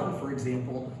L1, for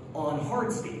example, on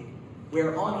hardscape.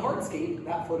 Where on hardscape,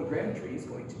 that photogrammetry is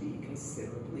going to be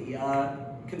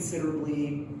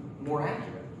considerably more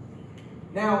accurate.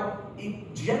 Now,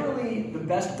 generally, the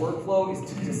best workflow is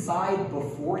to decide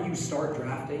before you start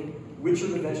drafting which are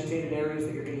the vegetated areas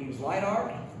that you're going to use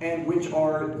LiDAR and which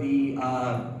are the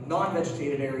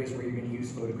non-vegetated areas where you're going to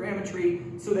use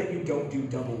photogrammetry so that you don't do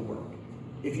double work.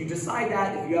 If you decide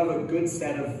that, if you have a good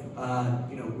set of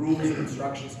rules and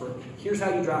instructions for here's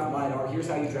how you draft LiDAR, here's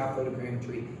how you draft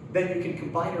photogrammetry, then you can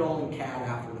combine it all in CAD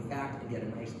after the fact and get a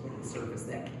nice clean surface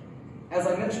there. As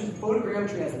I mentioned,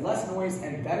 photogrammetry has less noise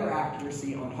and better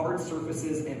accuracy on hard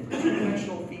surfaces and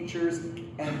three-dimensional features,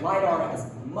 and LiDAR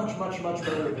has much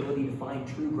better ability to find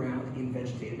true ground in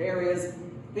vegetated areas.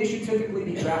 They should typically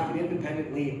be drafted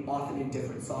independently, often in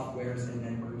different softwares, and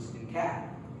then merged in CAD.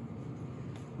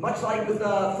 Much like with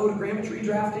photogrammetry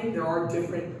drafting, there are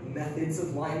different methods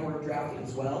of line work drafting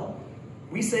as well.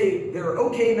 We say there are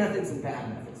okay methods and bad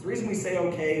methods. The reason we say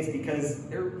okay is because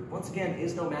there, once again,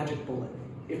 is no magic bullet.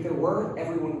 If there were,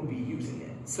 everyone would be using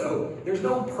it. So there's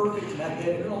no perfect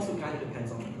method, and it also kind of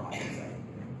depends on the project site.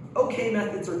 Okay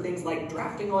methods are things like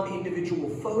drafting on individual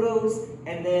photos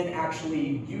and then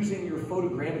actually using your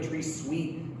photogrammetry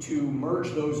suite to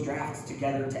merge those drafts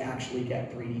together to actually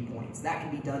get 3D points. That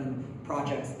can be done in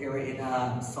projects in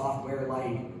software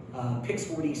like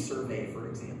Pix4D Survey, for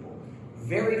example.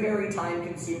 Very time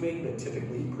consuming, but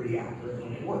typically pretty accurate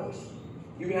when it works.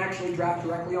 You can actually draft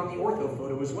directly on the ortho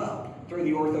photo as well. Throw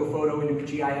the ortho photo into a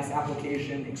GIS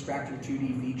application, extract your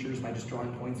 2D features by just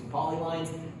drawing points and polylines.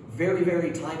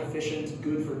 Very time efficient,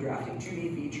 good for drafting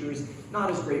 2D features,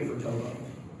 not as great for topo.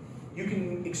 You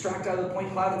can extract out of the point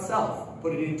cloud itself,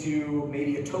 put it into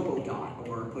maybe a topo dot,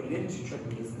 or put it into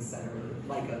Trimble Business Center,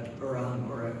 like or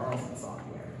a Carlson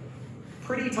software.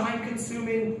 Pretty time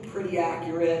consuming, pretty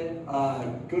accurate,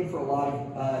 good for a lot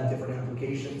of different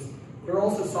applications. There are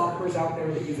also softwares out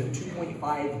there that use a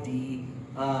 2.5D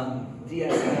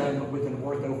DSM with an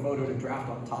ortho photo to draft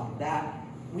on top of that.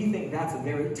 We think that's a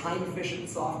very time-efficient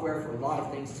software for a lot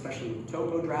of things, especially with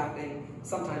topo drafting.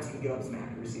 Sometimes can give up some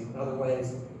accuracy in other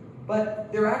ways.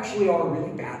 But there actually are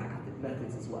really bad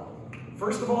methods as well.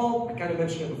 First of all, I kind of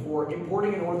mentioned it before,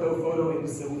 importing an ortho photo into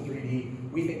Civil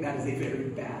 3D, we think that is a very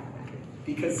bad method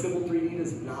because Civil 3D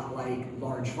does not like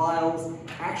large files.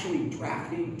 Actually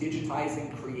drafting,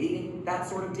 digitizing, creating that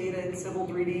sort of data in Civil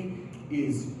 3D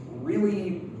is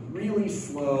really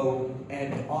slow,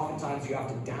 and oftentimes you have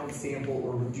to downsample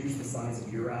or reduce the size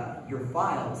of your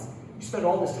files. You spend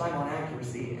all this time on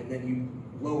accuracy, and then you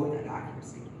lower that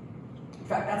accuracy. In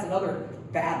fact, that's another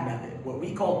bad method, what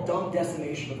we call dumb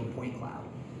decimation of a point cloud.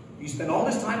 You spend all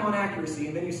this time on accuracy,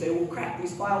 and then you say, well, crap,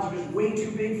 these files are just way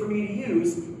too big for me to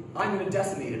use. I'm going to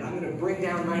decimate it. I'm going to bring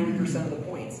down 90% of the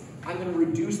points. I'm going to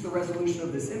reduce the resolution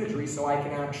of this imagery so I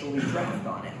can actually draft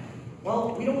on it.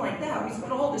 Well, we don't like that. We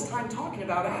spend all this time talking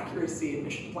about accuracy and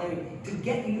mission planning to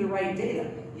get you the right data.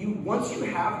 Once you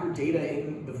have your data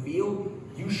in the field,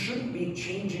 you shouldn't be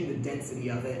changing the density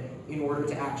of it in order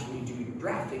to actually do your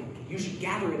drafting. You should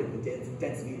gather it at the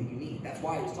density that you need. That's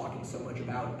why I was talking so much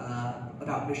about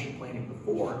mission planning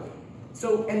before.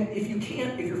 So, and if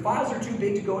your files are too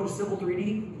big to go into Civil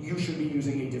 3D, you should be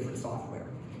using a different software.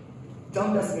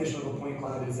 Dumb decimation of a point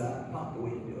cloud is not the way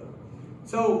to do it.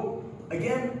 So,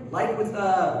 again, like with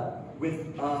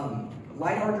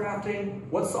LiDAR drafting,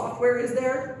 what software is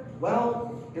there? Well,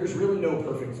 there's really no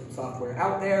perfect software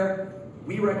out there.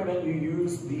 We recommend you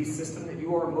use the system that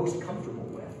you are most comfortable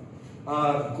with.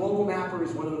 Global Mapper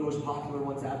is one of the most popular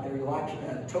ones out there.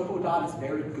 TopoDot is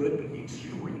very good, but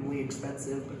extremely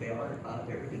expensive, but they are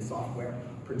very good software,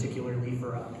 particularly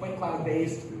for point cloud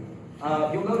based.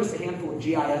 You'll notice a handful of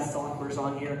GIS softwares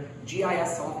on here.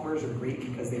 GIS softwares are great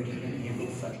because they can handle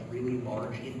such really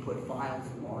large input files,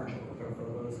 large ortho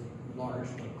photos, large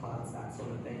point clouds, that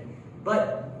sort of thing.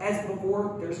 But as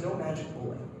before, there's no magic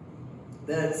bullet.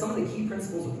 Some of the key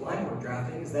principles of line work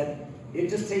drafting is that it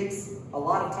just takes a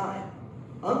lot of time.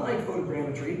 Unlike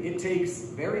photogrammetry, it takes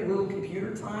very little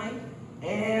computer time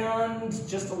and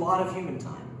just a lot of human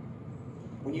time.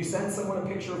 When you send someone a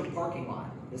picture of a parking lot,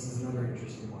 this is another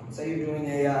interesting one. Say you're doing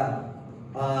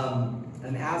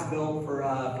an as-built for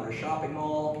a shopping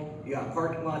mall. You got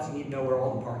parking lots. You need to know where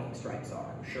all the parking stripes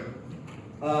are. Sure.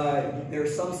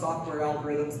 There's some software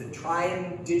algorithms that try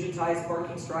and digitize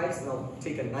parking stripes, and they'll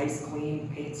take a nice clean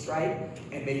paint stripe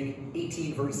and make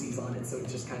 18 vertices on it, so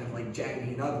it's just kind of like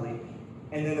jaggedy and ugly.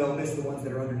 And then they'll miss the ones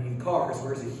that are underneath cars,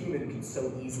 whereas a human can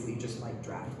so easily just like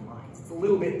draft lines. It's a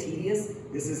little bit tedious.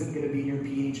 This isn't going to be your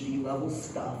PhD level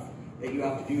stuff that you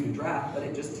have to do to draft, but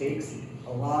it just takes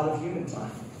a lot of human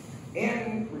time.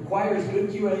 And requires good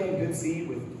QA and good C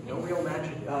with no real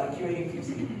magic, QA and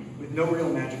QC with no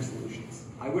real magic solutions.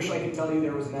 I wish I could tell you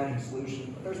there was a magic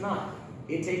solution, but there's not.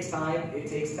 It takes time, it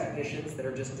takes technicians that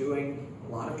are just doing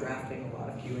a lot of drafting, a lot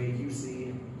of QA,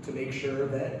 QC, to make sure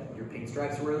that your paint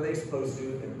stripes are where they're supposed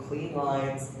to, they're clean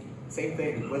lines. Same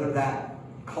thing, whether that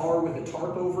car with a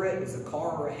tarp over it is a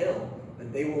car or a hill,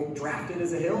 that they will draft it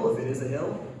as a hill if it is a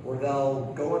hill, or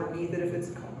they'll go underneath it if it's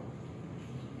a car.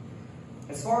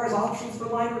 As far as options for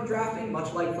line work drafting,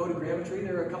 much like photogrammetry,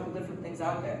 there are a couple different things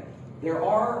out there. There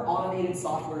are automated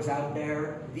softwares out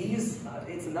there. These,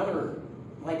 it's another,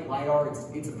 like lidar,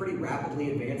 it's a pretty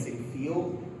rapidly advancing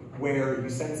field where you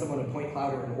send someone a point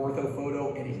cloud or an ortho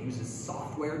photo and it uses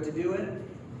software to do it.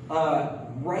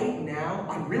 Right now,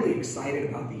 I'm really excited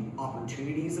about the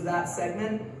opportunities of that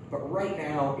segment, but right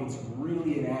now it's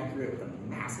really inaccurate with a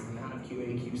massive amount of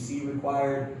QA, QC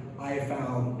required. I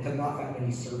have not found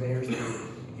any surveyors that are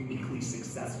uniquely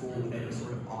successful with any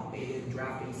sort of automated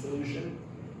drafting solution.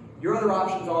 Your other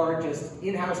options are just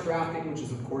in-house drafting, which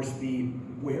is of course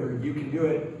where you can do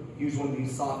it, use one of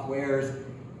these softwares.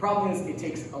 Problem is, it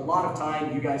takes a lot of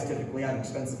time. You guys typically have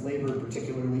expensive labor,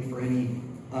 particularly for any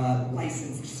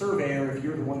licensed surveyor. If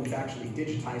you're the one that's actually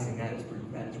digitizing that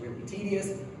is really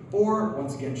tedious. Or,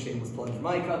 once again, shameless plug for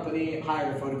my company,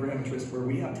 hire a photogrammetrist where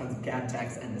we have tons of CAD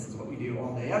techs, and this is what we do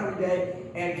all day, every day,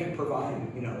 and can provide,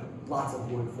 lots of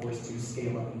workforce to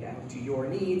scale up and down to your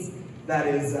needs. That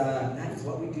is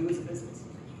what we do as a business.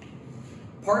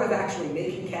 Part of actually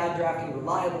making CAD drafting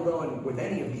reliable, though, and with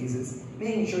any of these, is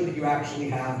making sure that you actually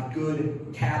have good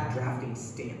CAD drafting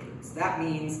standards. That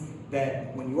means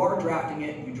that when you are drafting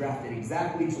it, you draft it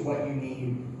exactly to what you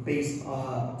need based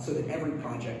so that every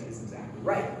project is exactly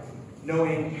right.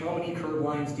 Knowing how many curve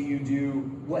lines do you do,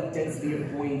 what density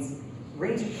of points,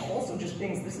 ranging also just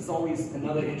things, this is always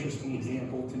another interesting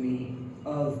example to me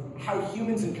of how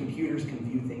humans and computers can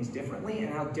view things differently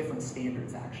and how different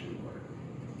standards actually work.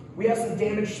 We have some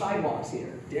damaged sidewalks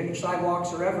here. Damaged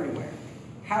sidewalks are everywhere.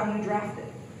 How do you draft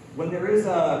it? When there is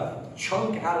a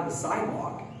chunk out of the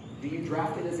sidewalk, do you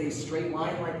draft it as a straight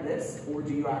line like this, or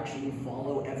do you actually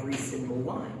follow every single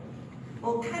line?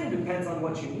 Well, it kind of depends on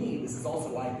what you need. This is also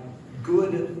why a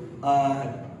good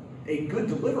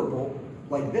deliverable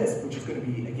like this, which is going to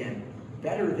be, again,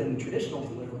 better than traditional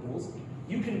deliverables,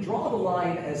 you can draw the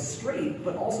line as straight,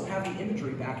 but also have the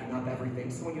imagery backing up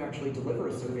everything, so when you actually deliver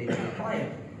a survey to the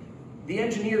client, the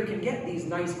engineer can get these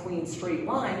nice, clean, straight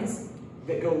lines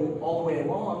that go all the way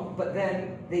along, but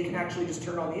then they can actually just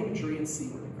turn on the imagery and see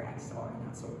where the cracks are and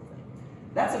that sort of thing.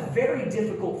 That's a very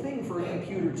difficult thing for a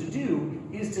computer to do,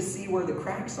 is to see where the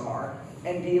cracks are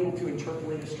and be able to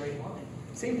interpolate a straight line.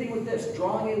 Same thing with this,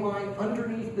 drawing a line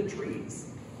underneath the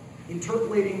trees,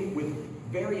 interpolating with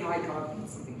very high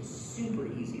confidence, something super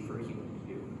easy for a human to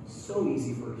do, so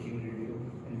easy for a human to do,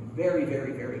 and very,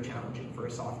 very, very challenging for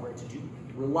a software to do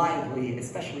reliably,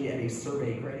 especially at a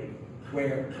survey grade,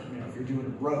 where if you're doing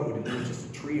a road and there's just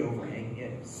a tree overhang,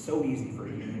 it's so easy for a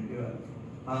human to do it.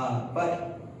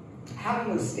 But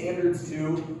having those standards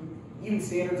too, even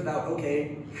standards about,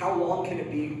 okay, how long can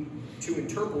it be to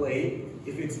interpolate?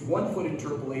 If it's 1 foot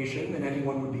interpolation, then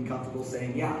anyone would be comfortable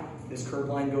saying, yeah, this curve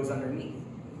line goes underneath.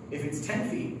 If it's 10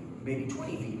 feet, maybe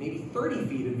 20 feet, maybe 30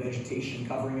 feet of vegetation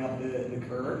covering up the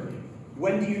curve,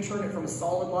 when do you turn it from a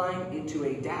solid line into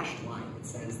a dashed line that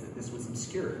says that this was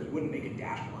obscured? You wouldn't make a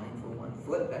dashed line for 1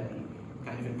 foot, that'd be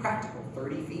kind of impractical.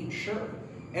 30 feet, sure.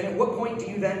 And at what point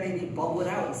do you then maybe bubble it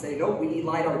out and say, nope, we need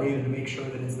LiDAR data to make sure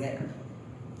that it's there?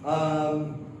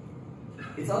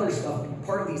 It's other stuff,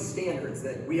 part of these standards,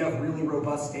 that we have really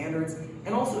robust standards.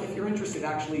 And also, if you're interested,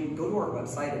 actually, go to our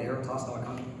website at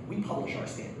aerotas.com. We publish our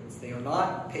standards. They are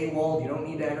not paywalled. You don't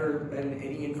need to enter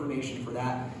any information for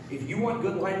that. If you want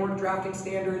good line work drafting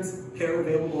standards, they're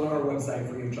available on our website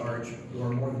free of charge. You are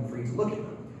more than free to look at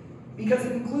them. Because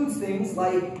it includes things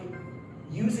like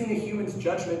using a human's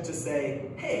judgment to say,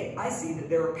 hey, I see that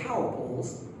there are power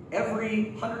poles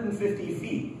every 150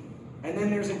 feet. And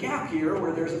then there's a gap here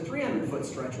where there's a 300-foot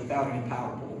stretch without any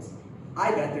power poles.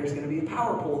 I bet there's going to be a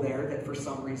power pole there that for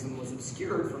some reason was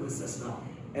obscured from the system.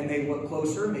 And they look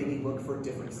closer, maybe look for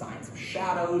different signs of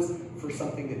shadows, for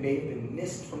something that may have been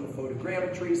missed from the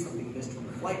photogrammetry, something missed from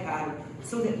the flight pattern,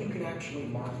 so that you can actually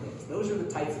mark those. Those are the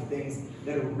types of things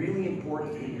that are really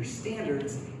important in your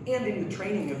standards and in the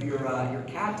training of your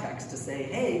CAD techs to say,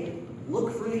 hey,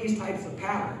 look for these types of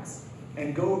patterns,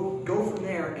 and go from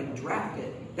there and draft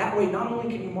it. That way, not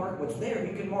only can you mark what's there,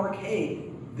 you can mark,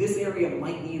 hey, this area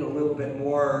might need a little bit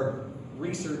more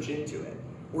research into it.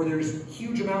 Or there's a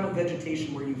huge amount of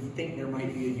vegetation where you think there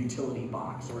might be a utility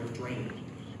box or a drain.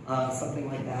 Something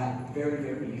like that. Very,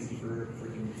 very easy for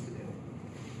humans to do.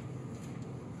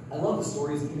 I love the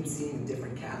stories of even seeing the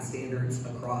different CAD standards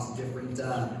across different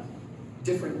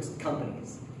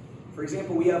companies. For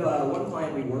example, we have one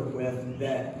client we work with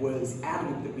that was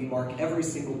adamant that we mark every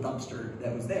single dumpster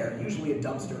that was there. Usually a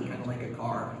dumpster, kind of like a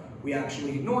car. We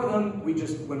actually ignore them. We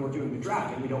just, when we're doing the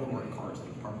drafting, we don't mark cars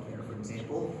that park there, for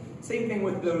example. Same thing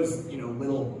with those,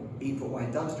 little 8-foot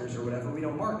wide dumpsters or whatever, we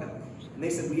don't mark them. And they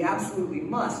said we absolutely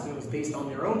must, and it was based on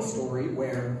their own story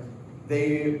where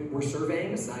they were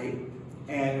surveying a site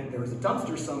and there was a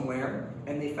dumpster somewhere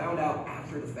and they found out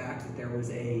after the fact that there was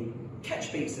a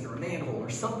catch basin or a manhole or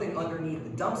something underneath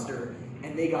the dumpster,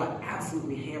 and they got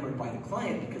absolutely hammered by the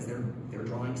client because their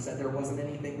drawing said there wasn't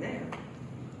anything there.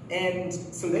 And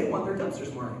so they want their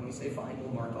dumpsters marked, and you say, fine,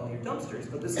 we'll mark all your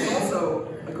dumpsters. But this is also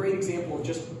a great example of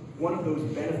just one of those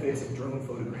benefits of drone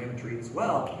photogrammetry as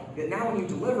well, that now when you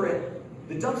deliver it,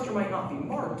 the dumpster might not be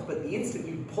marked, but the instant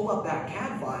you pull up that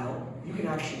CAD file, you can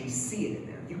actually see it in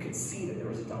there. You can see that there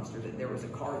was a dumpster, that there was a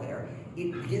car there.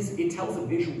 It tells a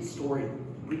visual story,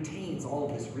 retains all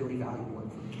of this really valuable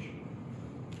information.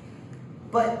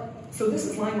 So this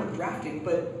is line work drafting,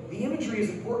 but the imagery is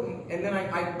important, and then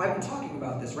I've been talking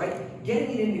about this, right?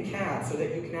 Getting it into CAD so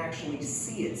that you can actually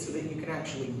see it, so that you can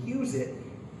actually use it.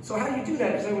 So how do you do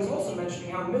that? Because I was also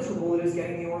mentioning how miserable it is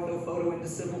getting the ortho photo into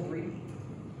Civil 3D.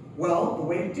 Well, the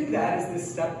way to do that is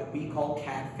this step that we call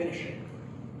CAD finishing.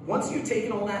 Once you've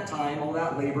taken all that time, all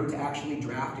that labor to actually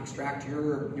draft, extract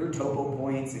your topo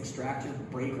points, extract your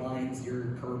break lines,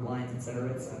 your curve lines,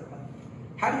 etc.,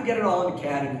 how do you get it all into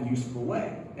CAD in a useful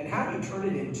way? And how do you turn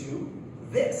it into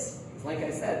this? Because like I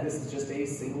said, this is just a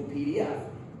single PDF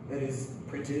that is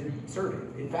printed,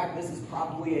 surveyed. In fact, this is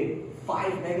probably a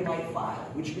 5 megabyte file,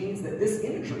 which means that this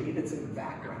imagery that's in the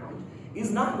background is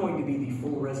not going to be the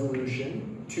full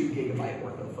resolution 2 gigabyte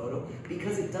orthophoto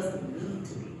because it doesn't need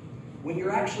to be. When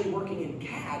you're actually working in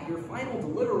CAD, your final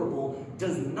deliverable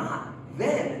does not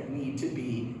then need to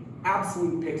be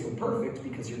absolute pixel perfect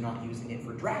because you're not using it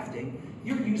for drafting,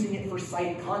 you're using it for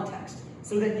site context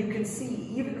so that you can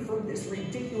see, even from this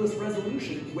ridiculous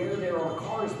resolution, where there are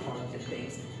cars parked and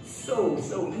things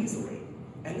so easily.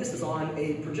 And this is on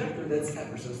a projector that's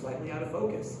ever so slightly out of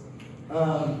focus.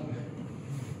 Don't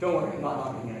worry, I'm not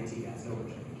knocking IT guys, no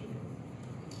projector.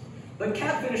 But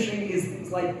CAD finishing is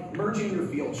things like merging your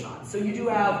field shots. So you do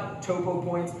have topo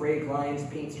points, break lines,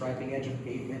 paint striping, edge of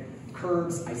pavement,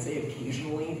 curves. I say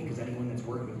occasionally because anyone that's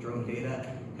worked with drone data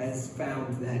has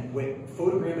found that with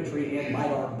photogrammetry and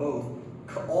lidar both,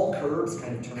 all curves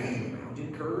kind of turn into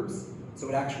rounded curves. So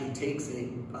it actually takes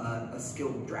a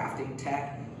skilled drafting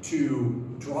tech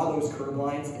to draw those curve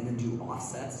lines and then do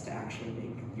offsets to actually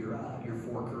make your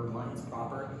 4 curve lines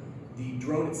proper. The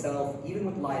drone itself, even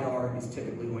with lidar, is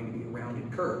typically going to be a rounded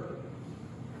curve.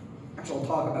 Actually, I'll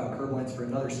talk about curve lines for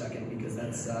another second because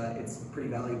that's it's pretty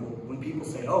valuable. When people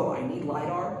say, oh, I need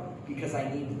lidar because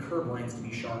I need the curve lines to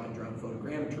be sharp in drone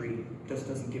photogrammetry, it just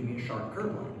doesn't give me a sharp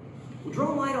curve line. Well,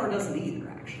 drone lidar doesn't either,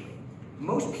 actually.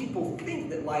 Most people think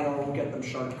that lidar will get them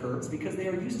sharp curves because they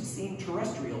are used to seeing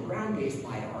terrestrial, ground-based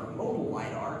lidar, mobile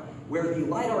lidar, where the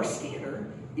lidar scanner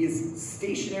is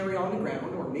stationary on the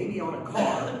ground or maybe on a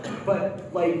car,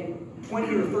 but like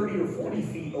 20 or 30 or 40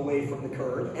 feet away from the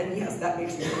curve, and yes, that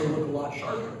makes the curve look a lot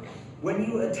sharper. When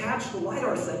you attach the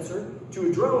lidar sensor to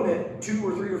a drone at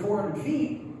 200 or 300 or 400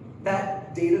 feet,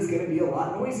 that data is going to be a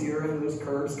lot noisier and those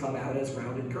curves come out as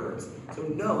rounded curves. So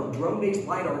no, drone-based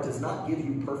lidar does not give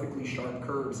you perfectly sharp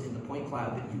curves in the point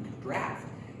cloud that you can draft.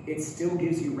 It still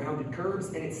gives you rounded curves,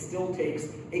 and it still takes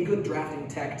a good drafting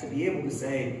tech to be able to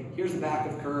say, here's the back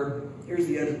of curve, here's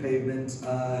the edge of pavement,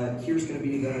 here's going to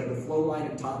be the flow line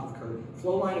and top of curve.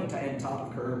 Flow line and top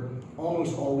of curve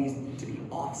almost always need to be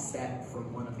offset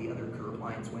from one of the other curve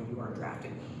lines when you are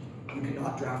drafting them. You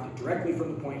cannot draft it directly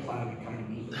from the point cloud, you kind of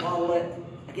need to follow it.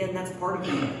 Again, that's part of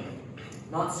the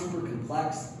not super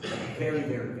complex, but very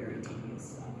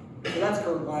tedious stuff. So that's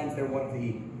curve lines. They're one of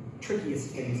the trickiest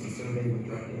things to survey with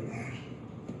drone data, actually.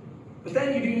 But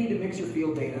then you do need to mix your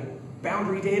field data.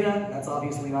 Boundary data, that's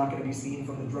obviously not going to be seen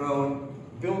from the drone.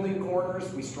 Building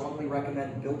corners, we strongly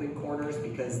recommend building corners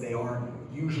because they are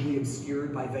usually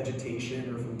obscured by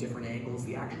vegetation or from different angles.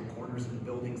 The actual corners of the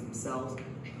buildings themselves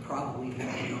should probably be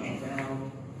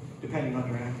down, depending on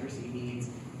your accuracy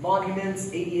needs.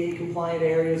 Monuments, ADA compliant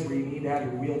areas where you need to have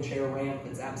your wheelchair ramp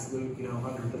that's absolute,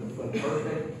 100th of a foot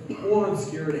perfect, or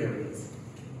obscured areas.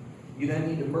 You then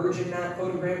need to merge in that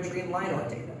photogrammetry and lidar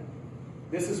data.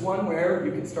 This is one where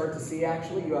you can start to see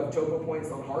actually you have topo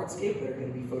points on hardscape that are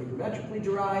going to be photogrammetrically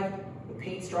derived, the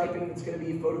paint striping that's going to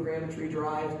be photogrammetry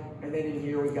derived, and then in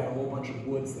here we've got a whole bunch of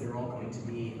woods that are all going to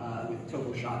be with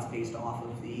topo shots based off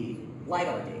of the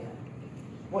lidar data.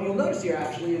 What you'll notice here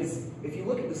actually is, if you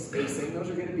look at the spacing, those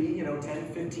are going to be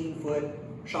 10, 15 foot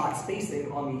shot spacing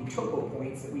on the topo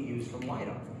points that we use from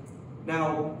LiDAR.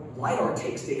 Now, LiDAR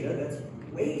takes data that's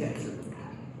way denser than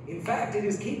that. In fact, it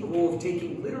is capable of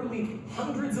taking literally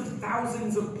hundreds of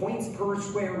thousands of points per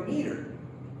square meter.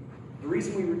 The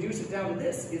reason we reduce it down to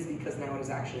this is because now it is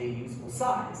actually a useful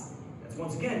size. That's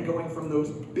once again going from those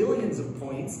billions of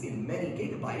points in many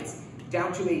gigabytes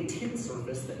down to a tin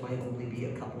surface that might only be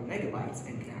a couple megabytes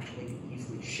and can actually be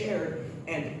easily shared.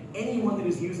 And anyone that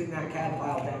is using that CAD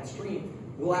file downstream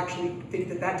will actually think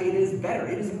that that data is better.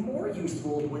 It is more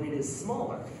useful when it is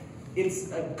smaller.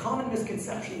 It's a common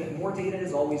misconception that more data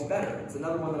is always better. It's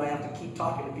another one that I have to keep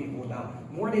talking to people about.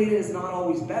 More data is not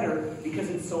always better because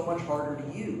it's so much harder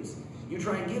to use. You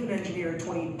try and give an engineer a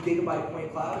 20 gigabyte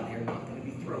point cloud and they're not going to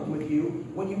be thrilled with you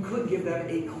when you could give them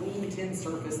a clean tin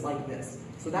surface like this.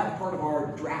 So that's part of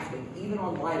our drafting, even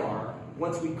on LiDAR,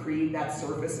 once we create that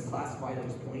surface and classify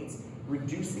those points,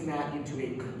 reducing that into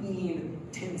a clean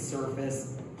tin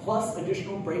surface, plus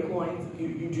additional break lines.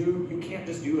 You can't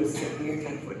just do a simple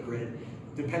 10-foot grid.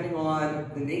 Depending on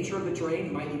the nature of the terrain,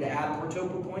 you might need to add more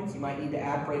topo points, you might need to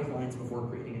add break lines before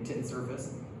creating a tin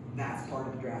surface. That's part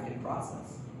of the drafting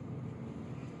process.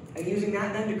 And using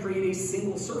that then to create a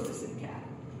single surface in CAD.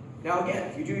 Now again,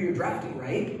 if you do your drafting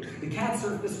right, the CAD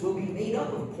surface will be made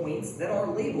up of points that are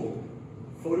labeled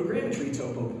photogrammetry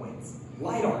topo points,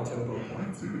 LiDAR topo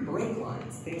points, break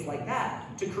lines, things like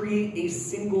that, to create a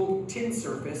single tin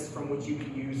surface from which you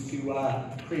can use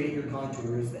to create your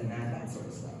contours and that sort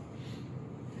of stuff.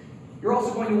 You're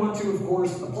also going to want to, of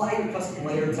course, apply your custom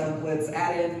layer templates,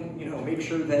 add in, make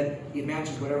sure that it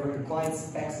matches whatever your client's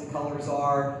specs and colors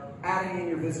are, adding in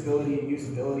your visibility and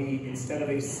usability instead of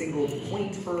a single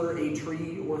point for a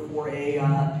tree or for a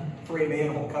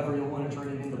manhole cover. You'll want to turn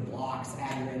it into blocks,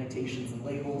 add your annotations and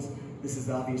labels. This is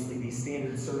obviously the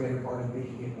standard surveyor part of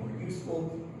making it more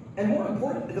useful. And more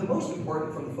important, the most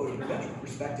important from the photogrammetric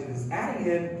perspective is adding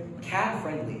in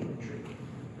CAD-friendly imagery.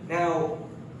 Now,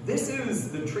 this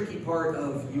is the tricky part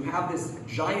of, you have this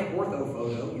giant ortho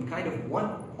photo, you kind of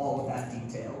want all of that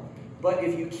detail, but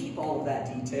if you keep all of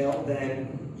that detail,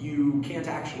 then you can't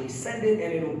actually send it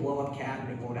and it'll blow up CAD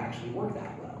and it won't actually work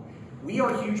that well. We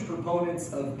are huge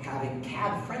proponents of having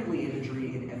CAD-friendly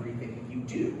imagery in everything that you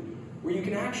do, where you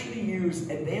can actually use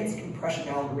advanced compression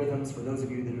algorithms, for those of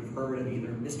you that have heard of either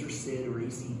Mr. Sid or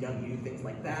ECW, things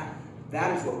like that.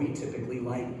 That is what we typically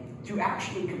like, to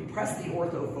actually compress the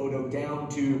ortho photo down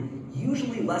to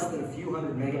usually less than a few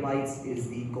hundred megabytes is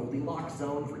the Goldilocks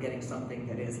zone for getting something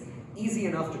that is easy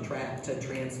enough to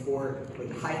transport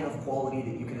with high enough quality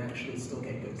that you can actually still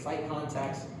get good site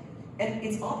context. And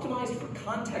it's optimized for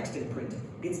context and printing.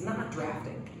 It's not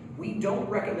drafting. We don't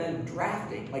recommend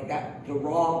drafting, like that, the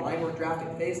raw line work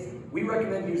drafting phase. We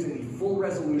recommend using the full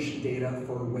resolution data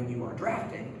for when you are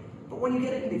drafting. But when you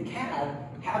get it into CAD,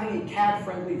 having a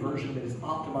CAD-friendly version that is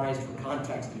optimized for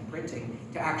context and printing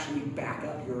to actually back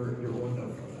up your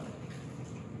ortho photo.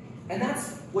 And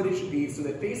that's what it should be, so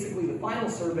that basically the final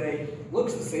survey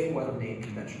looks the same whether made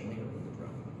conventionally or with a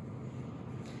drone.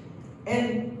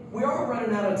 And we are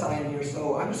running out of time here,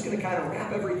 so I'm just going to kind of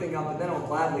wrap everything up, and then I'll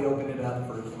gladly open it up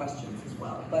for questions as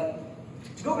well. But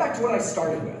to go back to what I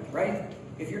started with, right?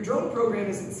 If your drone program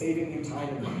isn't saving you time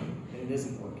and money, then it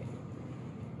isn't working.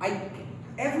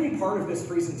 Every part of this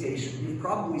presentation, you've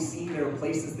probably seen there are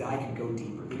places that I could go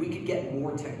deeper, that we could get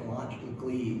more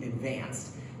technologically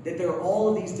advanced, that there are all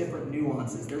of these different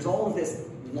nuances. There's all of this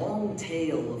long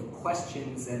tail of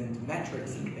questions and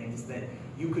metrics and things that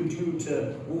you could do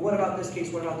to, well, what about this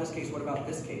case, what about this case, what about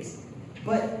this case?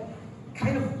 But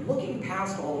kind of looking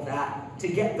past all of that to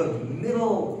get the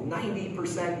middle 90%,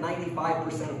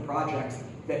 95% of projects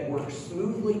that work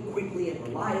smoothly, quickly, and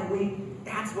reliably,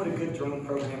 that's what a good drone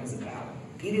program is about.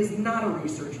 It is not a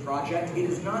research project. It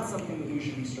is not something that you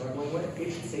should be struggling with.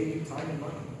 It should save you time and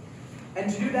money.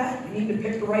 And to do that, you need to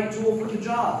pick the right tool for the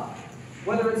job.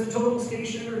 Whether it's a total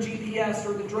station or GPS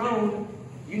or the drone,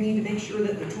 you need to make sure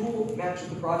that the tool matches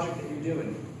the project that you're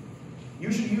doing.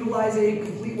 You should utilize a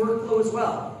complete workflow as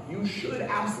well. You should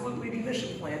absolutely be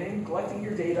mission planning, collecting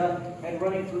your data, and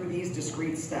running through these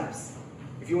discrete steps.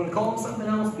 If you want to call them something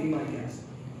else, be my guest.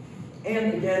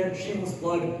 And again, shameless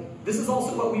plug, this is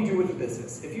also what we do with the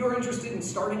business. If you're interested in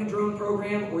starting a drone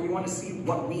program, or you want to see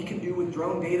what we can do with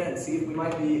drone data and see if we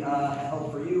might be a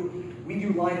help for you, we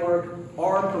do line work.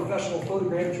 Our professional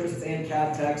photogrammetrists and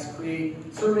CAD techs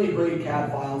create survey-grade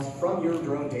CAD files from your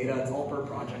drone data. It's all per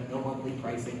project, no monthly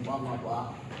pricing, blah, blah,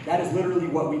 blah. That is literally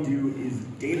what we do, is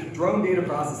drone data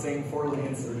processing for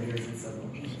land surveyors and several.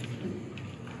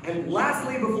 And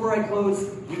lastly, before I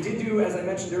close, we did do, as I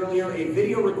mentioned earlier, a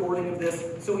video recording of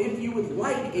this. So if you would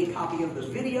like a copy of the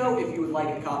video, if you would like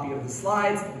a copy of the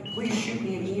slides, please shoot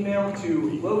me an email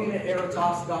to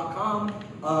logan@aerotas.com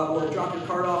or drop your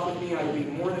card off with me. I would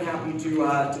be more than happy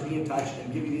to be in touch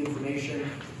and give you the information,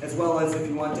 as well as if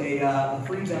you want a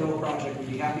free demo project,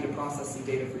 we'd be happy to process some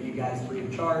data for you guys free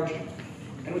of charge.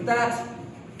 And with that,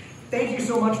 thank you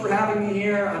so much for having me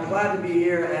here. I'm glad to be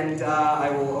here, and I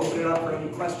will open it up for any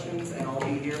questions, and I'll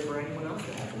be here for anyone else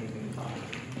that has any